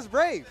 That's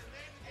brave.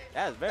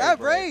 That's very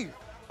brave.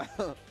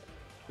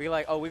 We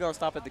like, oh, we're going to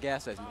stop at the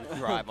gas station.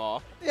 Drive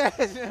off. Yeah.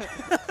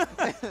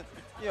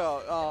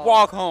 Yo.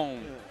 Walk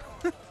home.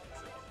 Yeah.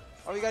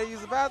 Oh, we got to use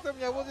the bathroom?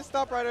 Yeah, we'll just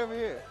stop right over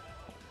here.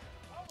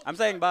 I'm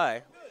saying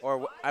bye.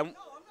 Or I'm.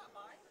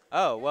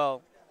 Oh,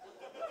 well.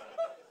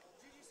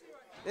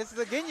 This is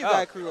the Ginyu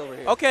Guy crew over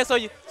here. Okay, so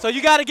you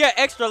got to get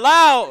extra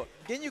loud.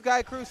 Ginyu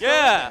Guy crew.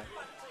 Yeah.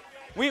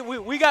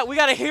 We got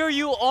to hear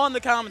you on the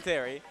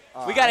commentary.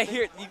 We got to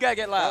hear. You got to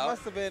get loud. That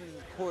must have been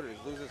quarters,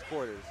 losers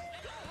quarters.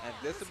 And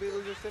this would be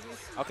losers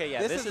semis? Okay,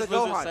 yeah. This is the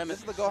losers Gohan. semis. This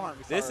is the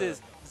Gohan. This is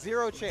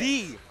zero chance.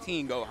 The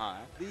Team Gohan.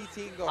 The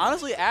Team Gohan.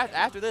 Honestly,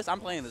 after this, I'm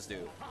playing this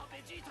dude.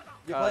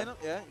 You playing him?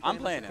 Yeah. I'm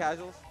playing him.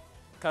 Casuals.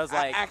 Cause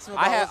like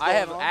I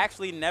have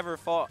actually never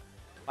fought.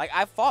 Like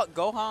I fought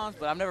Gohans,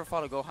 but I've never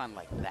fought a Gohan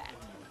like that.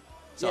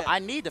 So yeah. I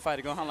need to fight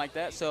a Gohan like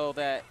that so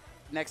that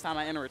next time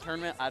I enter a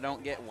tournament, I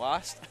don't get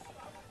washed.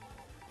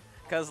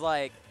 Because,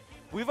 like,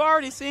 we've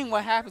already seen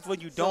what happens when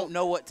you don't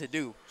know what to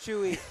do.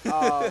 Chewy,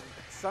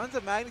 Sons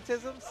of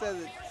Magnetism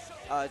said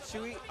that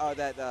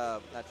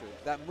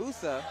that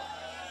Musa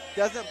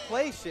doesn't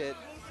play shit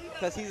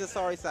because he's a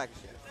sorry sack of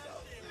shit.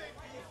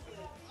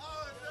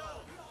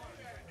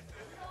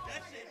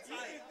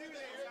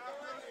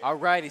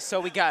 Alrighty,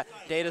 so we got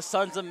Data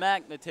Sons of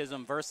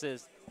Magnetism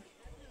versus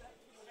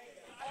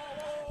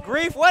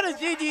Grief. What does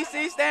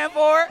GGC stand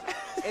for?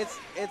 It's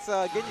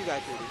Ginyu Guy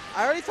Treaty.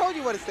 I already told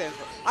you what it stands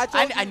for.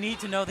 I need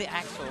to know the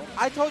actual.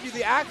 I told you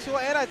the actual,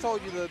 and I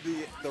told you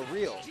the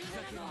real.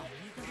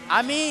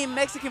 I mean,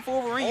 Mexican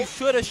for Wolverine, you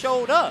should have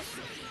showed up.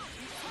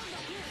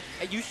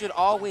 And you should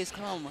always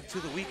come to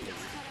the weekly.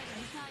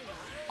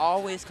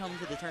 always come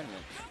to the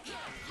tournament.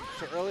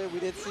 So earlier we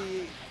did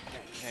see,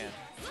 man,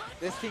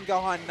 this Team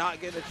Gohan not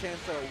getting a chance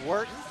to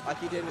work like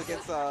he did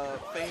against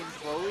Fame's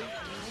Broly.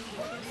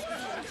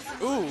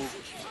 Ooh,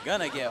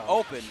 gonna get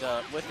opened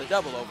up with the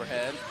double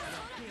overhead.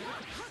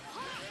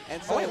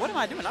 And so wait, what am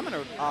I doing? I'm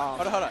gonna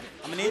hold on.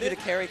 I'm gonna need you to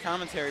carry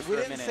commentary for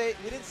a minute.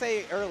 We didn't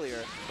say it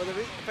earlier, but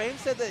Fame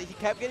said that he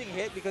kept getting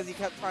hit because he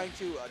kept trying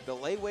to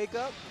delay wake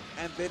up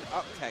and then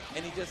up tech,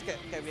 and he just kept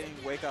getting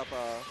wake up.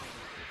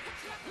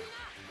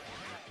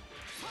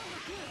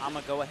 I'm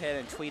gonna go ahead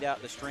and tweet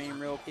out the stream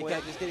real quick. He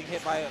kept just getting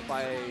hit by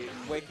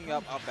waking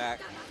up back.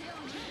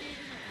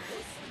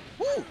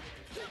 Woo!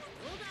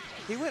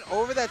 He went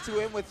over that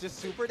 2M with just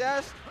super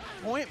dash,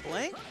 point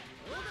blank.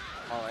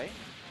 All right.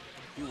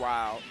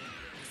 Wow.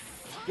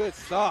 Good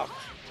stuff.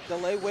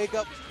 Delay, wake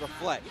up,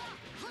 reflect.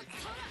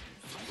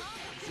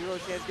 Zero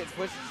chance getting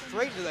pushed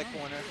straight into that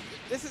corner.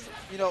 This is,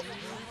 you know,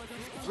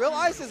 Real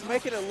Ice is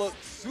making it look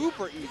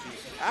super easy.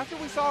 After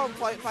we saw him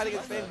fight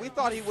against Fame, we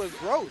thought he was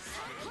gross.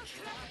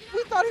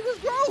 We thought he was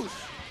gross.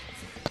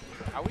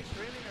 Are we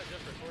streaming or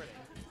just recording?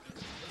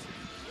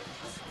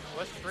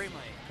 What's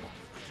streaming?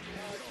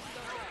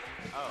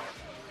 Oh.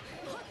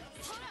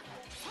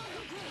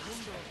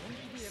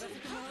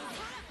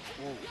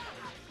 Ooh.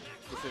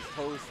 This is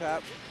toes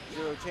tap.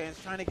 Zero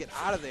chance trying to get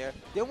out of there.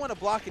 Didn't want to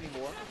block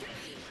anymore.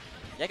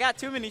 You got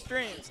too many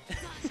streams.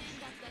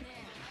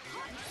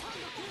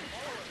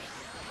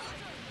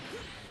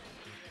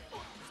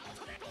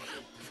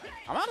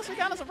 I'm honestly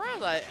kind of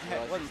surprised I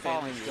wasn't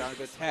following you. Got a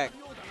good tech.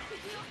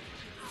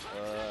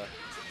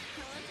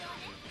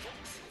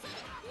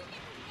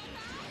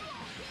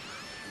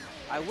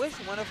 I wish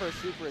one of her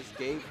supers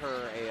gave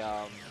her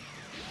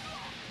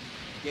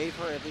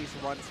at least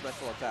one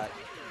special attack.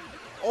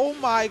 Oh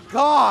my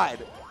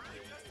God!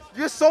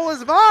 Your soul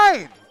is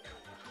mine!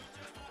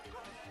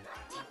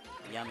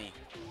 Yummy.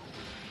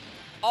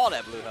 All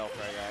that blue health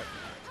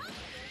I got.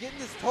 Getting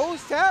this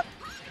toes tap.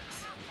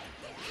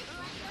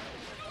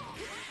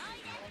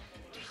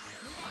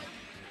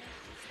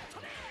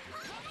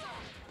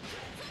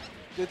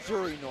 The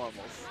jury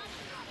normals.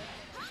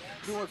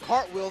 Doing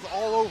cartwheels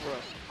all over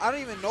him. I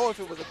don't even know if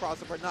it was a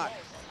crossover or not.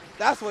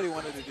 That's what he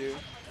wanted to do.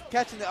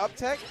 Catching the up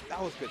tech,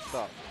 that was good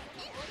stuff.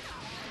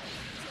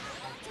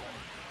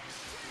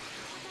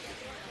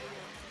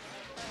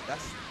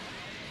 That's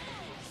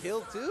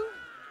kill too?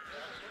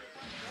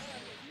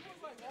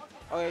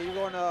 Okay, you're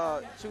going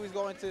to, Chewy's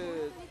going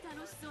to,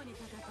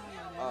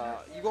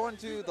 you going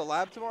to the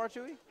lab tomorrow,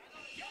 Chewy?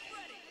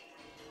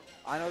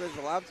 I know there's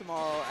a lab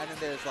tomorrow, and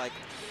then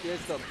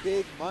there's the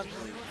big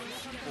monthly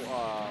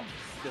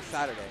this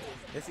Saturday.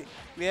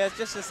 Yeah, it's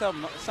just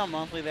some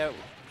monthly that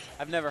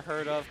I've never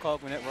heard of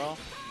called Gwinnett Raw. What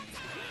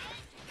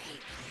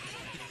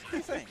are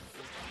you saying?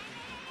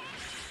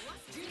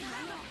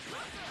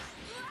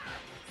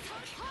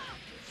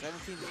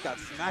 17 just got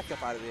smacked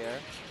up out of the air.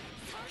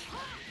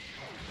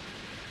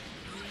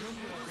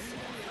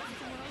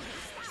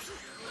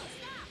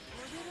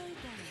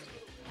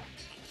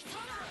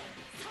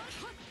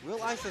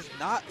 Real Ice is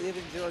not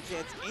giving Zero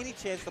Chance any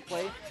chance to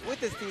play with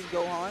this Team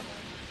Gohan.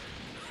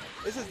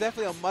 This is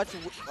definitely a much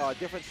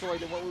different story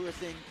than what we were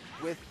seeing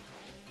with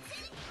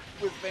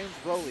Fame's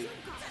Broly.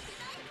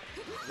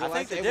 I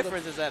think the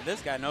difference is that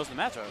this guy knows the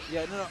matchup.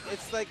 Yeah, no,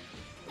 it's like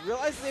Real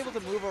Ice is able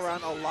to move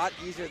around a lot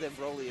easier than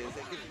Broly is.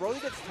 If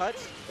Broly gets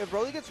touched, if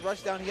Broly gets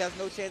rushed down, he has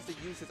no chance to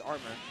use his armor.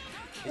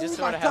 He just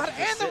oh my God,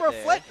 and the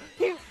reflect!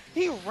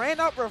 He ran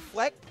up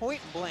reflect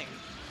point blank.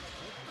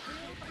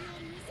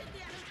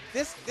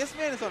 This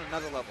man is on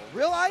another level.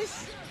 Real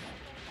Ice?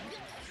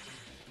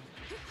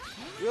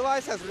 Real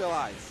Ice has Real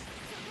Ice.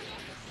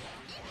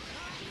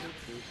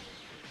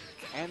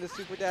 And the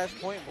super dash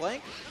point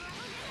blank.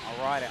 All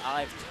right,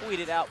 I've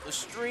tweeted out the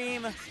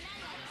stream.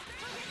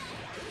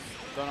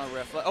 Gonna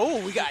reflect. Oh,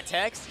 we got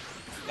text.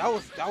 That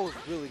was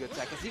really good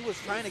tech because he was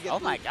trying to get. Oh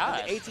my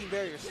God! The 18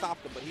 barrier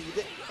stopped him, but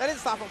that didn't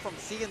stop him from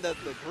seeing the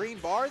green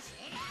bars.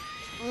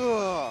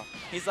 Ugh.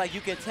 He's like,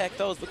 you can tech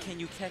those, but can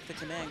you tech the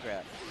command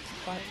grab?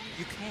 But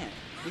you can't.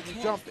 You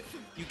can jump it.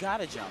 You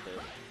gotta jump it.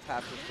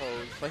 Tap his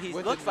toes. But he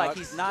looks like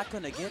he's not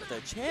gonna get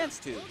the chance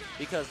to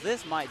because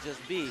this might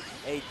just be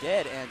a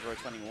dead Android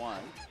 21.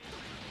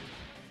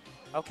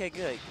 Okay,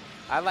 good.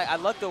 I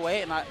looked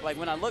away and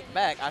when I looked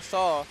back, I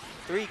saw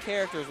 3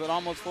 characters with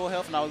almost full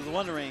health, and I was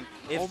wondering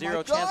if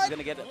Zero Chance is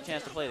gonna get a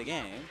chance to play the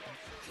game.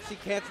 She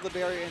canceled the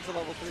barrier into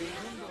level 3.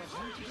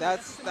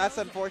 That's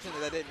unfortunate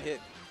that didn't hit.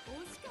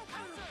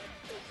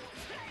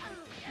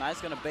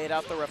 Nice, gonna bait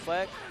out the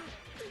reflect.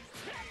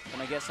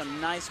 Gonna get some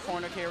nice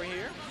corner carry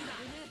here.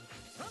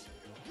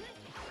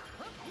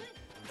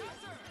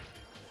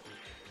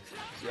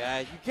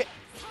 Yeah, you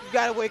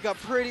gotta wake up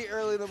pretty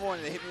early in the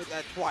morning to hit me with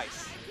that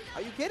twice.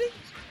 Are you kidding?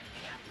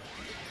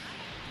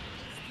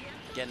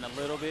 Getting a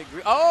little bit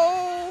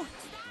oh!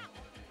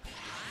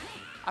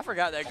 I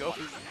forgot that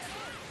Goku.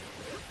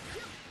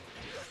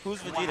 Whose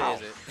Vegeta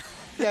is it?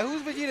 Yeah,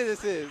 whose Vegeta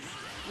this is?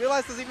 Real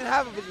Ice doesn't even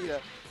have a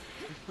Vegeta.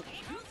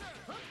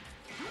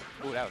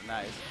 Ooh, that was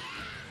nice.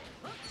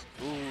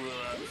 Ooh,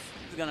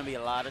 it's gonna be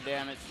a lot of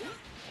damage.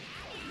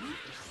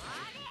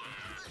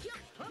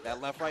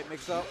 that left-right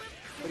mix-up,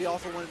 but he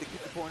also wanted to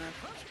keep the corner.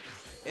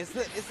 Is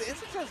the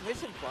instant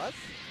transmission plus?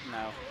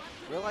 No.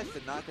 Realize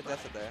did not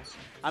contest it there.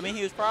 I mean,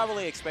 he was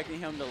probably expecting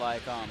him to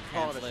like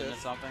cancel it or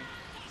assist. something,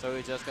 so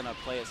he's just gonna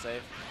play it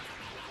safe.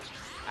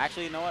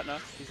 Actually, you know what? No.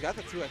 He's got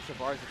the 2 extra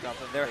bars to drop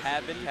in. There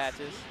have been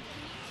catches.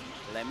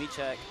 Let me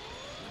check.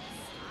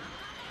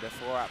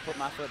 Before I put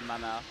my foot in my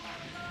mouth.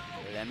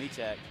 Let me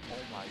check.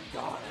 Oh my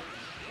God.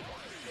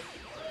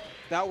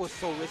 That was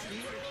so risky.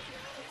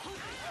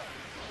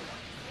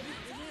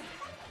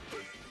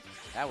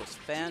 That was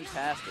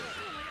fantastic.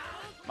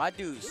 My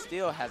dude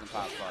still hasn't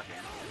popped sparking.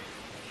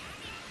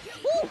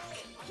 Woo!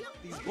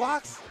 These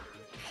blocks.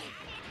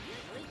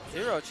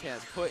 Zero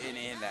Chance putting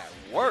in that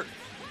work.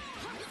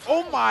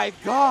 Oh my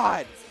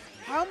God.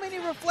 How many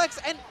reflects?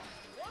 And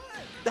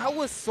that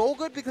was so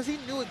good because he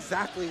knew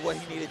exactly what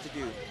he needed to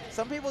do.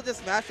 Some people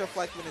just mash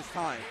reflect when it's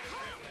time.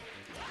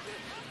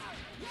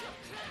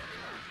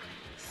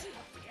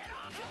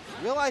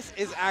 Realize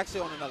is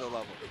actually on another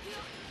level.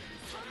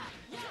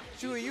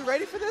 Shu, are you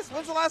ready for this?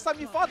 When's the last time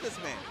you fought this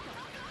man?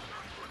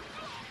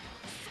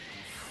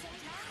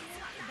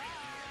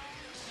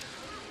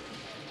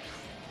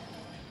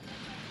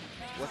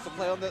 What's the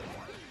play on the...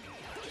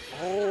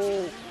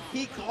 Oh,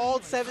 he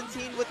called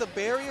 17 with a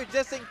barrier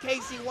just in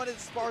case he wanted to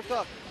spark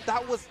up.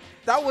 That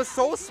was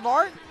so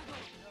smart.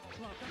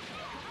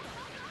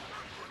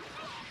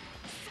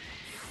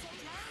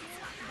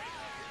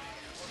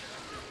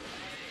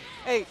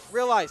 Hey,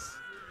 realize.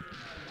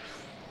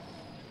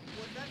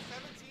 Was that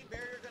 17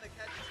 barrier going to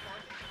catch the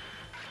sparking?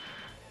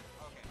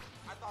 Okay,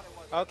 I thought it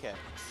was. Okay. Okay.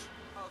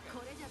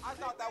 I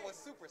thought that was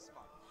super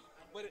smart.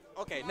 But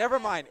okay, never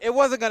mind. It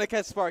wasn't going to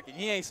catch sparking.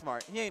 He ain't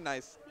smart. He ain't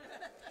nice.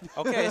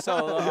 Okay,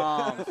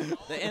 so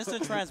the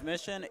instant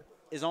transmission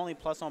is only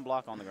plus on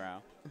block on the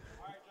ground.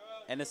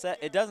 And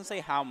it doesn't say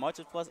how much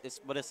it's plus,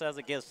 but it says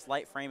it gives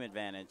slight frame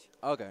advantage.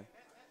 Okay.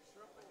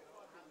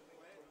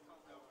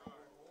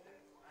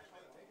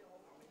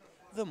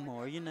 The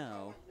more you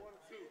know.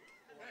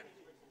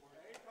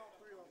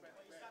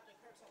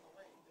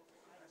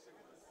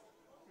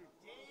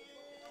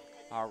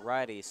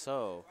 Alrighty,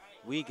 so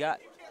we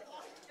got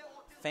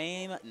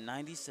Fame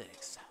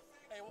 96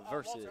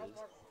 versus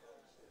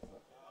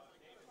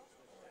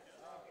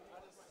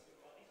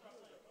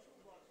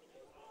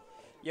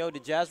Yo,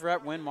 did Jazz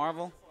Rap win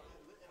Marvel?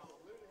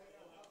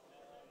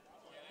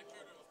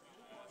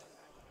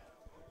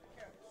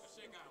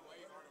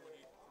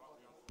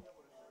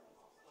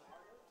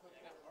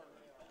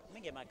 Let me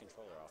get my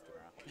controller off the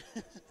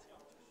ground.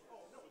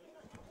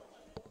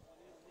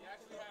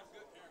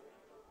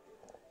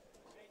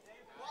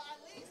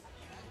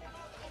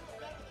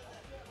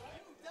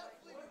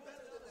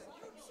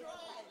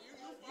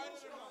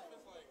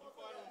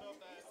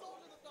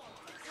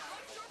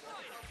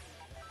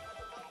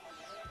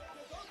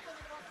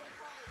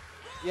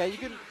 Yeah, you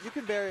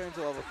can barrier into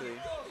level 3.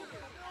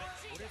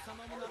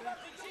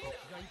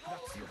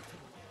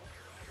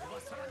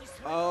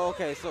 Oh,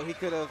 okay, so he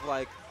could have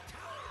like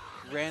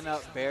ran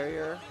up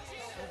barrier.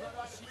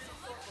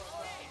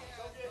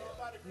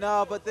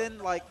 No, but then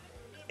like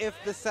if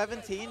the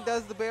 17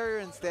 does the barrier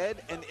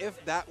instead, and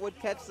if that would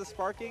catch the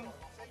sparking,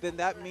 then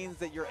that means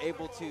that you're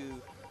able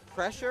to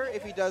pressure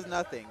if he does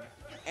nothing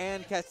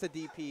and catch the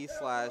DP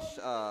slash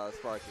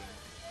sparking.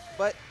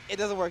 But it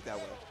doesn't work that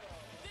way.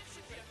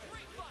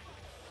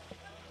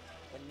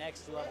 The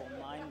next level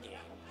mind games.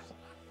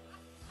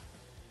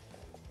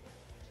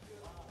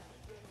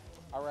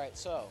 All right,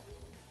 so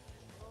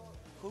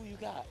who you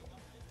got?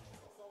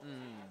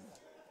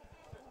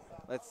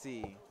 Let's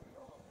see.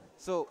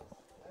 So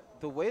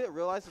the way that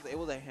Realize was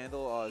able to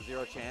handle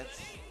Zero Chance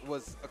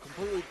was a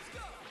completely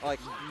like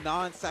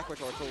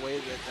non-sacrificial way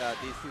that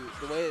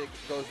the way it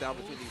goes down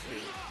between these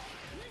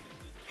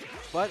two.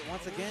 But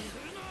once again,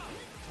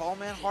 tall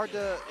man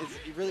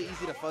is really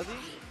easy to fuzzy.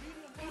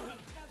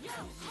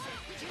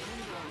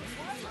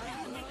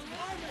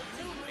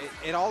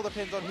 It all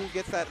depends on who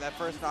gets that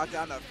first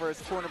knockdown, that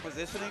first corner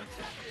positioning,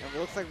 and it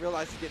looks like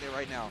Realize is getting it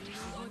right now.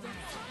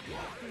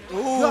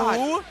 Ooh,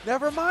 God,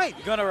 never mind.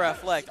 Gonna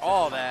reflect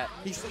all that.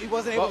 He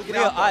wasn't able to get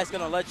Real out. Eyes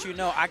gonna let you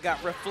know I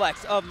got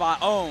reflects of my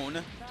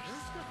own.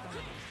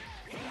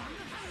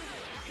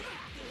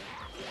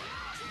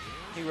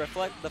 He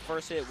reflected the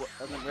first hit,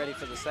 wasn't ready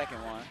for the second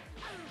one.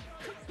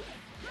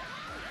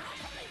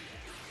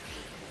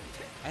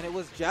 And it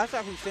was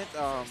Jasha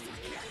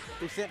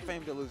who sent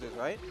Fame to losers,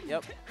 right?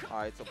 Yep. All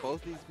right, so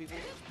both these people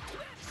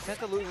sent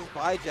to losers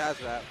by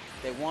Jazzrap.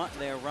 They want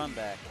their run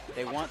back.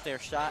 They want their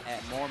shot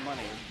at more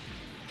money.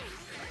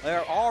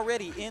 They're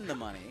already in the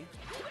money,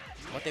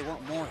 but they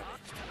want more of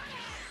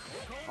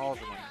it. All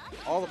the money,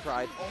 all the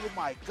pride. Oh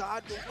my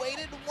God, they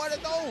waited one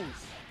of those.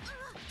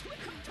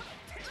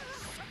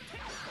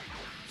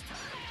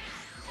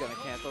 He's gonna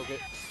cancel, get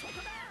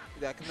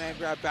that command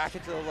grab back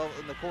into the level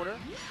in the corner.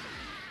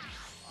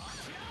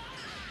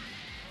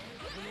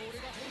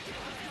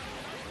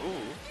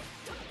 Ooh.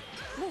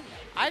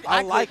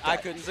 I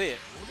couldn't see it.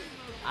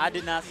 I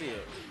did not see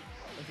it.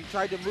 If you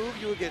tried to move,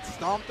 you would get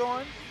stomped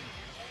on.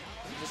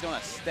 I'm just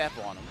gonna step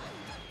on him.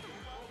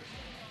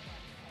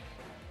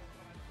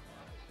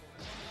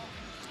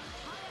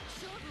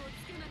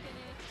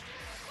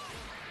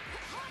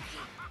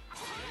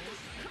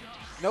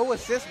 No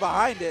assist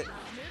behind it.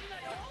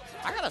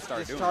 I gotta start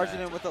just doing charging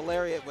that. him with a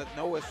lariat with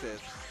no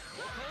assist.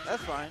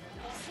 That's fine.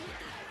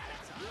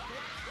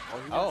 Oh,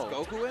 he wants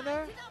Goku in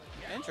there?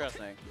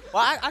 Interesting.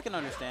 Well, I can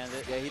understand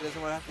it. Yeah, he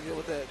doesn't want to have to deal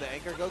with the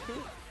anchor Goku.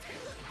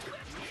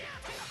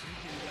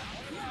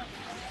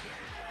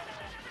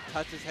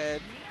 Touch his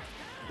head.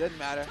 Didn't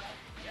matter.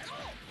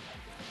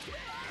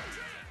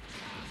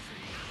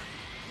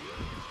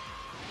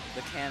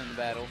 The cannon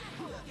battle.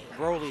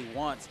 Broly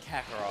wants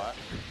Kakarot.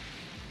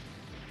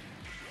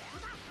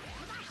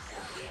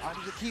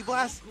 Onto the key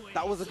blast.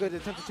 That was a good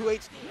attempt to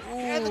 2H.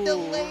 And the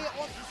delay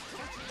on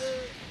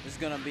This is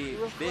gonna be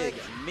big,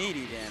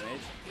 meaty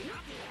damage.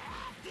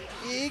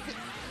 big,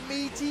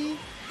 meaty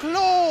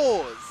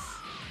claws.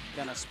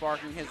 Gonna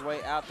sparking his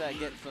way out that,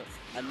 gets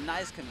a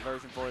nice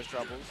conversion for his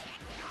troubles.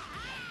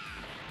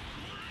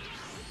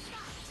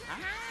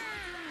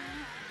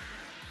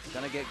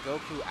 Gonna get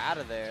Goku out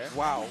of there.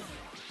 Wow.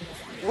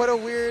 What a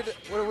weird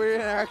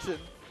interaction.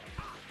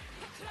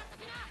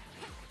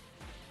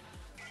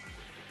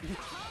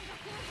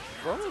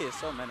 Broly is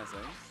so menacing.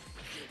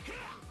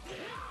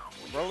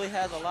 Broly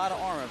has a lot of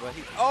armor, but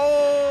he...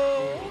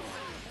 Oh!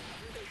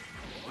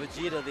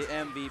 Vegeta, the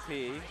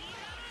MVP.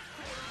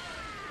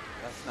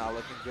 That's not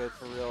looking good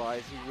for Real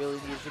Eyes. He really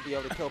needs to be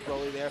able to kill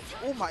Broly there.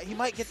 Oh my, he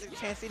might get the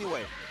chance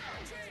anyway.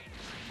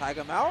 Tag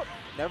him out?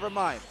 Never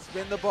mind.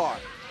 Spin the bar.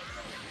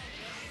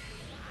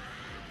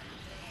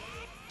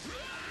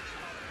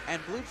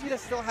 And Blue Cheetah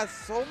still has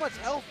so much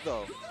health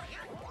though.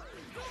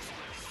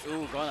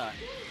 Ooh, gonna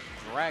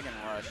Dragon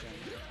Rush him.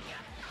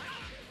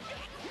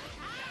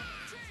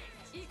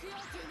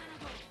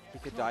 He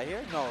could die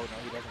here? No,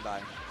 he doesn't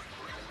die.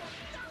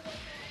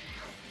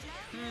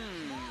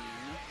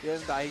 He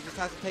doesn't die. He just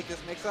has to take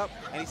this mix-up,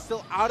 and he's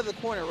still out of the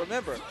corner.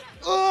 Remember,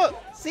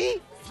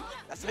 see?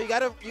 That's how you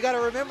gotta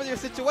remember your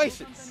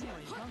situations.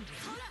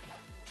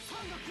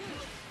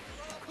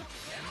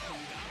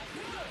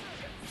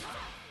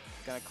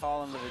 Gonna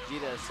call him the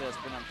Vegeta assist,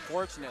 but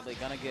unfortunately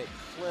gonna get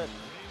clipped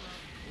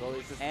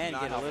and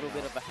get a little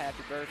bit of a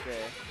happy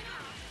birthday.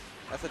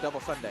 That's a double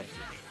Sunday.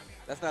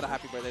 That's not a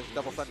happy birthday, it's a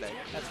double Sunday.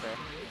 That's fair.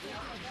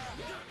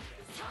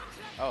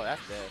 Oh,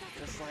 that's dead.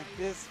 Just like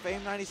this,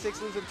 Fame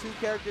 96 losing 2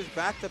 characters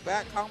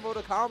back-to-back, combo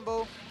to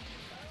combo.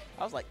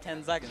 That was like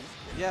 10 seconds.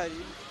 Yeah,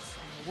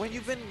 when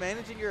you've been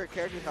managing your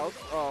character's health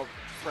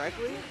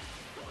correctly,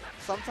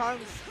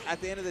 sometimes at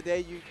the end of the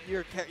day,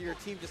 your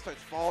team just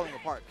starts falling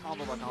apart,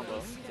 combo by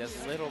combo.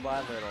 Just little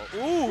by little.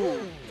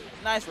 Ooh!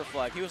 Nice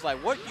reflect. He was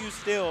like, what you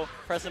still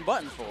pressing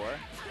buttons for?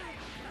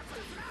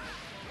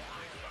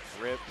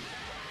 Rip.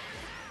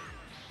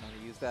 I'm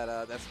gonna use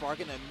that spark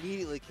and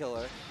immediately kill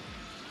her.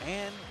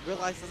 And Real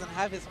Ice doesn't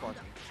have his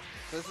sparking.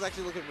 So this is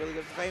actually looking really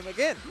good for Fame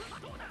again.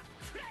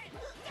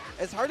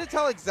 It's hard to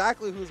tell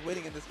exactly who's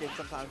winning in this game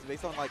sometimes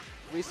based on like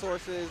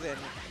resources and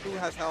who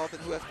has health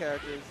and who has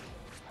characters.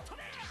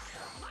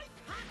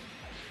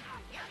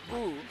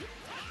 Ooh.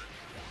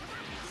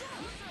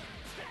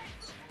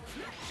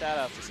 Shout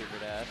out to Super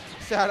Dad.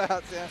 Shout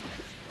out to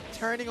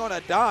turning on a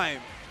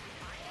dime.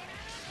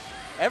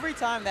 Every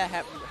time that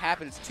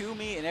happens to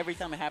me and every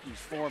time it happens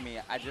for me,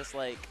 I just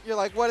like... You're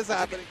like, what is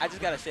happening? I just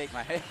got to shake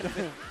my head.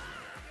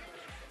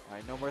 All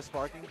right, no more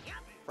sparking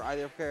for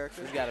either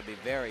character. He's got to be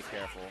very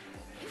careful.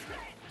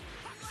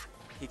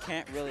 He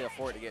can't really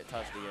afford to get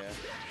touched again.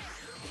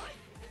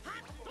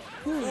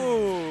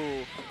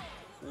 Ooh.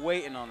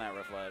 Waiting on that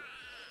reflect.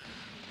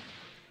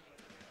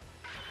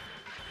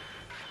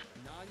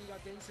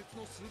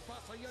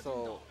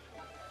 So,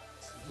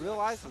 Real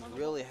Ice is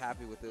really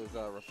happy with his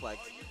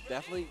reflects.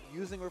 Definitely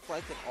using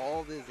reflects in all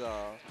of his.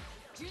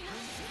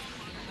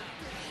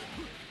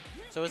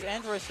 So is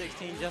Android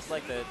 16 just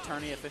like the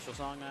tourney official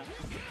song now?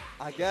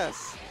 I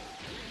guess.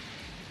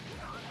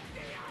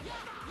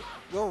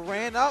 Yo,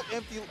 ran up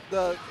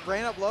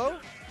low.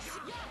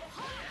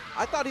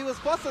 I thought he was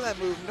plus on that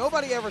move.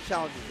 Nobody ever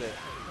challenges it.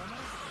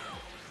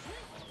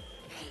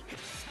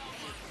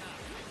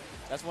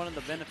 That's one of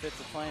the benefits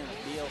of playing a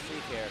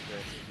DLC character.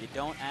 You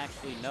don't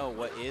actually know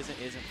what is and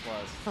isn't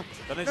plus.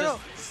 But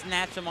just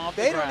snatch them off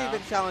the ground. They don't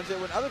even challenge it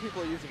when other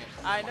people are using it.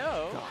 I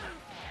know.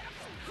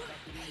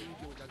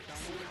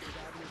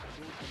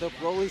 The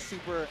Broly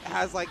Super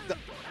has like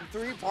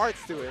 3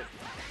 parts to it.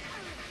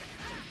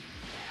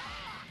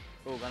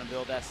 Oh, gonna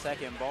build that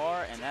second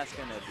bar, and that's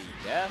gonna be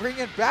death. Bring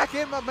it back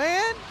in, my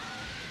man.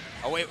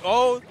 Oh wait,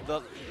 oh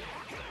the.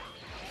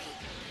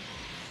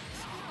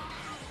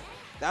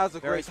 That was a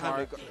Very great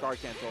time to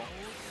guard cancel.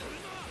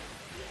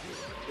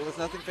 There was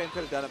nothing Fame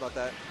could have done about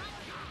that.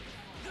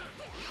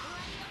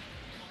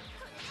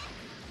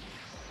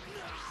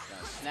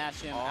 Gonna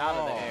snatch him out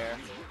of the air.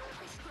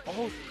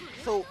 Oh,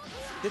 so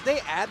did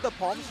they add the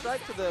Palm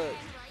Strike to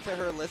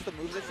her list of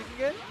moves that she can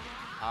get?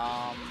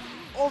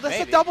 Oh, that's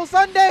maybe. a double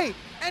Sunday,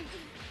 and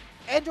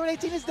Android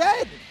 18 is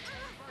dead.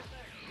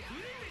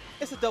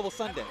 It's a double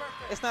Sunday.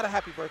 It's not a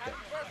happy birthday.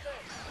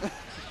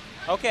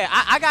 Okay,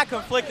 I got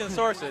conflicting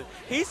sources.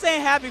 He's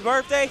saying happy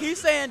birthday.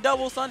 He's saying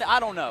double Sunday. I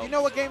don't know. You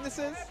know what game this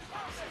is?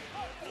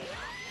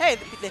 Hey,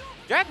 the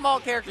Dragon Ball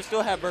characters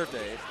still have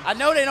birthdays. I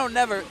know they don't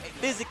never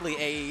physically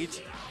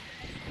age.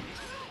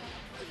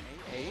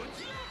 Age?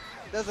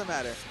 Doesn't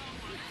matter.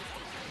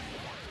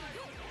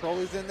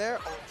 Broly's in there.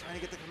 Oh, trying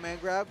to get the command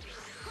grab.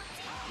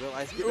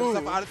 Realize get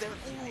himself out of there.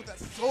 Ooh,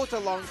 that's such a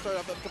long start.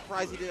 I'm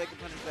surprised he did get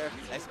punished there.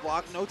 Nice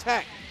block, no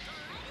tech.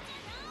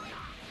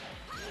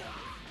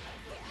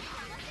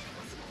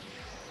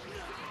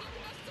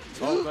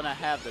 Oh, gonna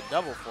have the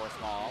double force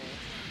maul.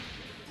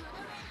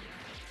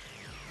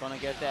 Gonna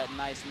get that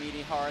nice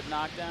meaty hard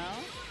knockdown.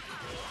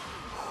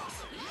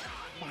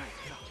 My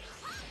God.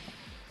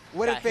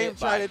 What did Fame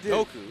try to do?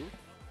 Goku.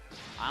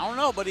 I don't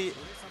know, but he.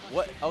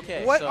 What?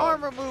 Okay. What so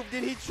armor move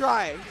did he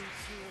try?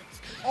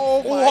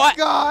 Oh my what?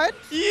 God!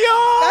 Yo!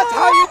 That's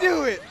how you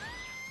do it.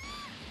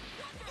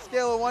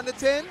 Scale of 1 to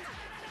 10.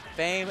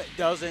 Fame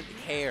doesn't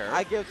care.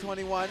 I give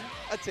 21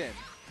 a 10.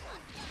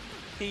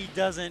 He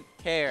doesn't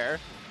care.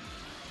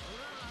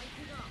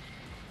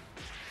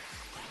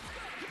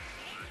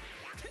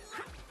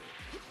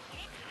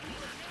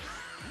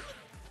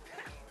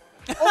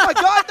 Oh my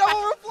God,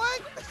 double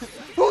reflect!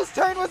 Whose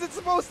turn was it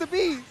supposed to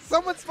be?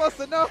 Someone's supposed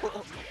to know.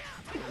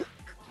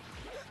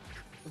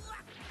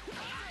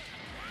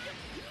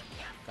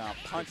 Gonna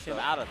punch him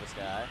out of the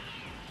sky.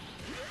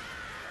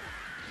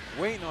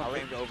 Waiting on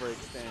Fame to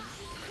overextend.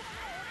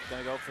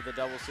 Gonna go for the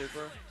double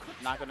super.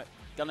 Not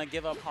gonna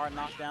give up hard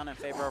knockdown in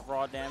favor of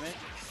raw damage.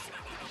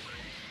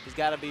 He's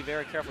got to be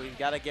very careful. He's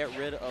got to get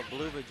rid of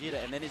blue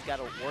Vegeta, and then he's got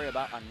to worry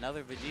about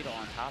another Vegeta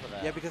on top of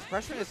that. Yeah, because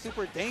pressure is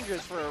super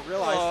dangerous for a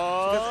real ice.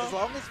 Because as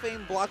long as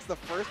Fame blocks the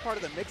first part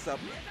of the mix-up,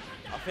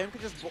 Fame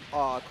can just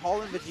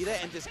call in Vegeta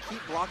and just keep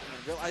blocking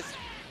and realize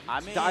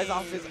dies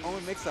off his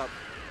own mix-up.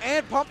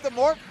 And pump the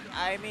morph.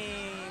 I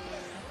mean,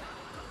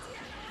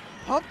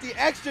 pump the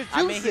extra juice.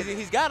 I mean,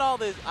 he's got all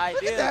these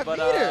ideas, but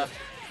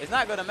it's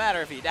not going to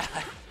matter if he dies.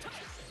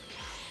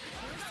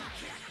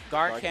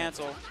 Guard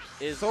cancel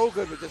is so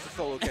good with just a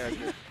solo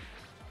character.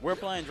 We're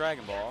playing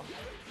Dragon Ball.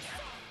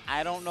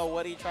 I don't know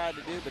what he tried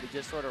to do, but he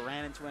just sort of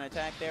ran into an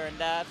attack there and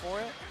died for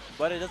it.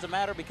 But it doesn't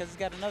matter because he's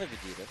got another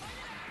Vegeta.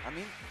 I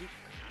mean,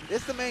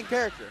 it's the main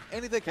character.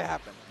 Anything can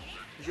happen.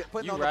 He's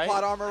putting on the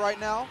plot armor right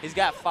now. He's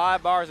got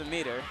 5 bars a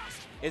meter.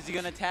 Is he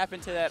going to tap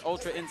into that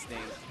Ultra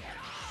Instinct?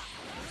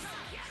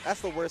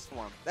 That's the worst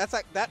form. That's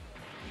like that.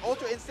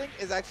 Ultra Instinct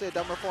is actually a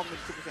dumber form than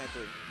Super Saiyan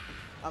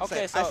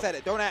 3. I said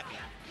it. Don't at me.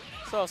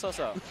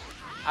 So.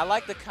 I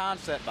like the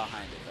concept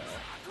behind it,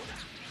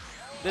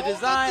 though. The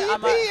design,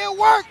 it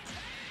worked!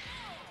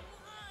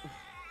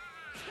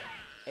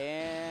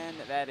 And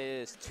that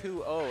is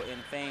 2-0 in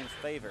Fame's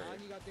favor.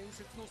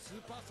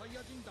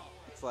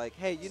 It's like,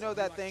 hey, you know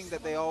that thing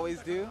that they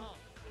always do?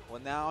 Well,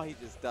 now he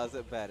just does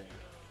it better.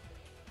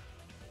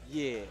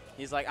 Yeah.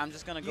 He's like, I'm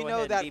just going to go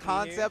ahead and You know that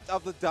concept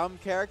of the dumb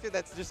character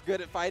that's just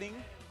good at fighting?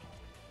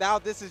 Now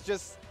this is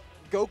just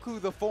Goku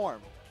the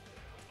form.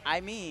 I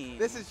mean.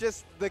 This is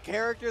just the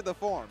character, the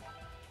form.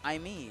 I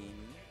mean.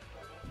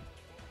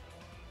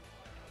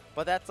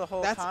 But that's the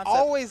whole concept. That's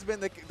always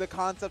been the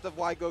concept of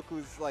why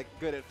Goku's like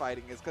good at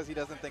fighting is because he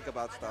doesn't think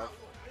about stuff.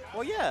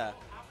 Well, yeah.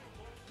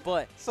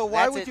 But so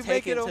why would you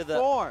make it a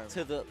form?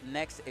 To the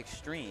next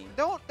extreme.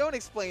 Don't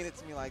explain it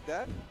to me like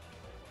that.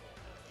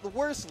 The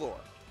worst lore.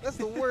 That's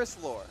the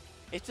worst lore.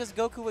 It's just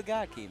Goku with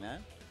God Key,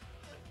 man.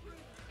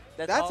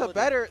 That's a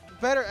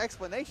better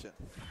explanation.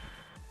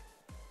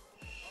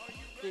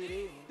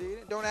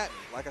 Don't act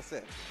like I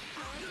said.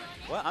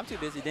 Well, I'm too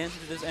busy dancing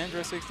to this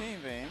Android 16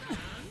 thing.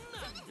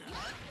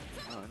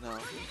 Oh no.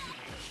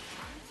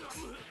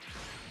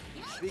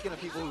 Speaking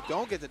of people who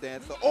don't get to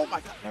dance, though, oh my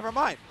God, never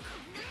mind.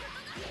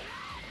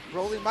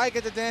 Broly might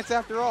get to dance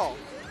after all.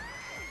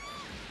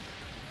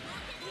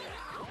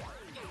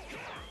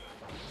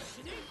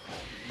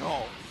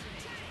 No.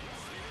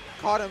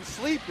 Caught him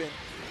sleeping.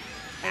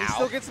 And he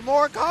still gets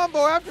more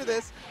combo after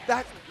this.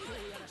 That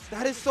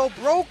is so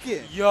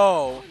broken.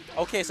 Yo.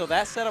 Okay, so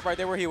that setup right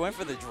there where he went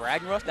for the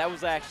Dragon Rush, that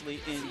was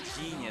actually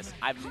ingenious.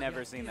 I've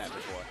never seen that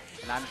before.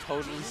 And I'm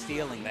totally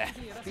stealing that.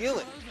 Steal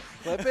it.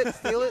 Flip it,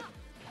 steal it,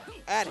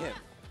 at him.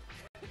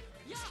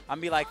 I'm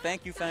be like,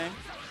 thank you, Fang.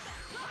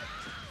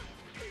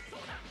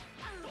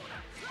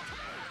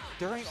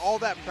 During all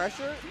that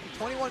pressure,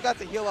 21 got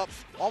to heal up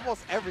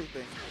almost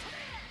everything.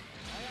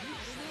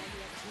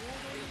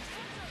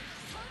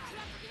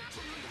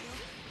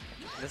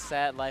 The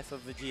sad life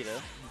of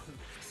Vegeta.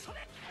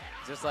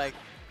 Just like,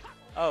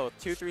 oh,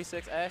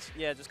 236 Ash?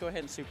 Yeah, just go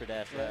ahead and super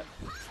dash that.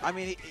 I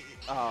mean,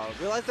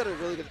 realize that a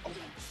really good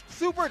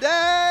super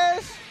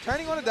dash!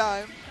 Turning on a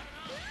dime.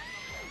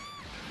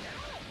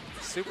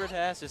 Super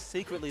dash is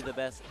secretly the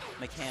best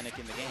mechanic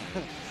in the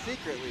game.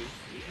 Secretly.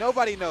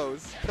 Nobody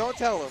knows. Don't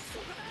tell them.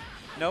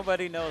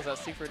 Nobody knows that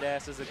super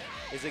dash is a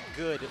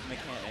good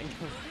mechanic.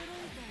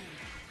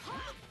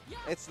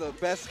 It's the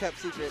best kept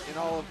secret in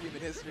all of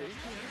human history.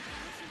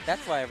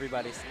 That's why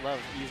everybody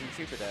loves using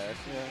Super Dash,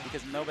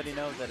 because nobody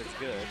knows that it's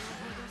good.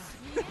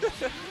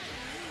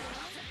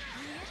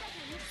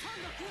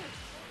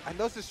 And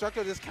those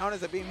destructives just count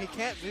as a beam. He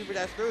can't Super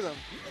Dash through them.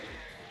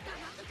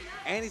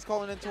 And he's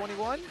calling in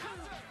 21.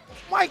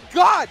 My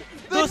God!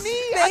 The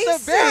knee at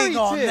the very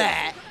on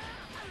tip.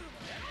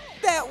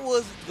 That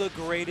was the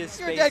greatest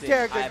You're spacing that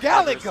character, I've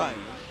Galley ever Gun.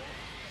 seen.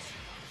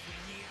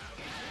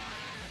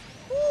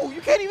 Ooh,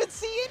 you can't even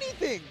see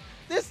anything.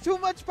 There's too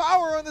much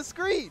power on the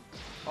screen.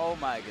 Oh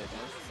my goodness.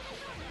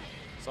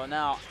 So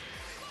now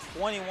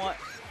 21.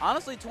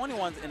 Honestly,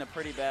 21's in a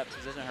pretty bad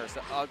position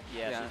herself. Oh,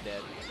 yeah, she's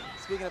dead.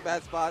 Speaking of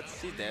bad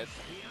spots, She's dead.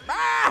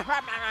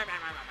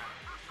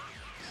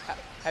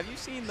 Have you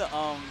seen the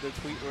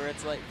tweet where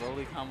it's like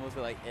Broly combos with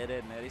like Ed,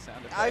 Ed, and Eddie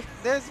sound effects?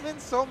 there's been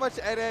so much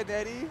Ed, Ed,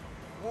 Eddie.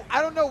 Well,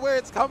 I don't know where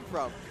it's come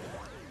from.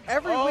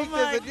 Every week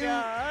there's a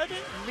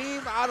new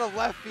meme out of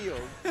left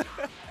field.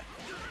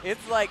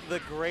 It's like the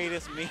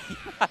greatest meme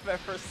I've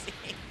ever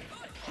seen.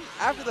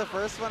 After the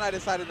first one, I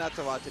decided not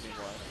to watch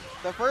anymore.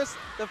 The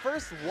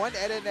first one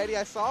Ed, and Eddie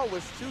I saw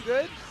was too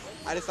good.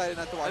 I decided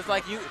not to watch. It's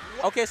like you.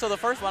 Okay, so the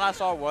first one I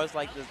saw was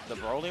like the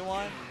Broly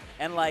one,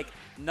 and like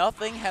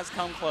nothing has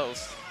come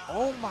close.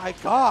 Oh my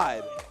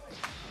God!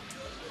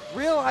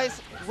 Real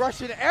Ice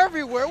rushing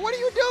everywhere. What are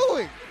you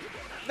doing?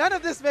 None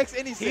of this makes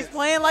any sense. He's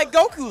playing like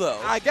Goku though.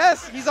 I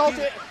guess he's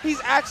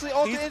actually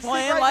Ultra He's Instinct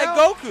playing right like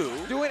now,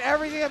 Goku. doing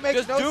everything that makes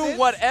Just no sense. do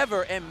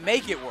whatever and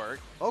make it work.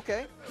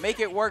 Okay. Make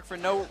it work for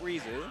no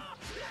reason.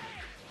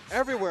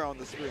 Everywhere on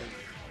the screen.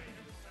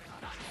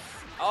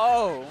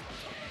 Oh.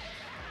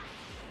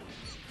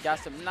 Got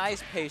some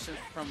nice patience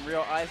from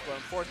Real Ice, but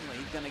unfortunately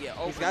he's going to get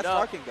opened He's got up.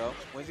 sparking though.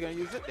 When's he going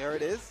to use it? There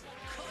it is.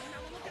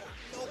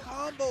 No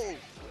combo.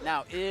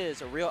 Now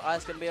is Real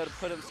Ice going to be able to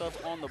put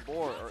himself on the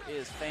board, or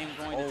is Fame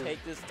going to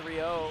take this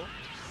 3-0?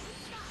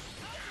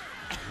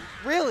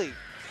 Really?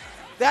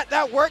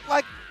 That worked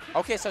like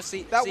Okay, so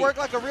see worked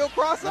like a real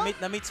cross-up?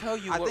 Let me tell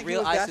you I what think he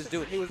Real was Ice is dashing.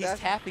 doing. He was He's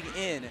dashing. tapping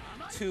in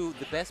to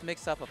the best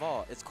mix-up of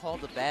all. It's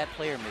called the bad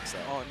player mix-up.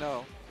 Oh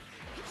no.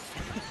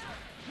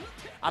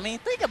 I mean,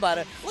 think about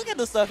it. Look at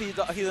the stuff he's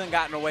done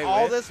gotten away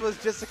All with. this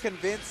was just to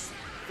convince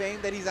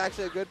Fame that he's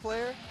actually a good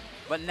player?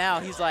 But now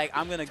he's like,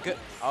 I'm going to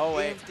Oh,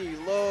 wait. Empty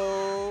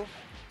low.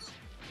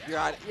 You're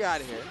out of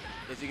here.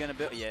 Is he going to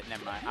build? Yeah,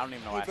 never mind. I don't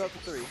even know He why. built the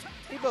 3.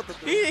 He built the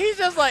 3. He's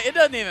just like, it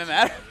doesn't even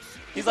matter.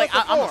 He's like,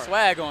 built the I'm a 4.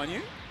 swag on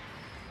you.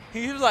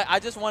 He was like, I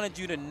just wanted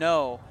you to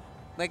know.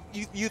 Like,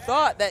 you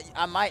thought that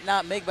I might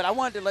not make, but I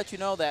wanted to let you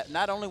know that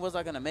not only was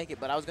I going to make it,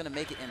 but I was going to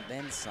make it and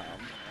then some.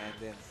 And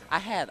then some. I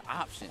had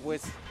options.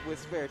 With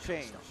spare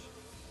change.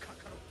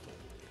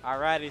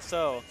 Alrighty,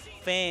 so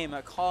Fame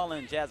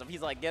calling Jasmine.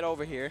 He's like, get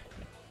over here.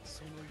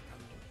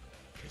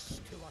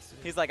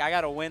 He's like, I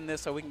got to win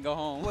this so we can go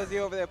home. Was he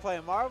over there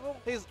playing Marvel?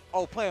 He's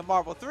playing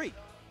Marvel 3.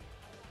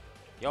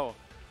 Yo,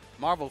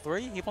 Marvel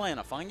 3? He playing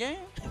a fun game?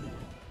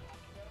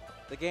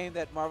 The game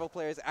that Marvel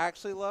players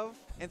actually love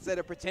instead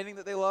of pretending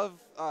that they love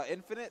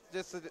Infinite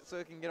just so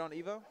it can get on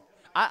Evo?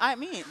 I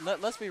mean,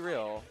 let's be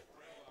real.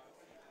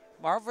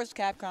 Marvel vs.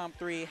 Capcom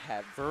 3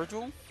 had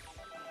Virgil,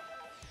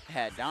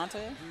 had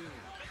Dante.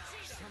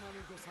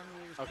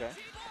 Okay.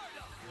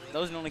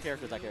 Those are the only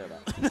characters I care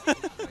about.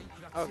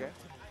 Okay.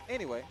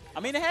 Anyway, I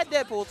mean, it had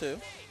Deadpool too.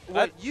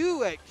 what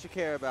you should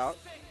care about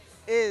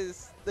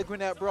is the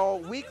Gwinnett Brawl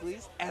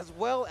weeklies as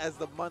well as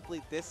the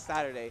monthly this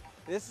Saturday.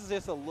 This is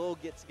just a little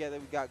get-together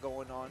we got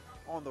going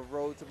on the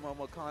road to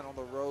MomoCon, on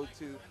the road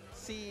to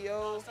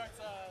CEO.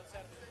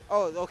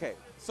 Oh, okay.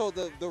 So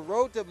the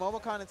road to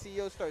MomoCon and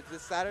CEO starts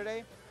this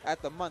Saturday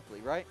at the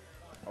monthly, right?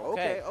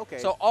 Okay.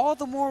 So all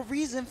the more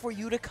reason for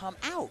you to come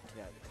out.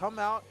 Yeah, come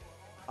out,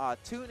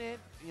 tune in,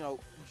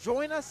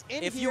 join us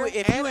in If here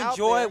you and out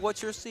enjoy there.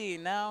 what you're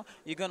seeing now,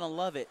 you're gonna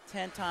love it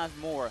 10 times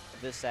more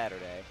this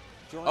Saturday.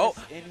 Join us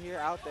in here,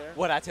 out there.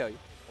 What'd I tell you?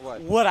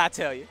 What? What'd I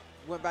tell you?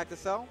 Went back to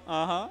sell?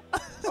 Uh-huh.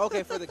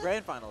 Okay, for the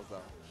grand finals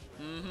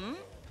though. Mm-hmm.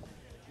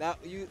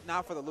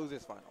 Now for the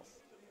losers finals.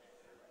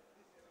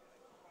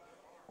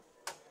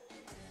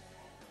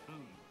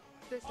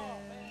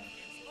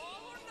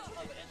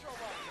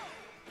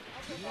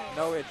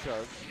 No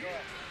intros.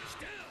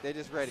 They're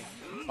just ready.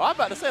 Oh, I'm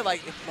about to say,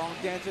 like, Long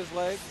dancer's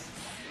legs.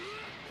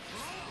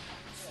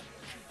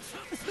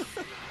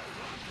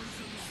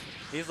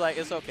 he's like,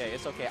 it's okay,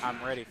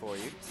 I'm ready for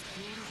you.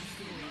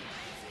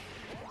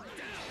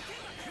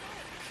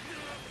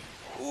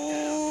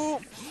 Ooh.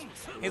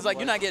 He's like,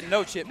 you're not getting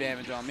no chip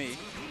damage on me.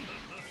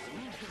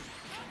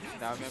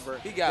 Now remember,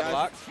 He got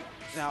blocked.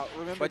 Now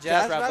remember, But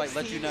Jazz Rap's Rap's like,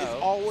 let you team know.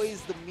 is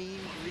always the mean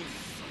green.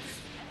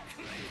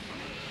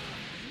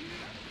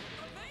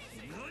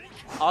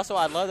 Also,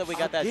 I love that we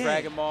got that Again.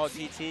 Dragon Ball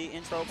GT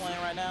intro playing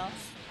right now.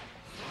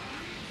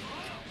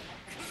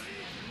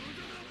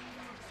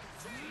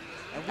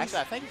 And Actually,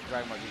 I think it's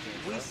Dragon Ball GT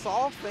intro. we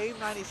saw Fame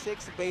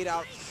 96 bait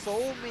out so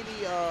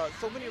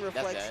many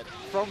reflects dead.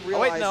 from Real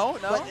Oh, wait, Ice, no.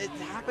 but it's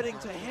happening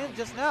to him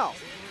just now.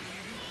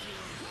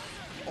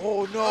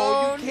 Oh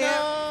no,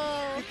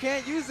 you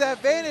can't use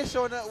that vanish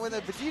on when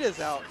the Vegeta's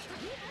out.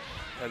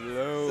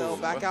 Hello. So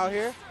back out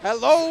here.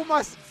 Hello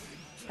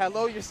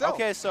yourself.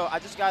 Okay, so I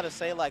just gotta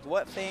say, like,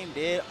 what Fame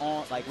did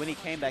on, like, when he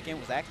came back in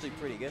was actually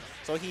pretty good.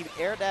 So he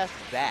air dashed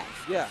back.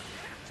 Yeah.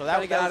 So Trying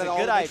that to get out was of a all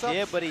good the mix-ups?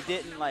 idea, but he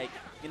didn't, like,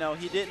 he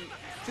didn't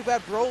Too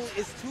bad Broly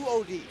is too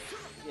OD.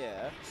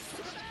 Yeah.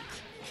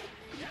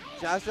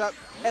 Jazz Drop.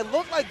 It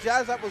looked like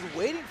Jazz Drop was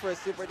waiting for a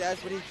super dash,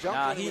 but he jumped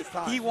on his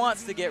time. He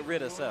wants to get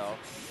rid of Cell.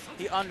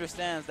 He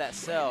understands that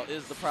Cell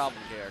is the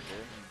problem character.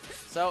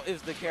 Cell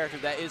is the character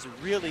that is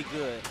really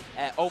good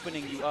at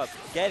opening you up,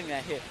 getting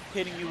that hit,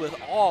 hitting you with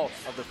all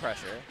of the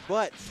pressure.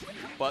 But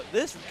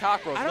this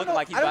cockroach looking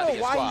like he's about to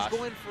get squashed. I don't know why he's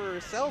going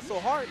for Cell so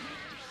hard.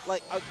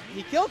 Like,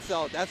 he killed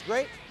Cell. That's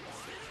great.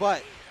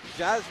 But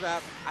Jazz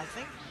Rap, I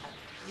think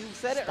you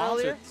said it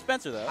earlier.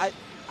 Spencer, though.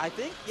 I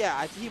think,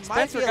 yeah, he Spencer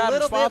might be a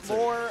little bit sponsored.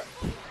 more.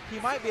 He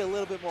might be a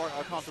little bit more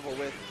comfortable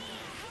with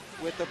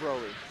the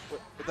Broly,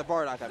 with the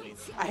Bardock. I mean,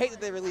 I hate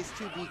that they released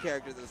two B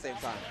characters at the same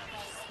time.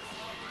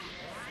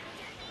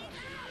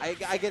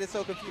 I get it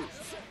so confused.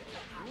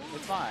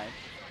 It's fine.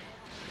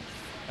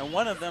 And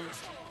one of them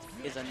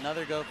is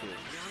another Goku.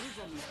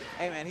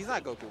 Hey man, he's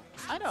not Goku.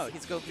 I know,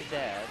 he's Goku's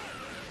dad.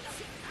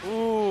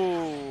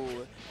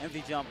 Ooh,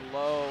 empty jump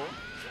low.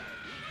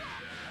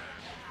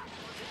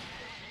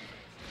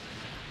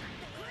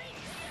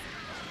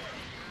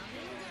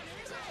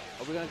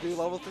 Are we gonna do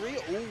level 3? Ooh,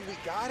 we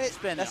got it.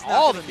 Spending That's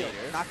all the meter.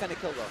 meter. Not gonna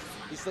kill though.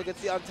 He still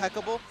gets the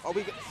untechable. Are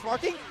we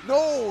sparking?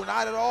 No,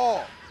 not at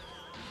all.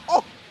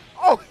 Oh!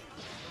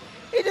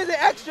 He did an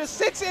extra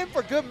 6 in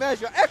for good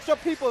measure. Extra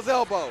people's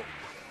elbow.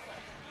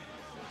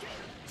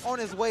 On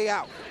his way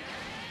out.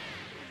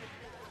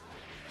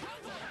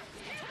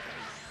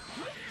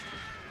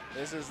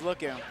 This is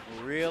looking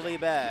really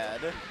bad.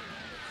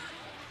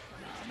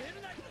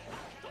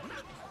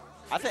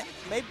 I think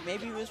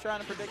maybe he was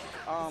trying to predict.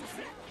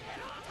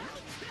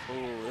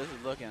 Ooh, this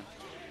is looking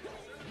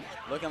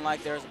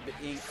like there's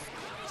being.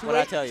 What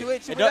I tell you,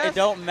 it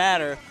don't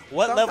matter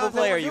what level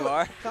player you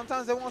are.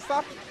 Sometimes they won't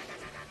stop you.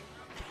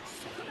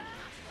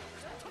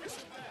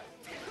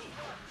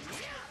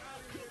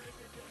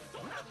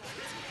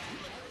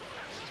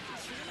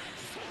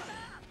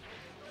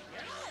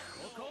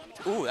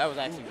 Ooh, that was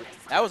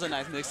a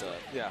nice mix-up.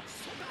 Yeah.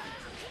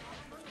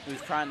 He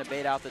was trying to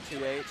bait out the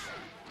 2H.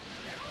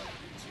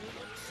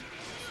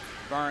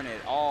 Burn it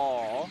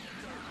all.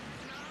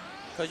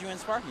 Because you're in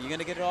Sparky, you're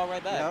gonna get it all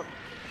right back. Yep.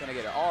 You're gonna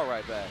get it all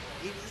right back.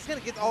 He's gonna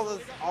get all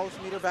this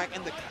meter back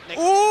in the next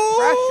Ooh!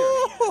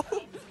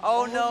 fracture.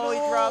 Oh no, he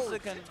drops the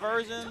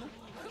conversion.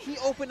 He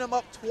opened him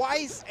up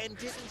twice and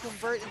didn't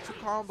convert into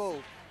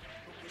combo.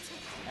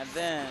 And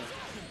then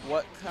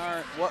what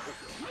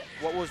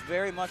was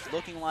very much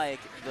looking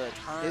like the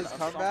turn His of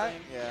comeback?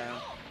 something. Yeah.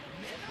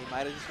 He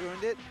might have just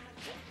ruined it.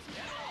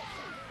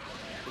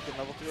 We can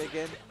level 3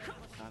 again.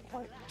 Not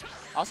quite.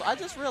 Also, I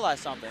just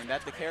realized something,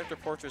 that the character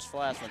portraits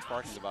flash when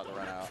Sparky's about to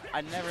run out.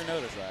 I never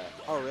noticed that.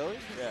 Oh, really?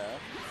 Yeah.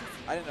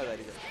 I didn't know that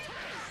either.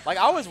 Like,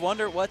 I always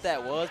wondered what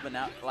that was, but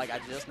now, like,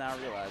 I just now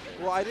realized it.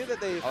 Well, I knew that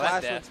they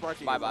flashed when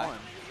Sparky was on.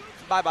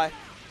 Bye-bye.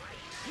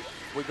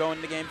 We're going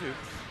into game 2.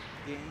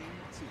 Game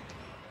 2.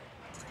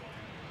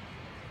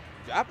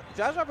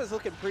 Jazz Drop is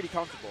looking pretty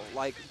comfortable.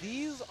 Like,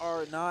 these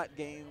are not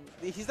games.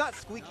 He's not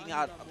squeaking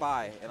out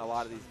by in a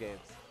lot of these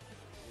games.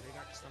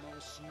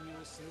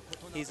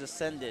 He's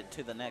ascended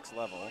to the next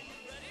level.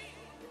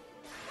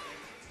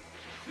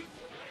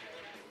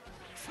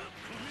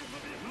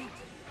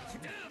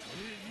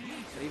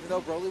 And even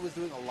though Broly was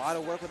doing a lot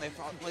of work when they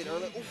played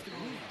earlier,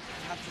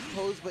 taps his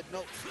toes, but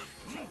no.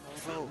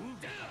 No.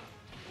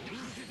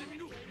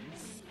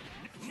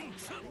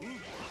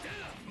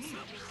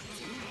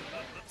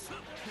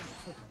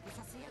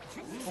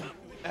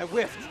 I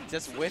whiffed.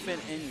 Just whiffing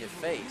in your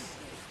face.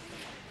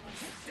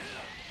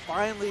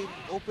 Finally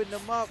opened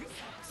him up.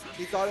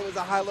 He thought it was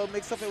a high-low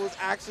mix-up. It was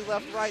actually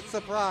left-right.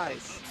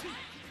 Surprise.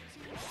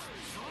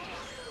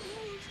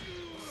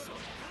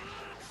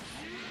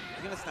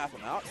 You're going to snap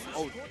him out?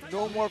 Oh,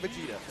 no more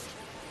Vegeta.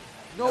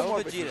 No more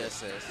Vegeta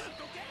assist.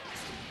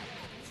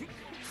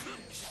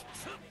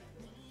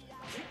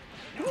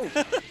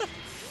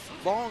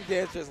 Long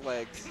dancer's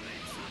legs.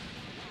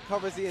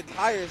 Covers the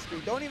entire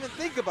screen. Don't even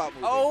think about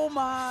moving. Oh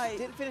my!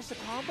 Didn't finish the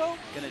combo?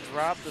 Gonna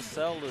drop the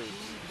cell loop.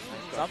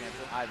 Something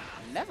I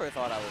never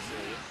thought I would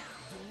see.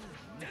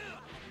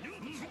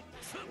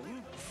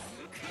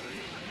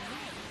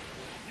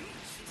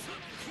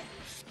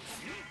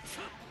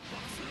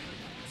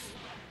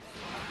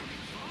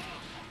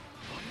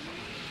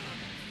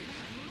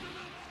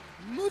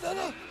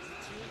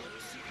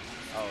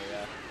 Oh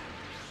yeah.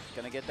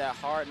 Gonna get that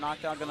hard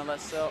knockdown, gonna let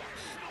Cell.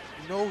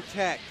 No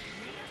tech.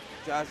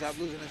 Jazz Drop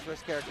losing his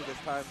first character this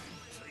time.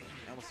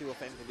 And we'll see what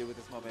Fame can do with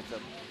this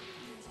momentum.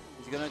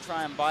 He's gonna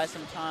try and buy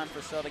some time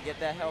for Cell to get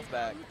that health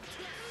back.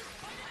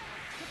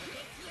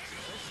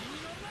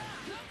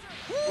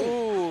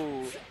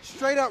 Ooh.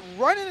 Straight up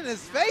running in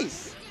his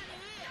face.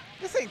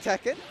 This ain't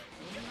Tekken.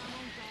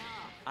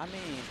 I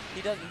mean,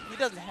 he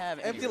doesn't have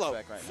any Empty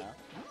respect right now.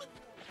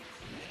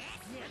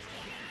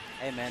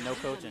 Hey man, no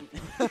coaching.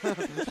 Oh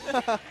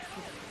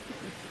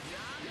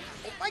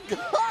my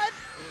god!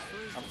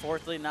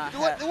 Unfortunately not.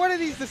 What are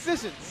these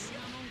decisions?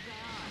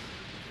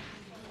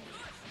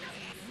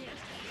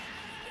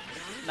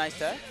 Nice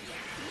tech.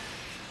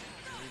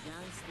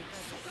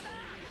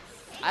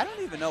 I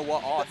don't even know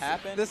what all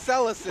happened. The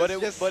cell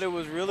assist but it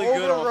was really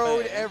good on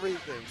overrode Fang.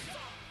 everything.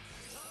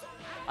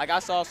 Like, I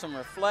saw some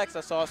reflects,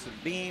 I saw some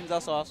beams, I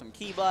saw some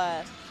key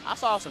blasts, I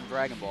saw some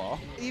Dragon Ball.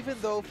 Even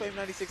though Fame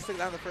 96 took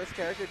down the first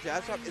character,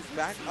 Jazz Drop is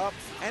back up,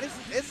 and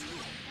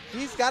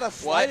he's got a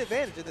slight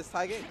advantage in this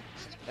tie game.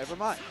 Never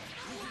mind.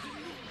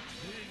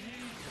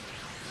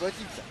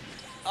 Vegeta.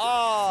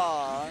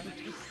 Oh.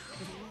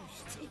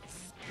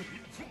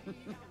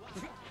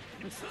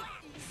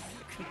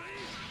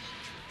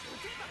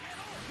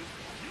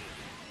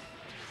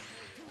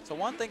 So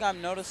one thing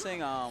I'm noticing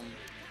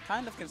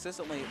kind of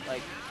consistently,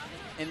 like,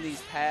 in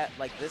these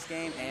like this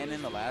game and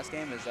in the last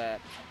game, is that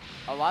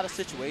a lot of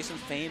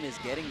situations Fame is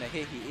getting the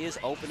hit. He is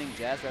opening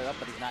Jazz Rap up,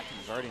 but he's not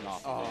converting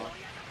off of it.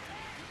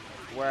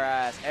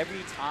 Whereas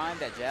every time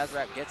that Jazz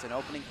Rap gets an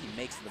opening, he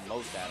makes the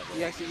most out of it.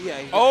 He actually,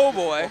 yeah. Oh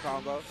boy! Full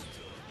combo.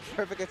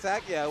 Perfect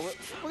attack. Yeah, we're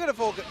gonna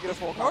get a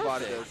full combo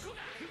out of this.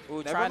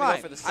 Ooh, Never trying mind.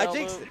 to go for the cell I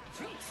jinxed loop.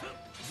 it.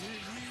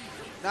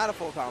 Not a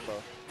full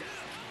combo.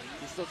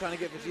 He's still trying to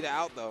get Vegeta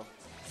out though.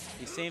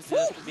 He seems to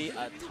just be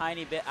a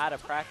tiny bit out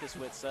of practice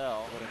with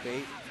Cell. What a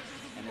bait.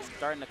 And it's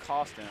starting to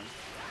cost him.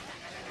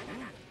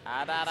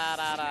 Ah, da, da,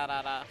 da, da,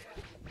 da, da.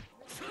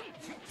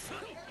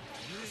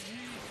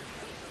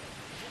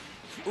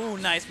 Ooh,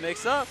 nice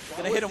mix-up.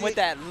 Gonna hit him with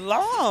that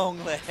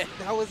long leg.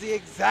 That was the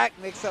exact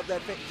mix-up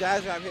that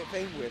Jazz Rap hit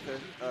Fame with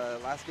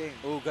last game.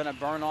 Ooh, gonna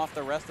burn off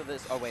the rest of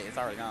this. Oh, wait, it's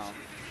already gone.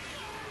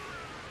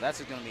 That's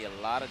just gonna be a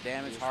lot of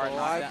damage. Hard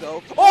knockdown.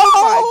 Though.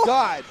 Oh my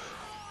God!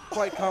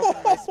 Quite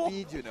confident in my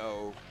speed, you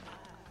know.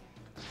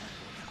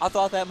 I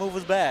thought that move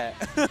was bad.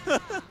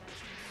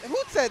 Who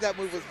said that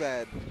move was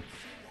bad?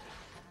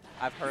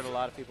 I've heard a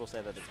lot of people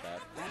say that it's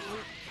bad.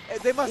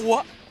 They must.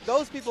 What?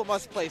 Those people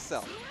must play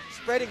Cell,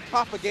 spreading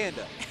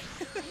propaganda.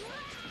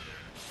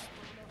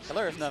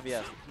 Hilarious enough,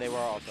 yes, they were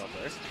all Cell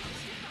players.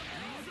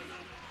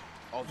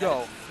 Oh,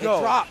 yo, it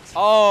dropped.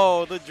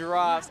 Oh, the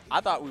drops. I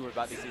thought we were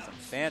about to see some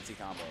fancy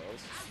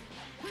combos.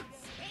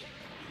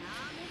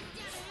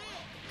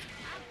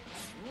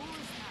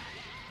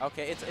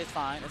 Okay, it's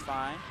fine. It's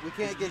fine. We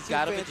can't get too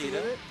fancy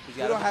with it.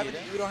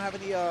 We don't have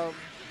any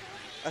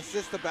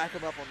assists to back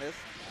him up on this.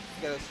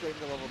 We got to straight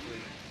to level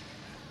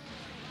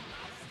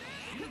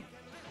 3.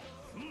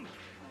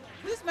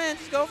 This man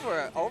just go for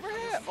an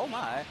overhead? Oh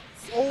my.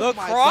 Oh the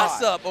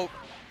cross up. Oh.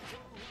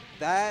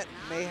 That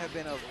may have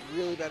been a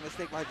really bad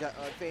mistake by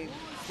Fame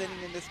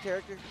sending in this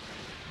character.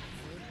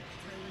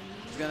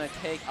 He's going to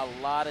take a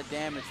lot of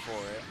damage for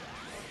it.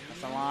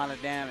 That's a lot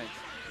of damage.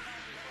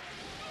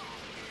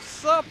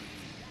 Sup?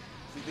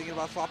 Is he thinking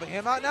about swapping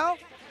him out now?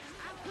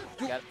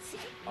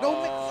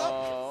 No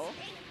mix-up.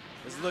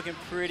 This is looking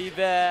pretty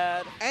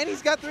bad. And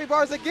he's got 3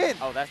 bars again.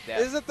 Oh, that's dead.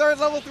 This is the 3rd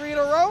level 3 in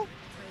a row.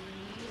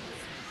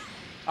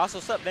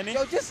 Also, sup, Benny?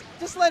 Yo, just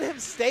let him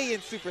stay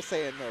in Super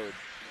Saiyan mode.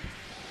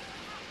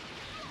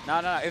 No.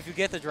 If you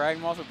get the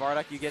Dragon Balls with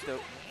Bardock, you get to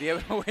be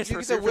able to wish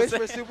for Super Saiyan. You get to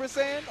wish for Super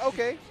Saiyan?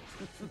 Okay.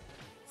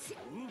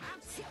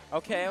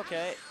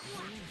 Okay.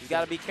 You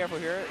got to be careful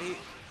here.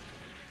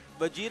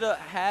 Vegeta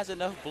has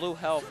enough blue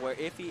health where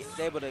if he's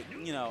able to,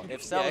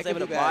 if Cell is able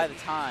to buy the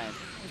time,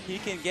 he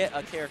can get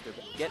a character.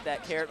 Get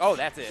that character. Oh,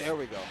 that's it. There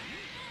we go.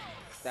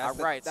 All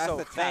right, so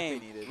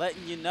Fame,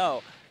 letting you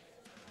know,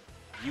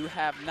 you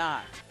have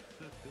not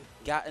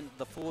gotten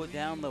the full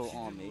download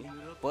on me,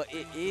 but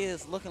it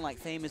is looking like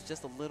Fame is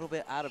just a little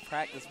bit out of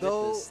practice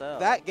with this Cell.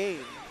 That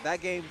game,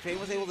 Fame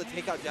was able to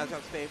take out Jazz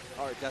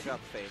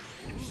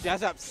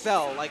Rap's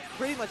Cell, like,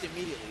 pretty much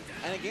immediately.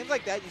 And in games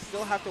like that, you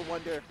still have to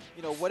wonder,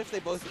 what if they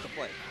both get to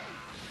play?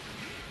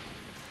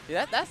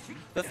 Yeah, that's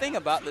the thing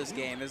about this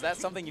game, is that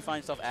something you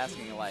find yourself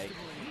asking, like,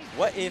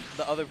 what if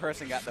the other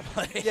person got to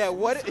play? Yeah,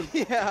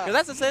 yeah. Because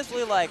that's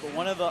essentially like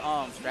one of the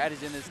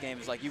strategies in this game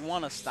is like you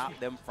want to stop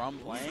them from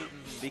playing,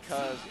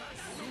 because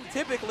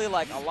typically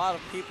like a lot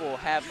of people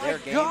have their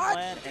game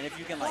plan, and if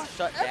you can like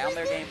shut down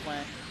their game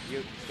plan,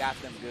 you got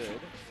them good.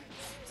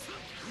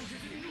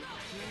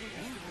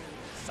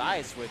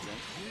 Side switching.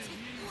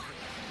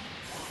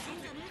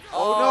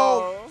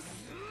 Oh no!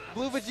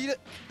 Blue Vegeta,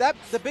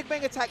 the Big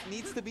Bang attack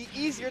needs to be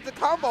easier to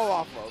combo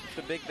off of.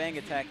 The Big Bang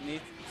attack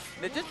needs.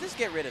 Just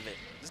get rid of it.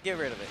 Just get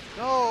rid of it.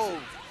 No.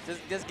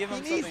 Just give him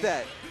something. He needs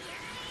that.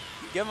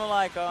 Give him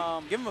like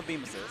give him a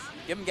beam assist.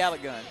 Give him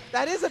Gallic Gun.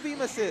 That is a beam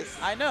assist.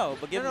 I know,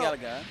 but give him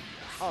Gallic Gun.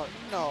 Oh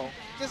no.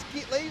 Just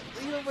leave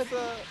him with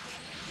a.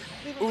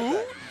 Leave him Ooh.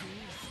 with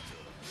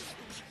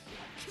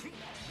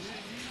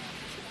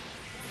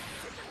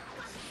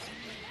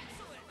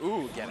that.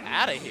 Ooh, get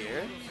out of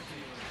here.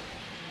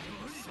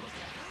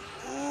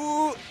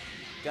 Ooh.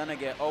 Gonna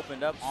get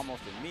opened up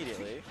almost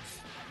immediately.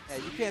 Yeah,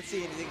 you can't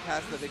see anything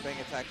past the Big Bang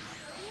attack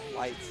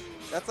lights.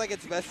 That's like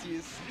its best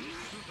use.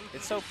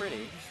 It's so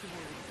pretty.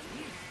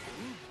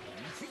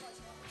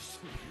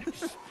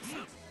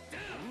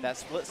 That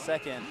split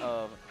second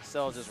of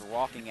Cell just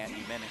walking at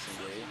you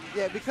menacingly.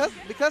 Yeah, because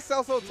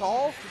Cell's so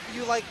tall,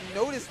 you like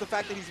notice the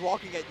fact that he's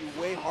walking at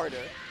you way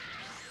harder.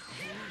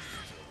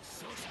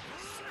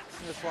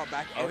 gonna swap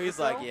back. Oh, he's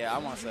like, yeah, I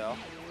want to sell.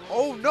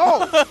 Oh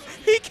no!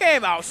 He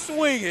came out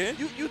swinging.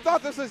 You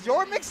thought this was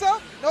your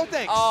mix-up? No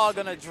thanks. Oh,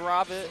 gonna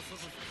drop it.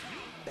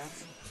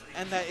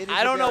 And that energy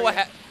I don't know what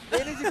happened.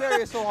 The energy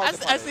barrier is so hard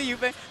to I see you,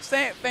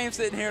 Fame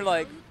sitting here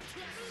like,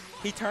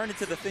 he turned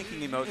into the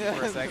thinking emoji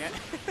for a second.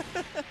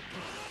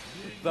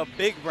 The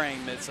big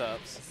brain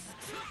mix-ups.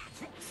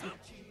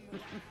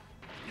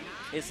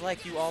 It's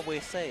like you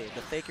always say,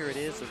 the faker it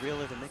is, the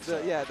realer the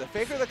mix-up. Yeah, the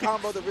faker the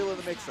combo, the realer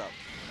the mix-up.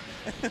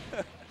 Oh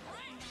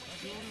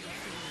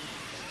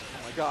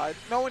my god,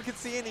 no one can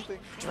see anything.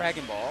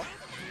 Dragon Ball.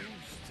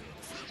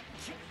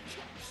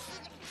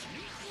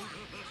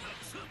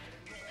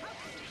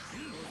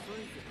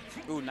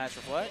 Ooh, nice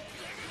reflect.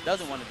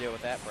 Doesn't want to deal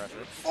with that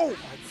pressure. Oh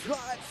my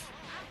god.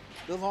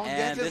 The long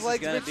and dance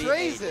legs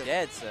betrays him.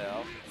 Dead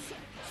cell.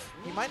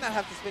 He might not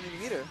have to spend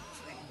any meter.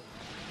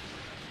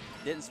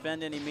 Didn't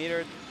spend any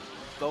meter.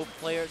 Both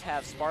players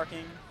have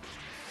sparking.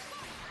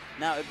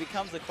 Now it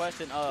becomes the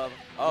question of,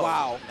 oh,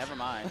 wow, never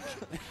mind.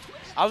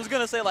 I was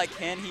gonna say like,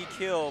 can he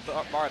kill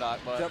Bardock?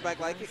 But jump back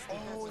like it.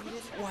 Oh, he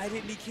didn't. Why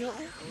didn't he kill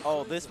him?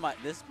 Oh, this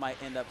might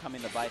end up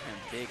coming to bite him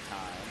big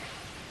time.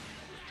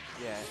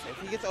 Yeah, if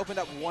he gets opened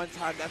up one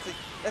time,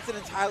 that's an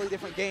entirely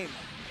different game.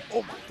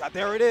 Oh my god,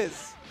 there it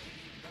is.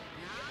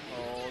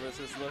 Oh, this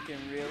is looking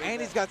really And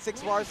bad. he's got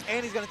 6 bars,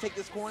 and he's gonna take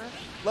this corner.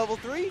 Level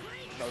 3?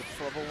 No,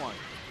 it's level 1.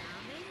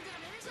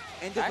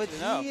 And the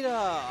Vegeta. No.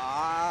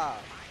 Ah.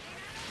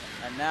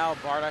 And now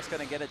Bardock's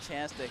gonna get a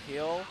chance to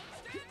heal.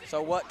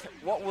 So what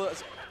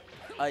was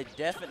a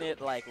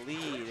definite like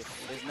lead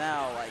is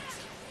now like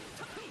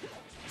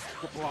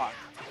the block.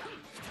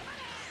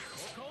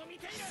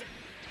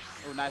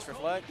 Oh, nice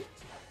reflect.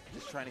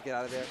 Just trying to get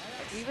out of there.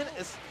 Even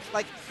as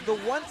like the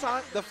one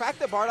time, the fact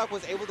that Bardock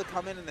was able to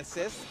come in and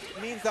assist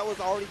means that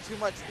was already too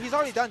much. He's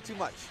already done too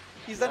much.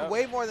 He's done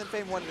way more than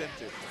Fame wanted him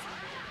to.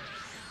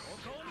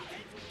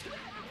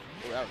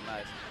 Oh, that was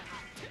nice.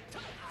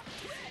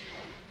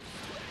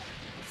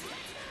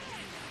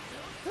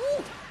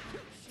 Woo.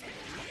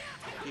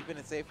 Keeping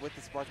it safe with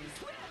the sparking.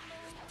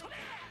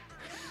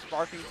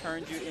 Sparking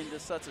turns you into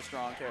such a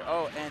strong character.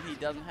 Oh, and he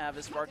doesn't have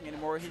his sparking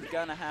anymore. He's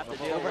gonna have to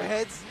deal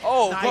overheads. With.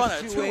 Oh,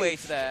 nice gonna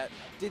 2H that.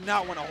 Did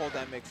not want to hold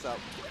that mix up.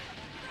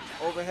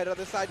 Overhead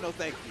other side, no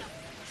thank you.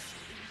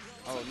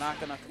 Oh, not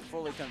gonna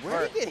fully convert.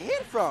 Where did he get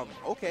hit from?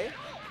 Okay.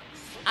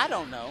 I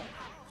don't know.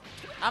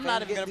 I'm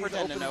not even gonna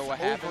pretend to know what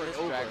happened in this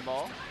Dragon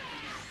Ball.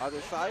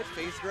 Other side,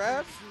 face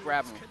grab.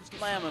 Grab him,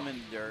 slam him in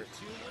the dirt.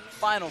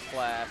 Final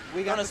flash.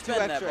 We got gonna the 2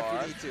 spin extra that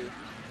bar. if you need to.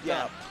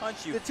 Yeah,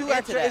 punch you. The 2 into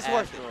extra that is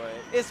worth asteroid.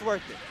 it. It's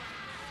worth it.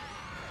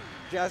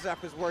 Jazz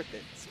Rap is worth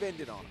it. Spend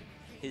it on him.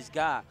 He's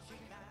got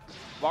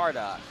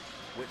Bardock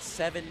with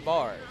 7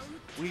 bars.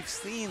 We've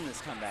seen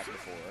this comeback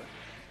before.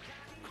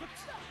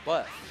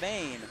 But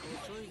Fame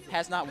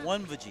has not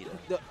one Vegeta,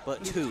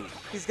 but 2.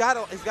 He's got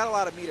a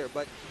lot of meter,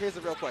 but here's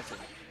the real question.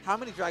 How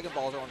many Dragon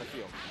Balls are on the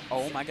field?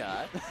 Oh my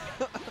god.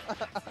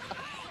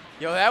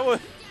 Yo, that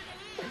would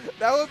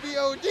be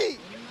OD.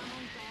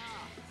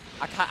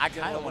 I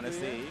kind of want to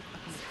see.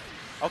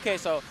 Okay,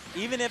 so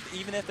even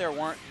if there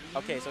weren't,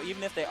 okay, so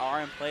even if they are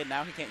in play,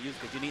 now he can't use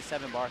because you need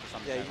 7 bars or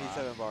something. Yeah, you need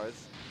 7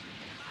 bars.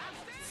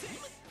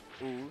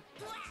 Ooh.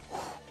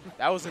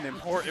 That was an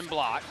important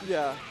block.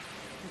 Yeah.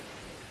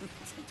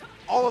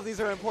 All of these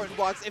are important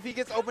blocks. If he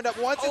gets opened up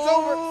once, it's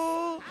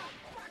over.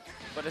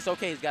 But it's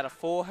okay. He's got a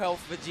full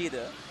health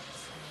Vegeta.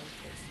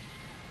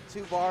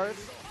 2 bars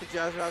to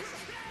Jazz Rap's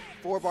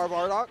 4 bar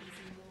Bardock.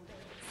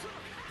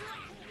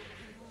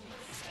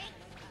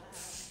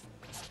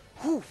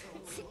 Whew.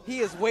 He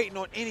is waiting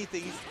on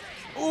anything.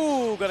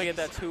 Ooh, gonna get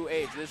that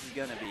 2H. This is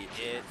gonna be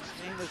it.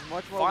 Fame is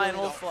much more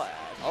Final flash.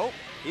 Oh,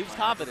 he was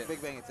confident.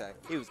 Big bang attack.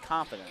 He was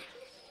confident.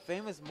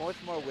 Fame is much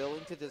more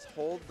willing to just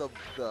hold the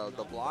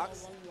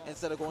blocks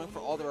instead of going for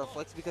all the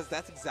reflects because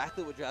that's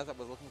exactly what Jazz Rap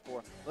was looking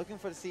for. Looking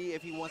for to see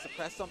if he wants to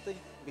press something,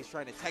 if he's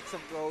trying to tech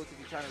some throws, if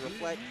he's trying to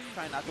reflect,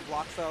 trying not to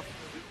block stuff.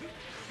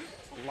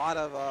 A lot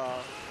of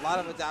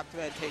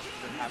adaptation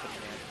has been happening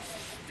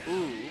there.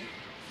 Ooh.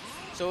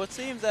 So it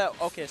seems that,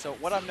 okay, so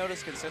what I've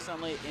noticed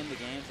consistently in the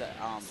games that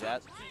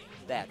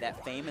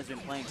that Fame has been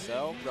playing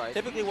Cell,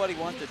 typically what he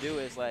wants to do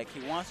is like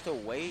he wants to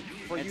wait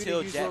for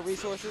until you to use your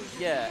resources.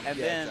 Yeah, and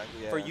then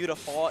for you to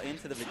fall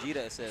into the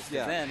Vegeta assist.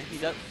 Yeah. Then he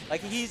does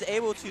he's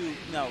able to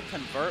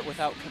convert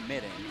without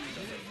committing.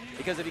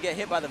 Because if you get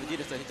hit by the Vegeta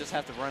assist, he just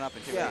has to run up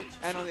into Yeah,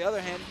 and on the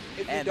other hand,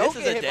 if you don't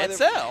get hit by the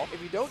Cell,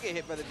 if you don't get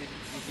hit by the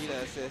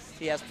Vegeta assist,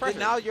 he has pressure.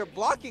 Then now you're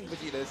blocking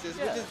Vegeta assist,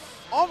 which is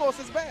almost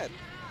as bad.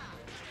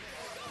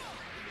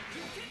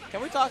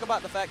 Can we talk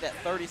about the fact that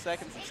 30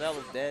 seconds and Cell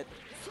is dead?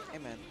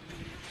 Amen.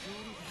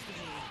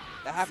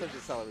 That happens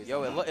with Cell.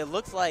 Yo, it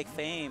looks like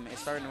Fame is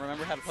starting to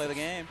remember how to play the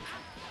game.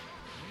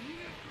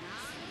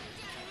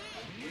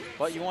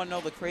 But you want to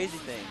know the crazy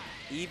thing?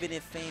 Even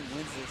if Fame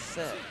wins this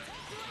set,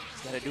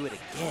 he's got to do it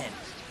again.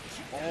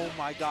 Oh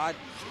my God.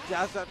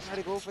 Jazz Rap tried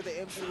to go for the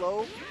empty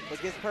low,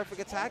 but gets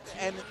perfect attack,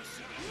 and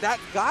that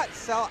got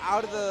Cell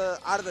out of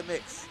the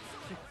mix.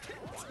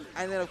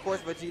 And then of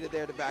course Vegeta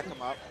there to back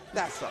him up.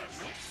 That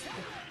sucks.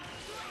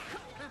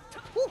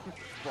 Woo.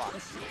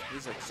 Blocks.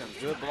 These are some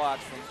good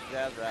blocks from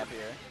Jazz Rap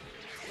here.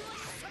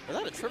 Is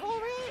that a triple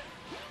overhead?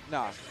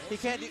 No, he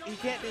can't do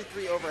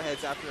 3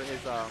 overheads after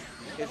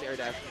his air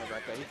dash from the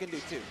Rekka. He can do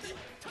 2.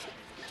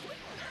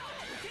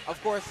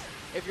 Of course,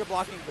 if you're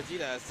blocking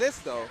Vegeta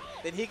assist though,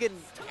 then he can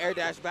air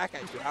dash back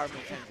at you however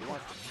many times he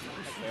wants to.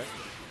 That's fair.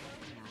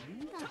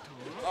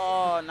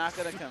 Oh, not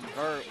gonna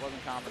convert.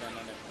 Wasn't confident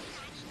in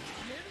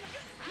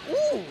it.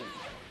 Ooh!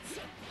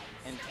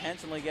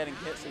 Intentionally getting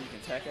hit so you can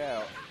tech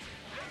out.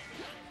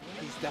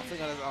 He's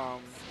definitely gonna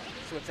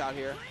switch out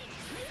here.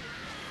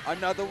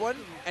 Another one,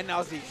 and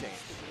now Z change.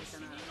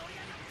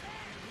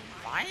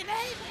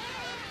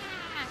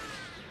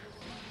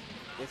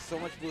 There's so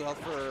much blue health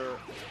for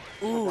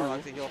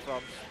Bardock to heal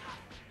from.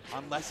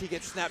 Unless he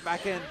gets snapped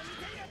back in.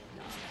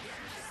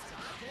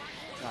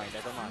 No,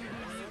 never mind.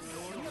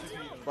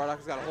 Bardock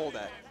has got to hold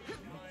that.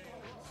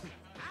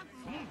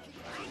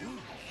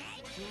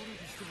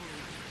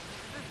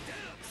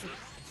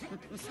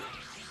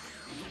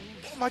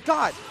 Oh my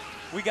god!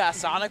 We got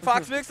Sonic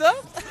Fox mixed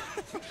up?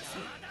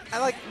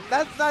 And like,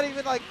 that's not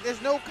even like,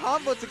 there's no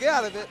combo to get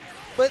out of it,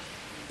 but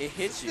it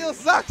hits you. Still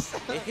sucks.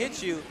 It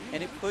hits you,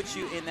 and it puts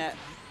you in that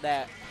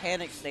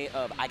panic state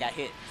of, I got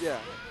hit. Yeah.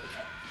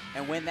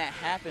 And when that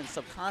happens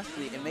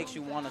subconsciously, it makes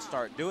you want to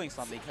start doing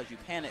something because you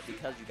panic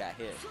because you got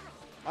hit.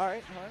 All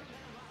right, all right.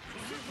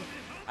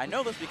 I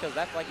know this because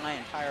that's like my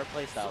entire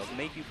playstyle, is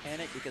make you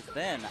panic because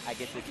then I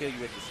get to kill you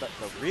with the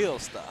real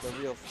stuff. The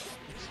real stuff.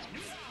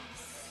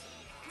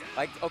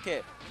 Like,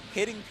 okay,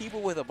 hitting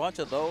people with a bunch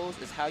of those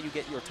is how you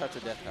get your touch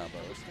of death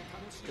combos.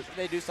 Because if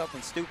they do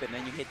something stupid, and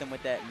then you hit them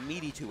with that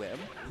meaty 2M.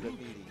 The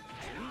meaty.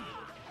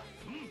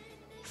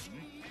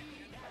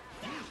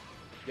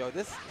 Yo,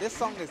 this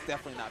song is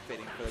definitely not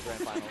fitting for the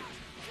grand finals.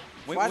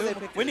 Why do they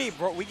pick we need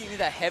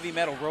that heavy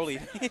metal Broly.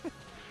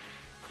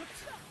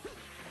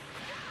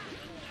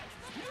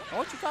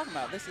 What you talking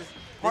about? This is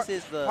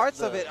the parts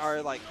of it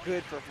are like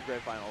good for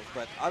grand finals,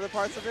 but other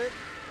parts of it,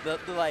 the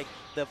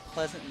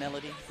pleasant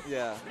melody.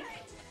 Yeah.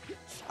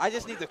 I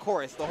just need the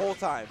chorus the whole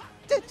time.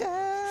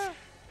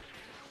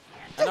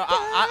 No,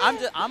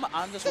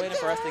 I'm just waiting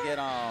for us to get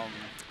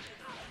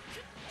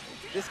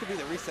This could be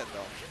the reset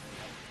though.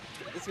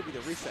 This could be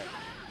the reset.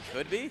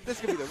 Could be. This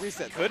could be the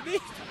reset. Could be.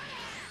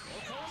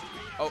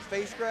 Oh,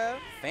 face grab.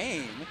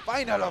 Fame.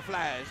 Final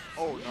flash.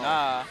 Oh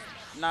no.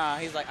 Nah.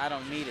 He's like, I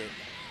don't need it.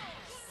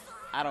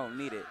 I don't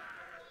need it.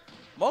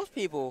 Most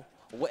people,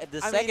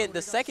 the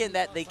second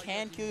that they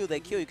can kill you, they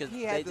kill you because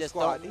they just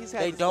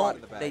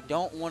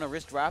don't want to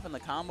risk dropping the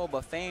combo.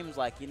 But Fame's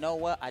like, you know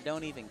what? I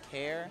don't even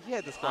care. He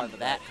had the squad I'm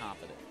that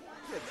confident.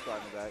 He had the squad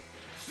in the back.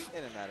 It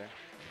didn't matter.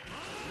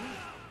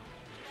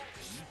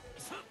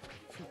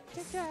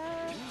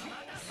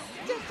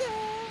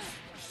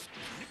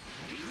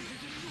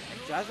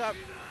 Jaja,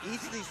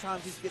 each of these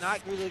times he's not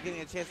really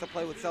getting a chance to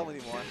play with Cell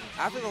anymore.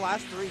 After the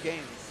last 3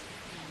 games,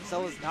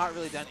 Cell has not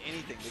really done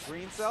anything. The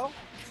green Cell?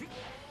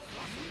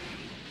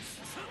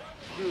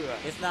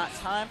 It's not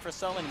time for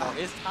Cell anymore.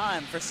 It's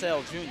time for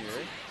Cell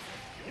Jr.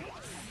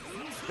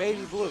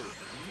 Baby Blue.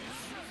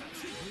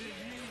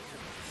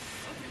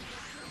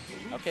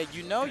 Okay,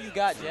 you know you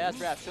got Jazz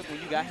Rap shook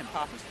when you got him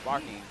popping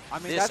sparking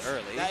this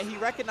early. He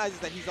recognizes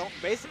that he's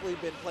basically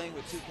been playing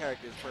with 2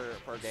 characters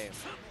per game.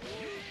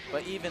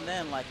 But even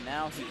then, like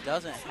now he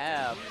doesn't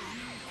have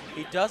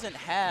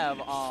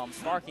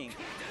sparking.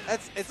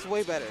 It's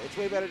way better. It's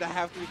way better to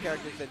have 3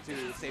 characters than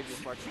to save your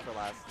sparking for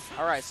last.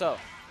 All right, so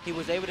he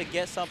was able to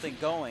get something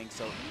going,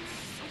 so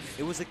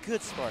it was a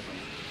good sparking.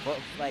 But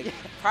like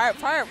prior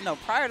to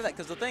that,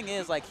 because the thing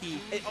is, like he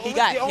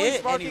got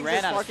hit and he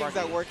ran out of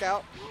sparking. That work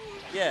out.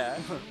 Yeah.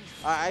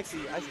 I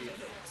see.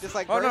 Just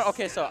like. Oh no.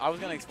 Okay, so I was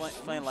gonna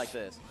explain like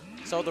this.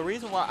 So the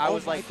reason why I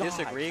was like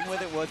disagreeing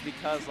with it was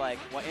because like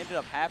what ended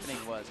up happening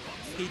was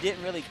he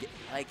didn't really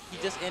he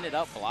just ended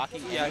up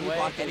blocking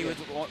anyway, and he was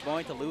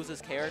going to lose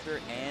his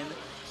character and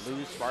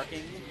lose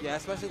sparking. Yeah,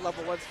 especially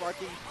level 1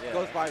 sparking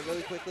goes by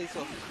really quickly.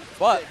 So,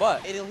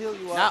 but it'll heal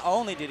you up. Not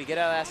only did he get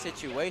out of that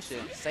situation,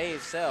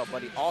 save Cell,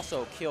 but he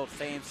also killed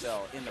Fame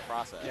Cell in the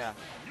process. Yeah,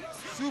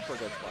 super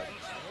good sparking.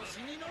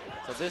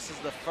 So this is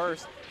the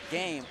first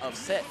game of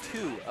set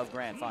 2 of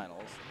Grand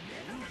Finals.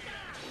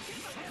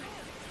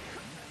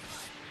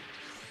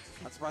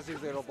 I'm surprised he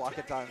was able to block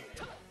in time.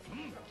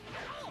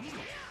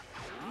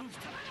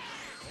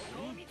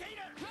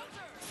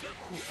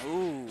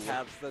 Ooh.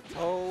 Taps the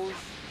toes.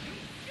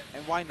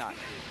 And why not?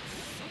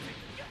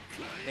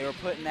 They were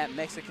putting that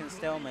Mexican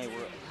stalemate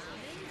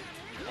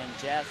and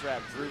Jazz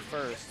Rap drew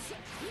first.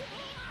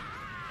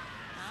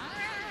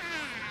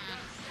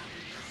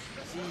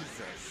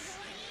 Jesus.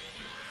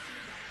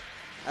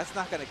 That's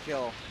not going to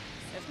kill.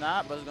 It's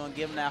not, but it's going to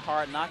give him that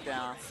hard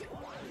knockdown.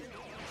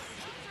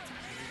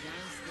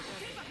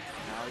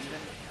 Now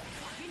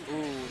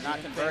even. Ooh,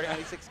 not converting.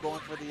 96 going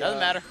for the. Doesn't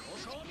matter.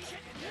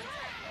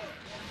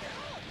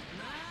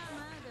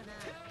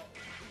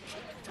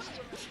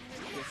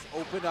 It's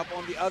open up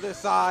on the other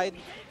side.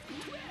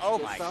 Oh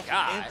my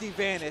God. Empty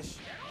vanish.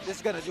 This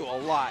is going to do a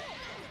lot.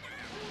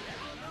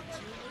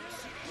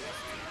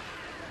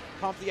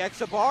 Pump the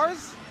extra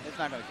bars. It's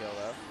not going to kill,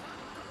 though.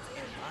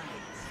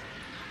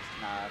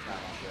 Nah, it's not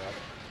going to kill.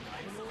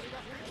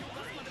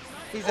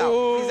 He's out.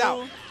 Ooh. He's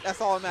out. That's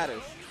all that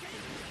matters.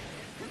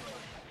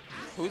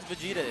 Whose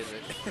Vegeta is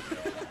it?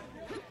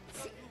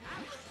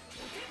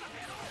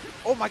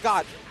 Oh, my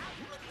God.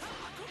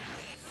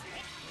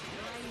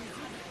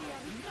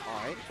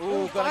 All right.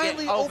 Ooh, going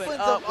to get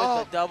opened up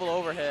with the double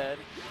overhead.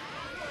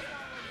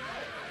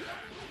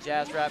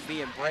 Jazz Rap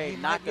being brave,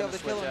 not going to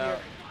switch out.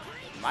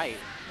 Might.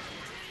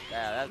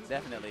 Yeah, that's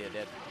definitely a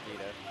dead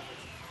Vegeta.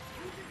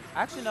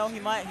 Actually, no, he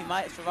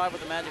might survive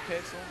with the Magic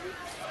Pixel.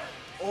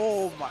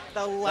 Oh my!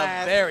 The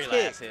very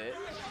last hit.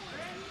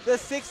 The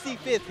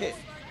 65th hit.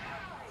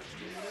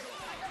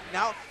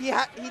 Now he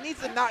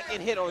needs to not get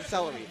hit on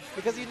Celery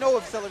because you know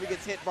if Celery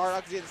gets hit,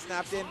 Bardock's getting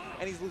snapped in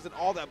and he's losing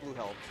all that blue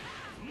health.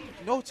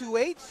 No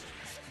 2H.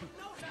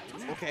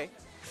 Okay.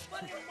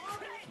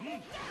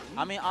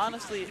 I mean,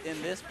 honestly,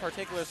 in this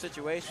particular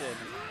situation,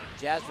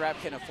 Jazz Rap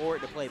can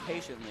afford to play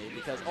patiently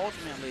because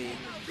ultimately,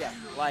 yeah,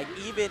 like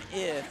even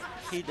if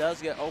he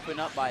does get opened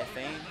up by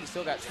Fame, he's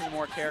still got 2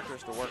 more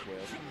characters to work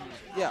with.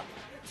 Yeah.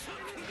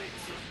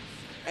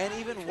 And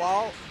even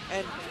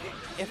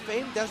if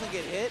Fame doesn't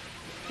get hit,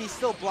 he's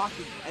still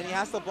blocking, and he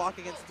has to block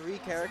against 3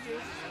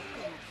 characters,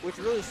 which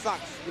really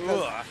sucks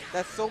because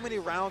that's so many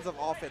rounds of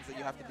offense that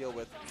you have to deal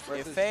with.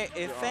 If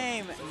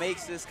Fame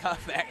makes this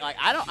comeback, like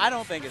I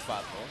don't think it's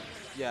possible.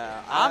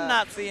 Yeah, I'm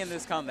not seeing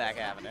this comeback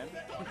happening.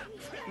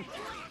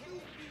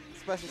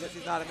 Especially since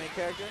he's not a main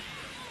character.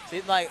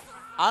 See, like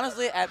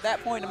honestly, at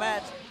that point in the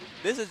match,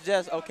 this is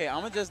just okay.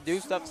 I'm gonna just do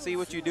stuff to see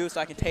what you do, so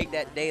I can take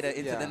that data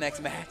into the next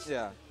match.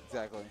 Yeah,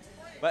 exactly.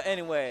 But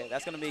anyway,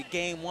 that's gonna be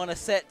game 1 of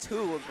set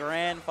 2 of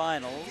Grand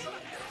Finals.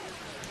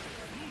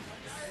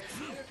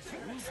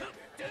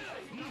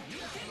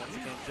 Once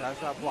again, Jazz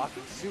Rap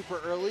blocking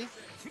super early.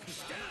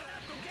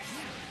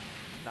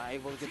 Not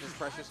able to get this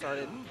pressure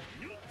started.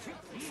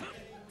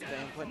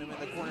 Fame putting him in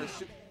the corner.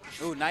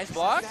 Ooh, nice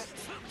block.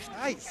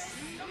 Nice.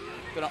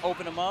 Gonna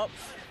open him up.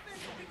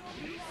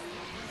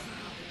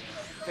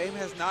 Fame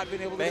has not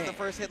been able to get the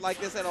first hit like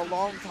this in a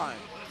long time.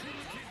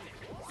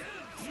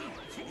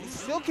 He's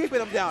still keeping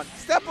him down.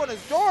 Step on his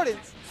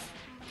Jordans.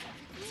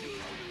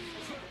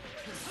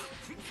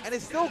 And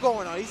it's still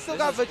going on. He's still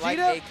got Vegeta. Like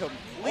a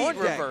complete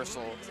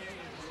reversal.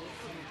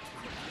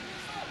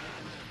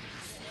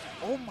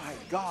 Oh my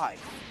God.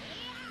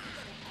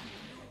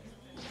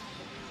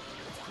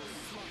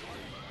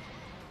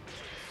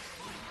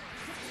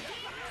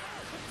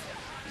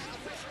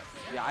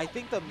 Yeah, I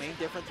think the main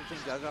difference between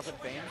Jazz Rap and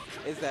Fame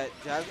is that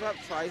Jazz Rap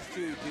tries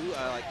to do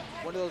like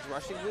one of those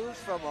rushing moves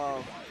from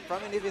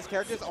any of his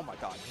characters. Oh my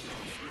God.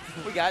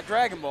 We got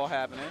Dragon Ball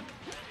happening.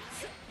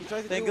 He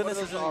tries to Thank do goodness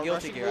one of this those, isn't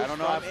Guilty rushing Gear. I don't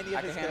know moves if from I any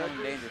of can his handle him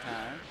in characters.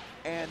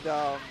 Danger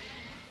Time.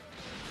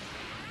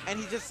 And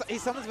he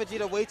summons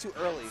Vegeta way too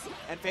early,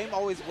 and Fame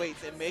always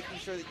waits and making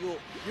sure that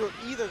you're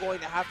either going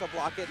to have to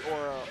block it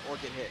or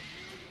get hit.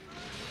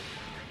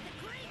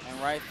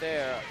 And right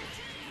there,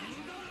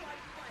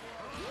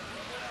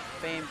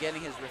 Fame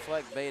getting his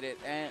reflect baited,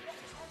 and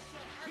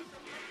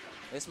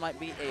this might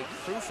be a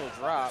crucial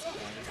drop. And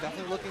he's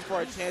definitely looking for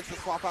a chance to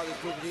swap out this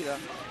blue Vegeta.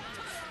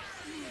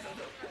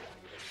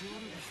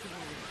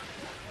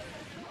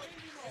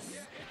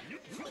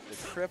 The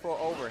triple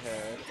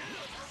overhead.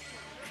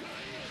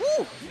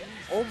 Woo!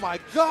 Oh my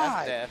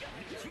God! That's death.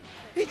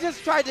 He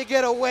just tried to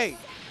get away.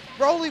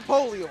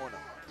 Roly-poly on him.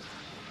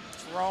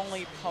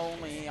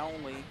 Roly-poly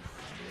only.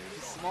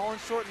 He's small and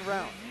short and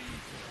round.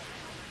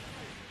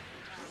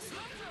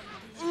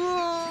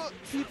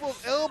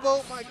 People's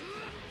elbow, my...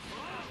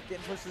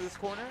 Getting pushed to this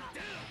corner.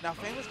 Now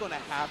Fame is going to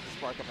have to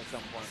spark up at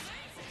some point.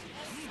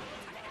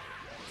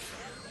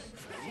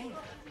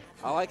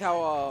 I like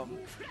how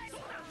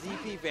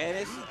DP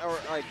Vanish, or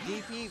like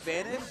DP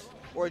Vanish,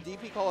 or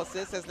DP Call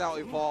Assist has now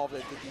evolved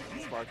into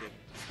DP Sparking.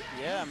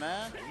 Yeah,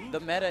 man. The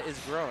meta is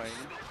growing.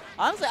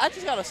 Honestly, I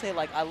just gotta say,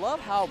 like, I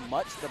love how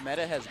much the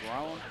meta has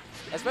grown,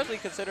 especially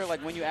consider, like,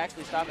 when you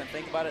actually stop and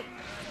think about it,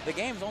 the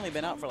game's only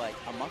been out for, like,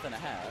 a month and a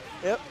half.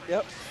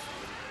 Yep.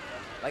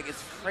 Like,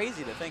 it's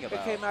crazy to think about.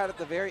 It came out at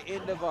the very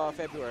end of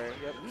February.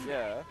 Yep.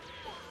 Yeah.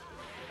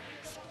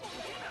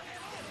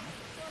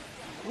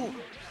 Ooh.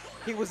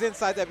 He was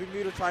inside that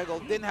Bermuda Triangle.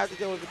 Didn't have to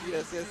deal with Vegeta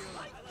assist.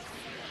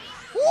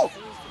 Woo!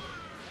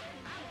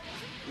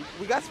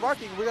 We got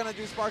sparking. We're going to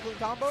do sparkling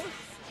combos.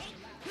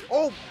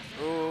 Oh!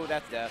 Ooh,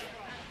 that's death.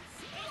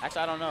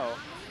 Actually, I don't know.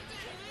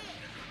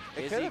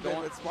 It could have been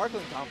with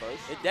sparkling combos.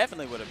 It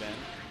definitely would have been.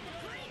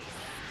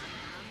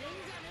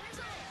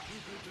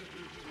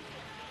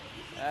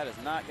 That is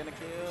not going to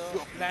kill.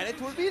 Your planet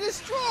will be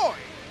destroyed.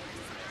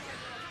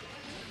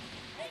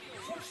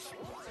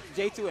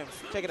 J2M.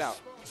 Check it out.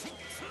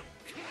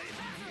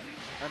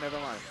 Oh, never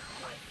mind.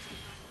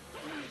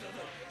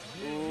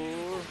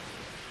 Ooh.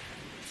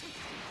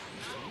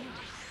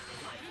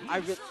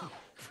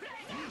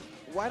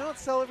 Why don't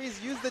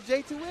Celeries use the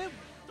J2M?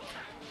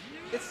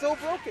 It's so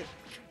broken.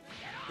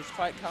 He's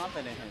quite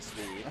confident in his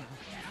speed.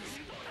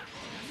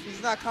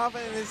 He's not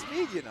confident in his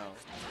speed, you know.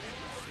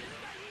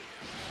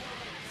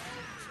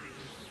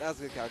 That was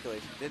a good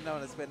calculation. Didn't know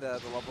when to spend the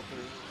level 3.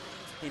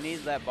 He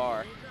needs that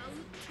bar.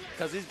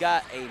 Because he's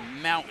got a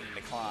mountain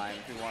to climb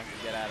if he wants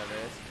to get out of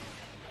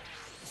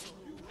this.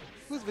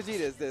 Whose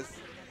Vegeta is this?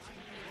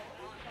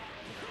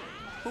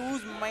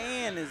 Whose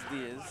man is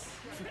this?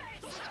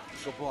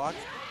 Good block.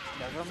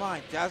 Never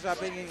mind. Jazz Drop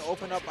being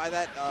opened up by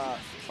that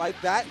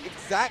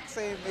exact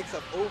same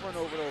mix-up over and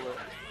over and over.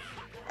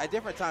 At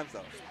different times,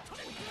 though.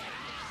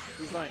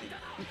 He's learning.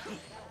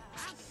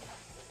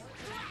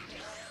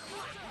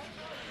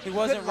 He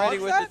wasn't ready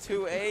with the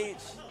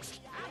 2H.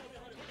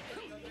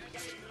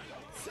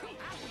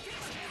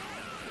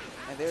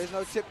 And there's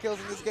no chip kills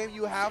in this game.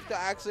 You have to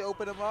actually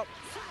open them up.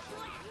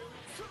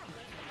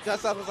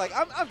 Jazz Drop was like,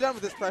 I'm done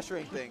with this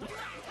pressuring thing.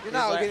 You're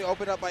not getting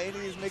opened up by any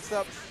of these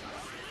mix-ups.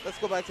 Let's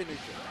go back to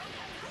neutral.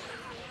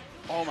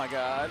 Oh my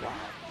God! Wow.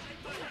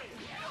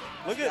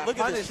 Look at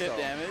this chip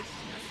damage.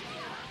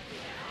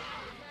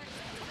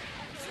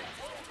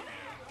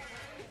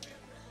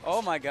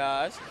 Oh my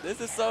gosh! This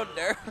is so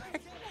dirty.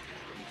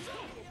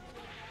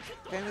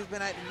 Fame has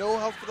been at no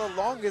health for the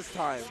longest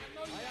time.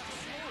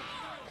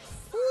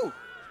 Woo!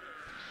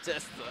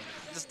 Just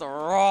the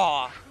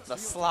raw, the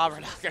slobber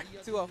knocker.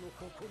 2-0.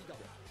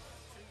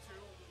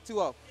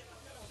 2-0.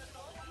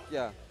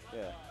 Yeah.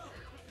 Yeah.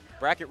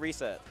 Bracket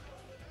reset.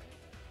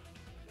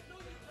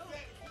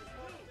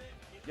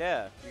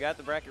 Yeah, you got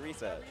the bracket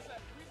reset.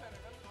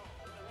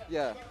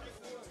 Yeah.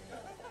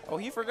 Oh,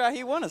 he forgot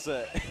he won a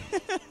set.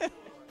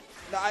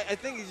 No, I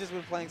think he's just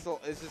been playing so.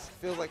 It just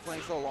feels like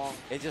playing so long.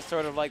 It's just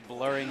sort of like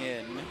blurring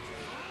in.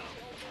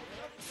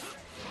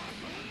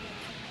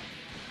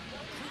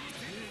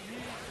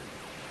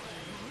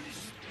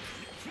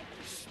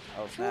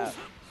 Oh snap!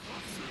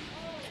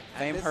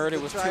 Fame heard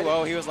it was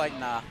 2-0. He was like,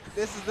 nah.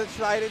 This is the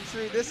tried and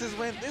true. This is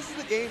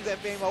the game that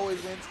Fame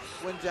always wins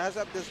when Jazz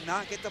Up does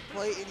not get to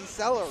play any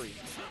celery.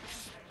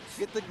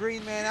 Get the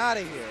green man out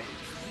of here.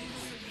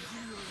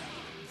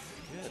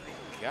 Good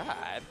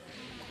God.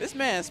 This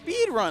man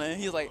speed running.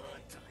 He's like,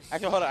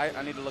 actually, hold on.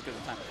 I need to look at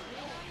the time.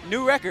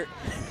 New record.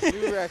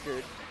 New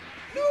record.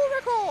 New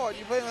record.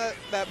 You playing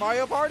that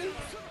Mario Party?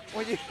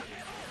 When you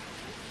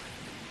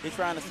He's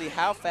trying to see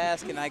how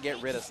fast can I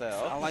get rid of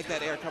Cell. I like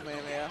that air coming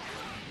in there.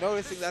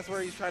 Noticing that's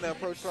where he's trying to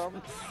approach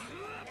from.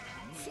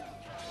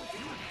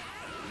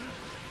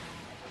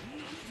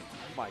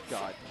 My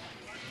God.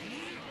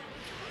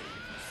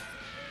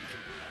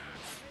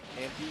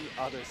 And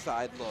the other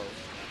side low.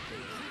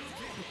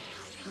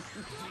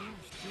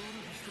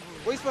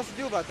 What are you supposed to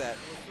do about that?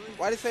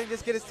 Why does Fame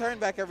just get his turn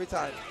back every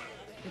time?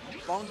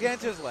 Long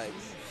Gancher's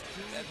legs.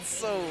 That's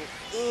so,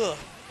 ugh.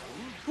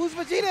 Whose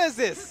Vegeta is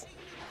this?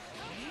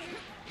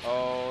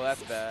 Oh,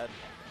 that's bad.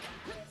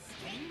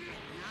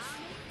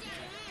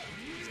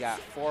 He's got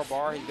 4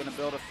 bar. He's going to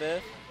build a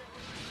 5th.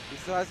 He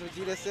still has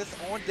Vegeta assist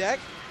on deck.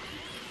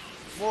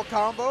 More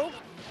combo.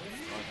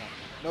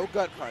 No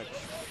gut punch.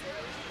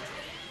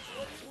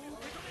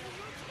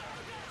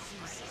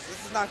 Jesus,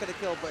 this is not going to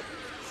kill, but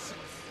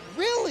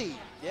really?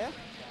 Yeah.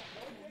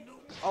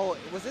 Oh,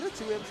 was it a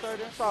 2M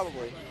starter?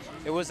 Probably.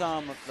 It was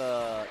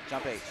the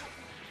Jump H,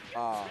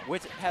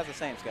 which has the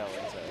same scale.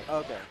 So.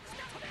 Okay.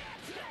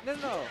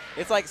 No.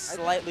 It's like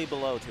slightly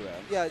below 2M.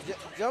 Yeah,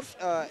 jump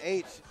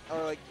H,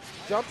 or like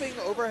jumping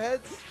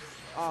overheads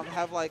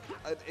have like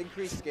an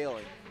increased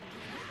scaling.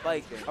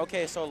 Like,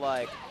 okay, so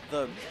like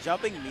the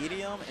jumping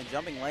medium and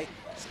jumping light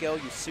scale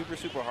you super,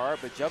 super hard,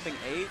 but jumping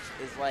H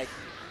is like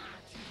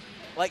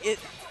it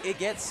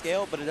gets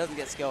scaled, but it doesn't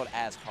get scaled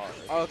as hard.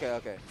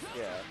 Okay.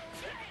 Yeah.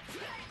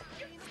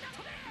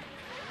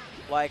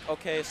 Like,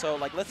 okay, so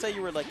like let's say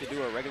you were like to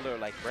do a regular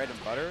like bread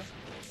and butter.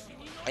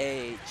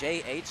 A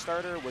JH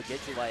starter would get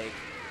you like,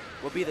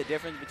 would be the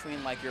difference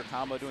between like your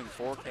combo doing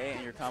 4K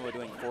and your combo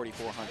doing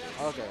 4,400.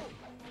 Okay.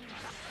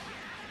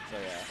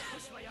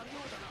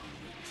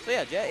 So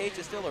yeah, JH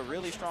is still a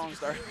really strong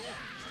starter.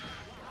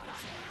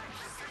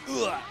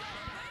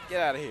 Get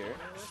out of here.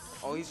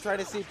 Oh, he's trying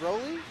to see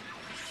Broly?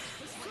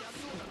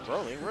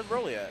 Broly? Where's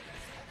Broly at?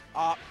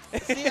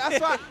 See,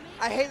 that's why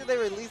I hate that they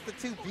released the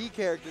 2 B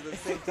characters at the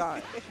same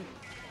time.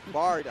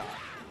 Bardock.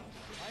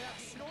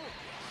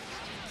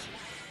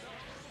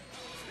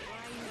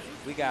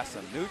 We got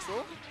some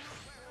neutral.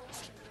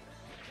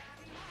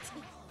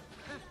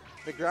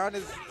 The ground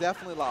is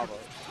definitely lava.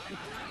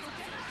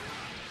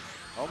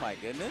 Oh my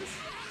goodness.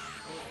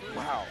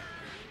 Wow.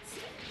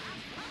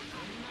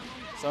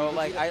 So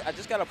like I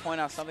just gotta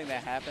point out something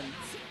that happened.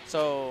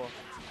 So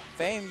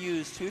Fame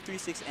used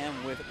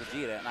 236M with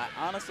Vegeta, and I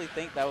honestly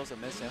think that was a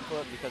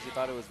misinput because he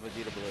thought it was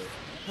Vegeta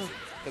Blue.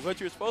 Because what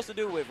you're supposed to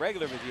do with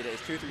regular Vegeta is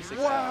 236M.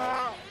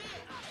 Wow.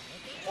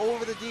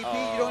 Over the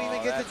DP, you don't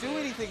even get to do it.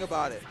 anything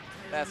about it.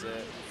 That's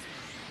it.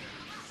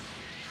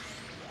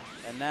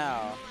 And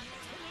now,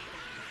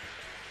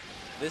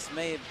 this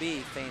may be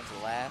Fame's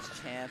last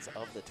chance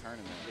of the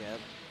tournament. Yep.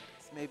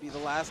 This may be the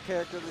last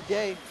character of the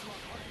day.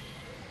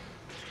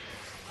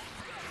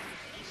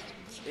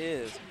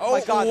 Oh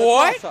my God,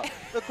 what?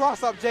 The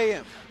cross-up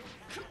JM.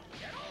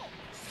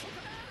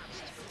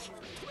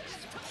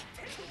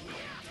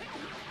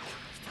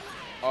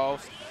 Oh.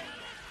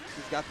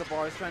 He's got the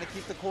bars, trying to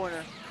keep the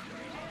corner.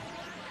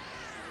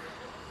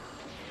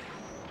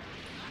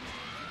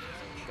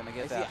 Gonna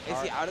get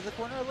Is he out of the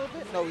corner a little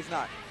bit? No, he's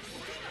not.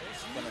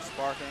 Gonna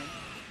sparking.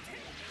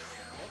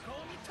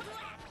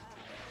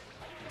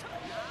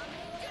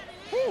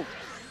 Woo!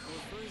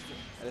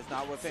 That is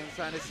not what Fame's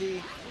trying to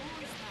see.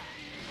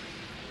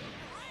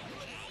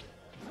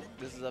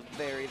 This is a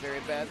very, very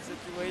bad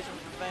situation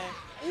for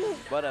Fame.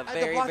 But a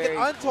very, block very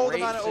an untold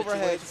great amount of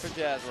situation overheads. for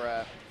Jazz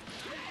Rap.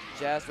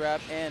 Jazz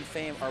Rap and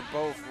Fame are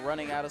both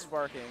running out of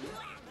sparking.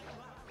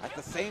 At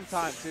the same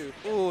time, too.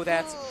 Ooh,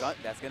 that's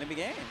gonna be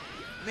game.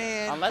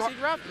 Man, Unless he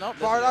drops. Nope.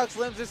 Bardock's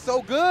limbs are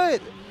so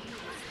good.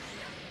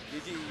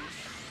 GG's.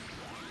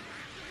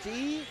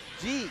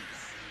 GG's.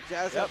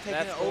 Jazz Rap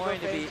taking it over going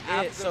to be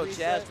it. So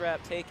Jazz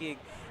Rap taking,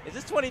 is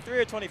this 23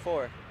 or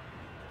 24?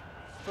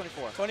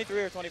 24.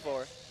 23 or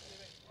 24?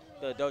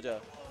 The Dojo.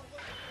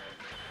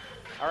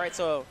 All right,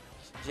 so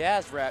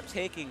Jazz Rap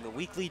taking the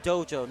weekly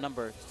Dojo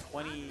number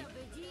 20.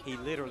 He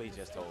literally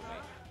just told me.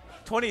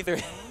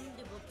 23.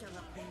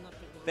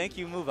 Thank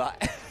you,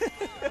 Mubai.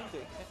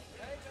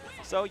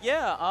 So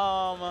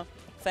yeah,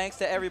 thanks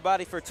to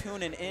everybody for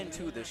tuning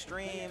into the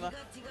stream.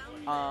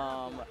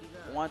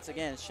 Once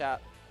again,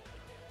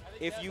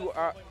 if you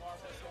are,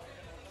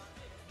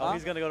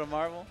 he's gonna go to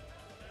Marvel.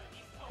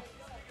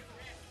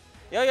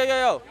 Yo.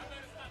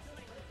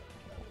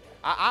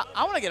 I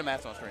want to get a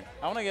match on screen.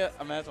 All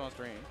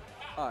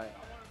right.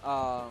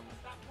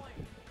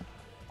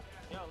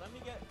 Yo, let me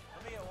get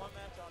one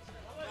match on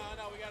screen.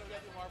 No, we gotta do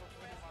Marvel.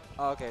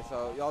 Okay,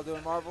 so y'all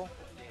doing Marvel?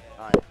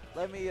 All right.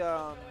 Let me.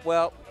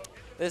 Well,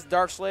 this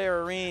Dark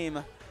Slayer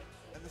Reem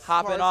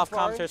hopping off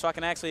commentary so I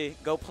can actually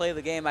go play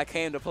the game I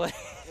came to play.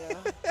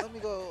 Yeah. Let me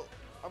go.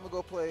 I'm gonna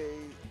go play.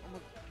 I'm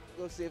gonna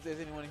go see if there's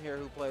anyone here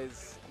who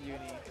plays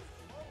Uni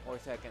or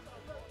Tekken.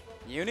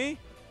 Uni?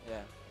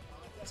 Yeah.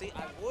 See,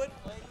 I would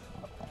play,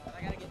 but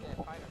I gotta get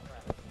that fighter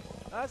crap.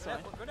 That's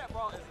fine. Gwinnett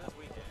Brawl is this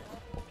weekend.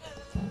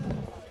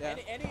 Yeah.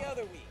 Any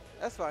other week.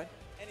 That's fine.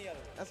 Any other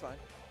week. That's fine.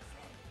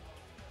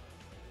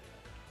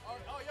 Oh,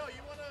 yo,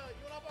 you wanna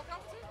hop on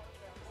commentary?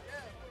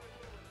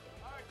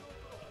 Yeah. All right,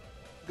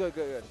 cool.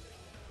 Good.